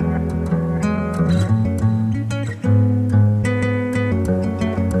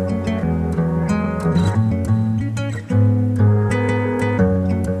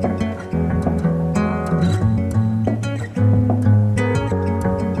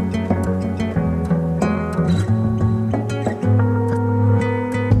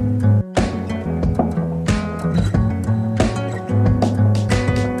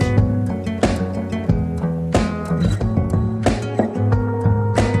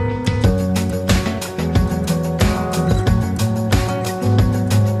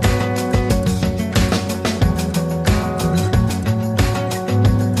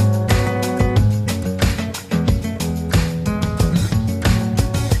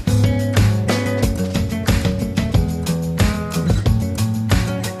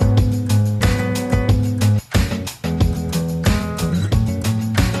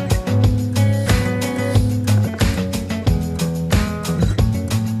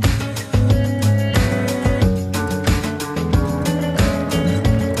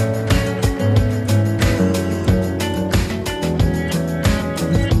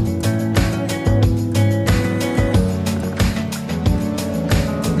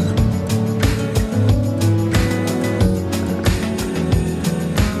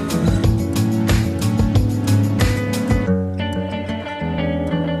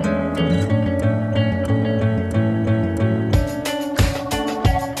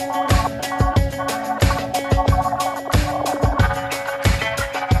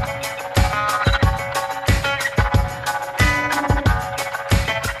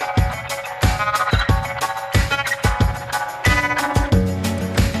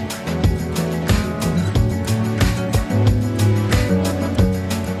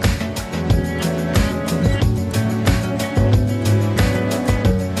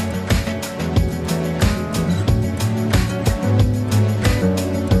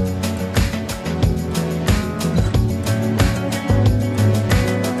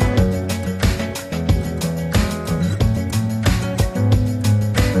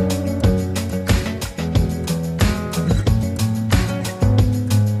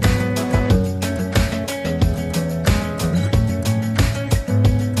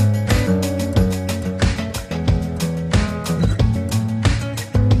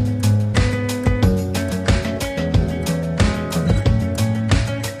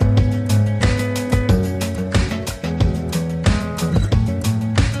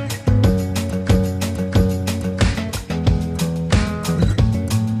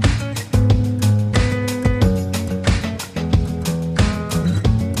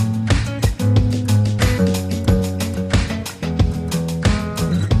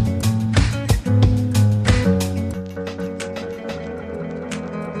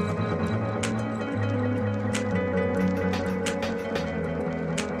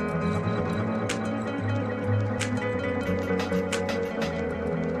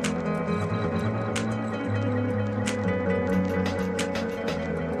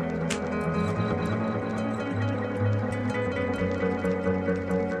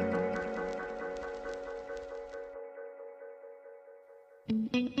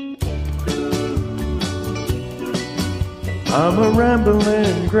 I'm a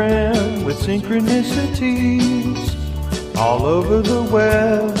rambling Graham with synchronicities all over the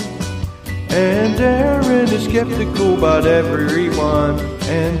web. And Aaron is skeptical about everyone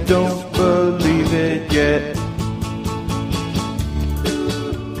and don't believe it yet.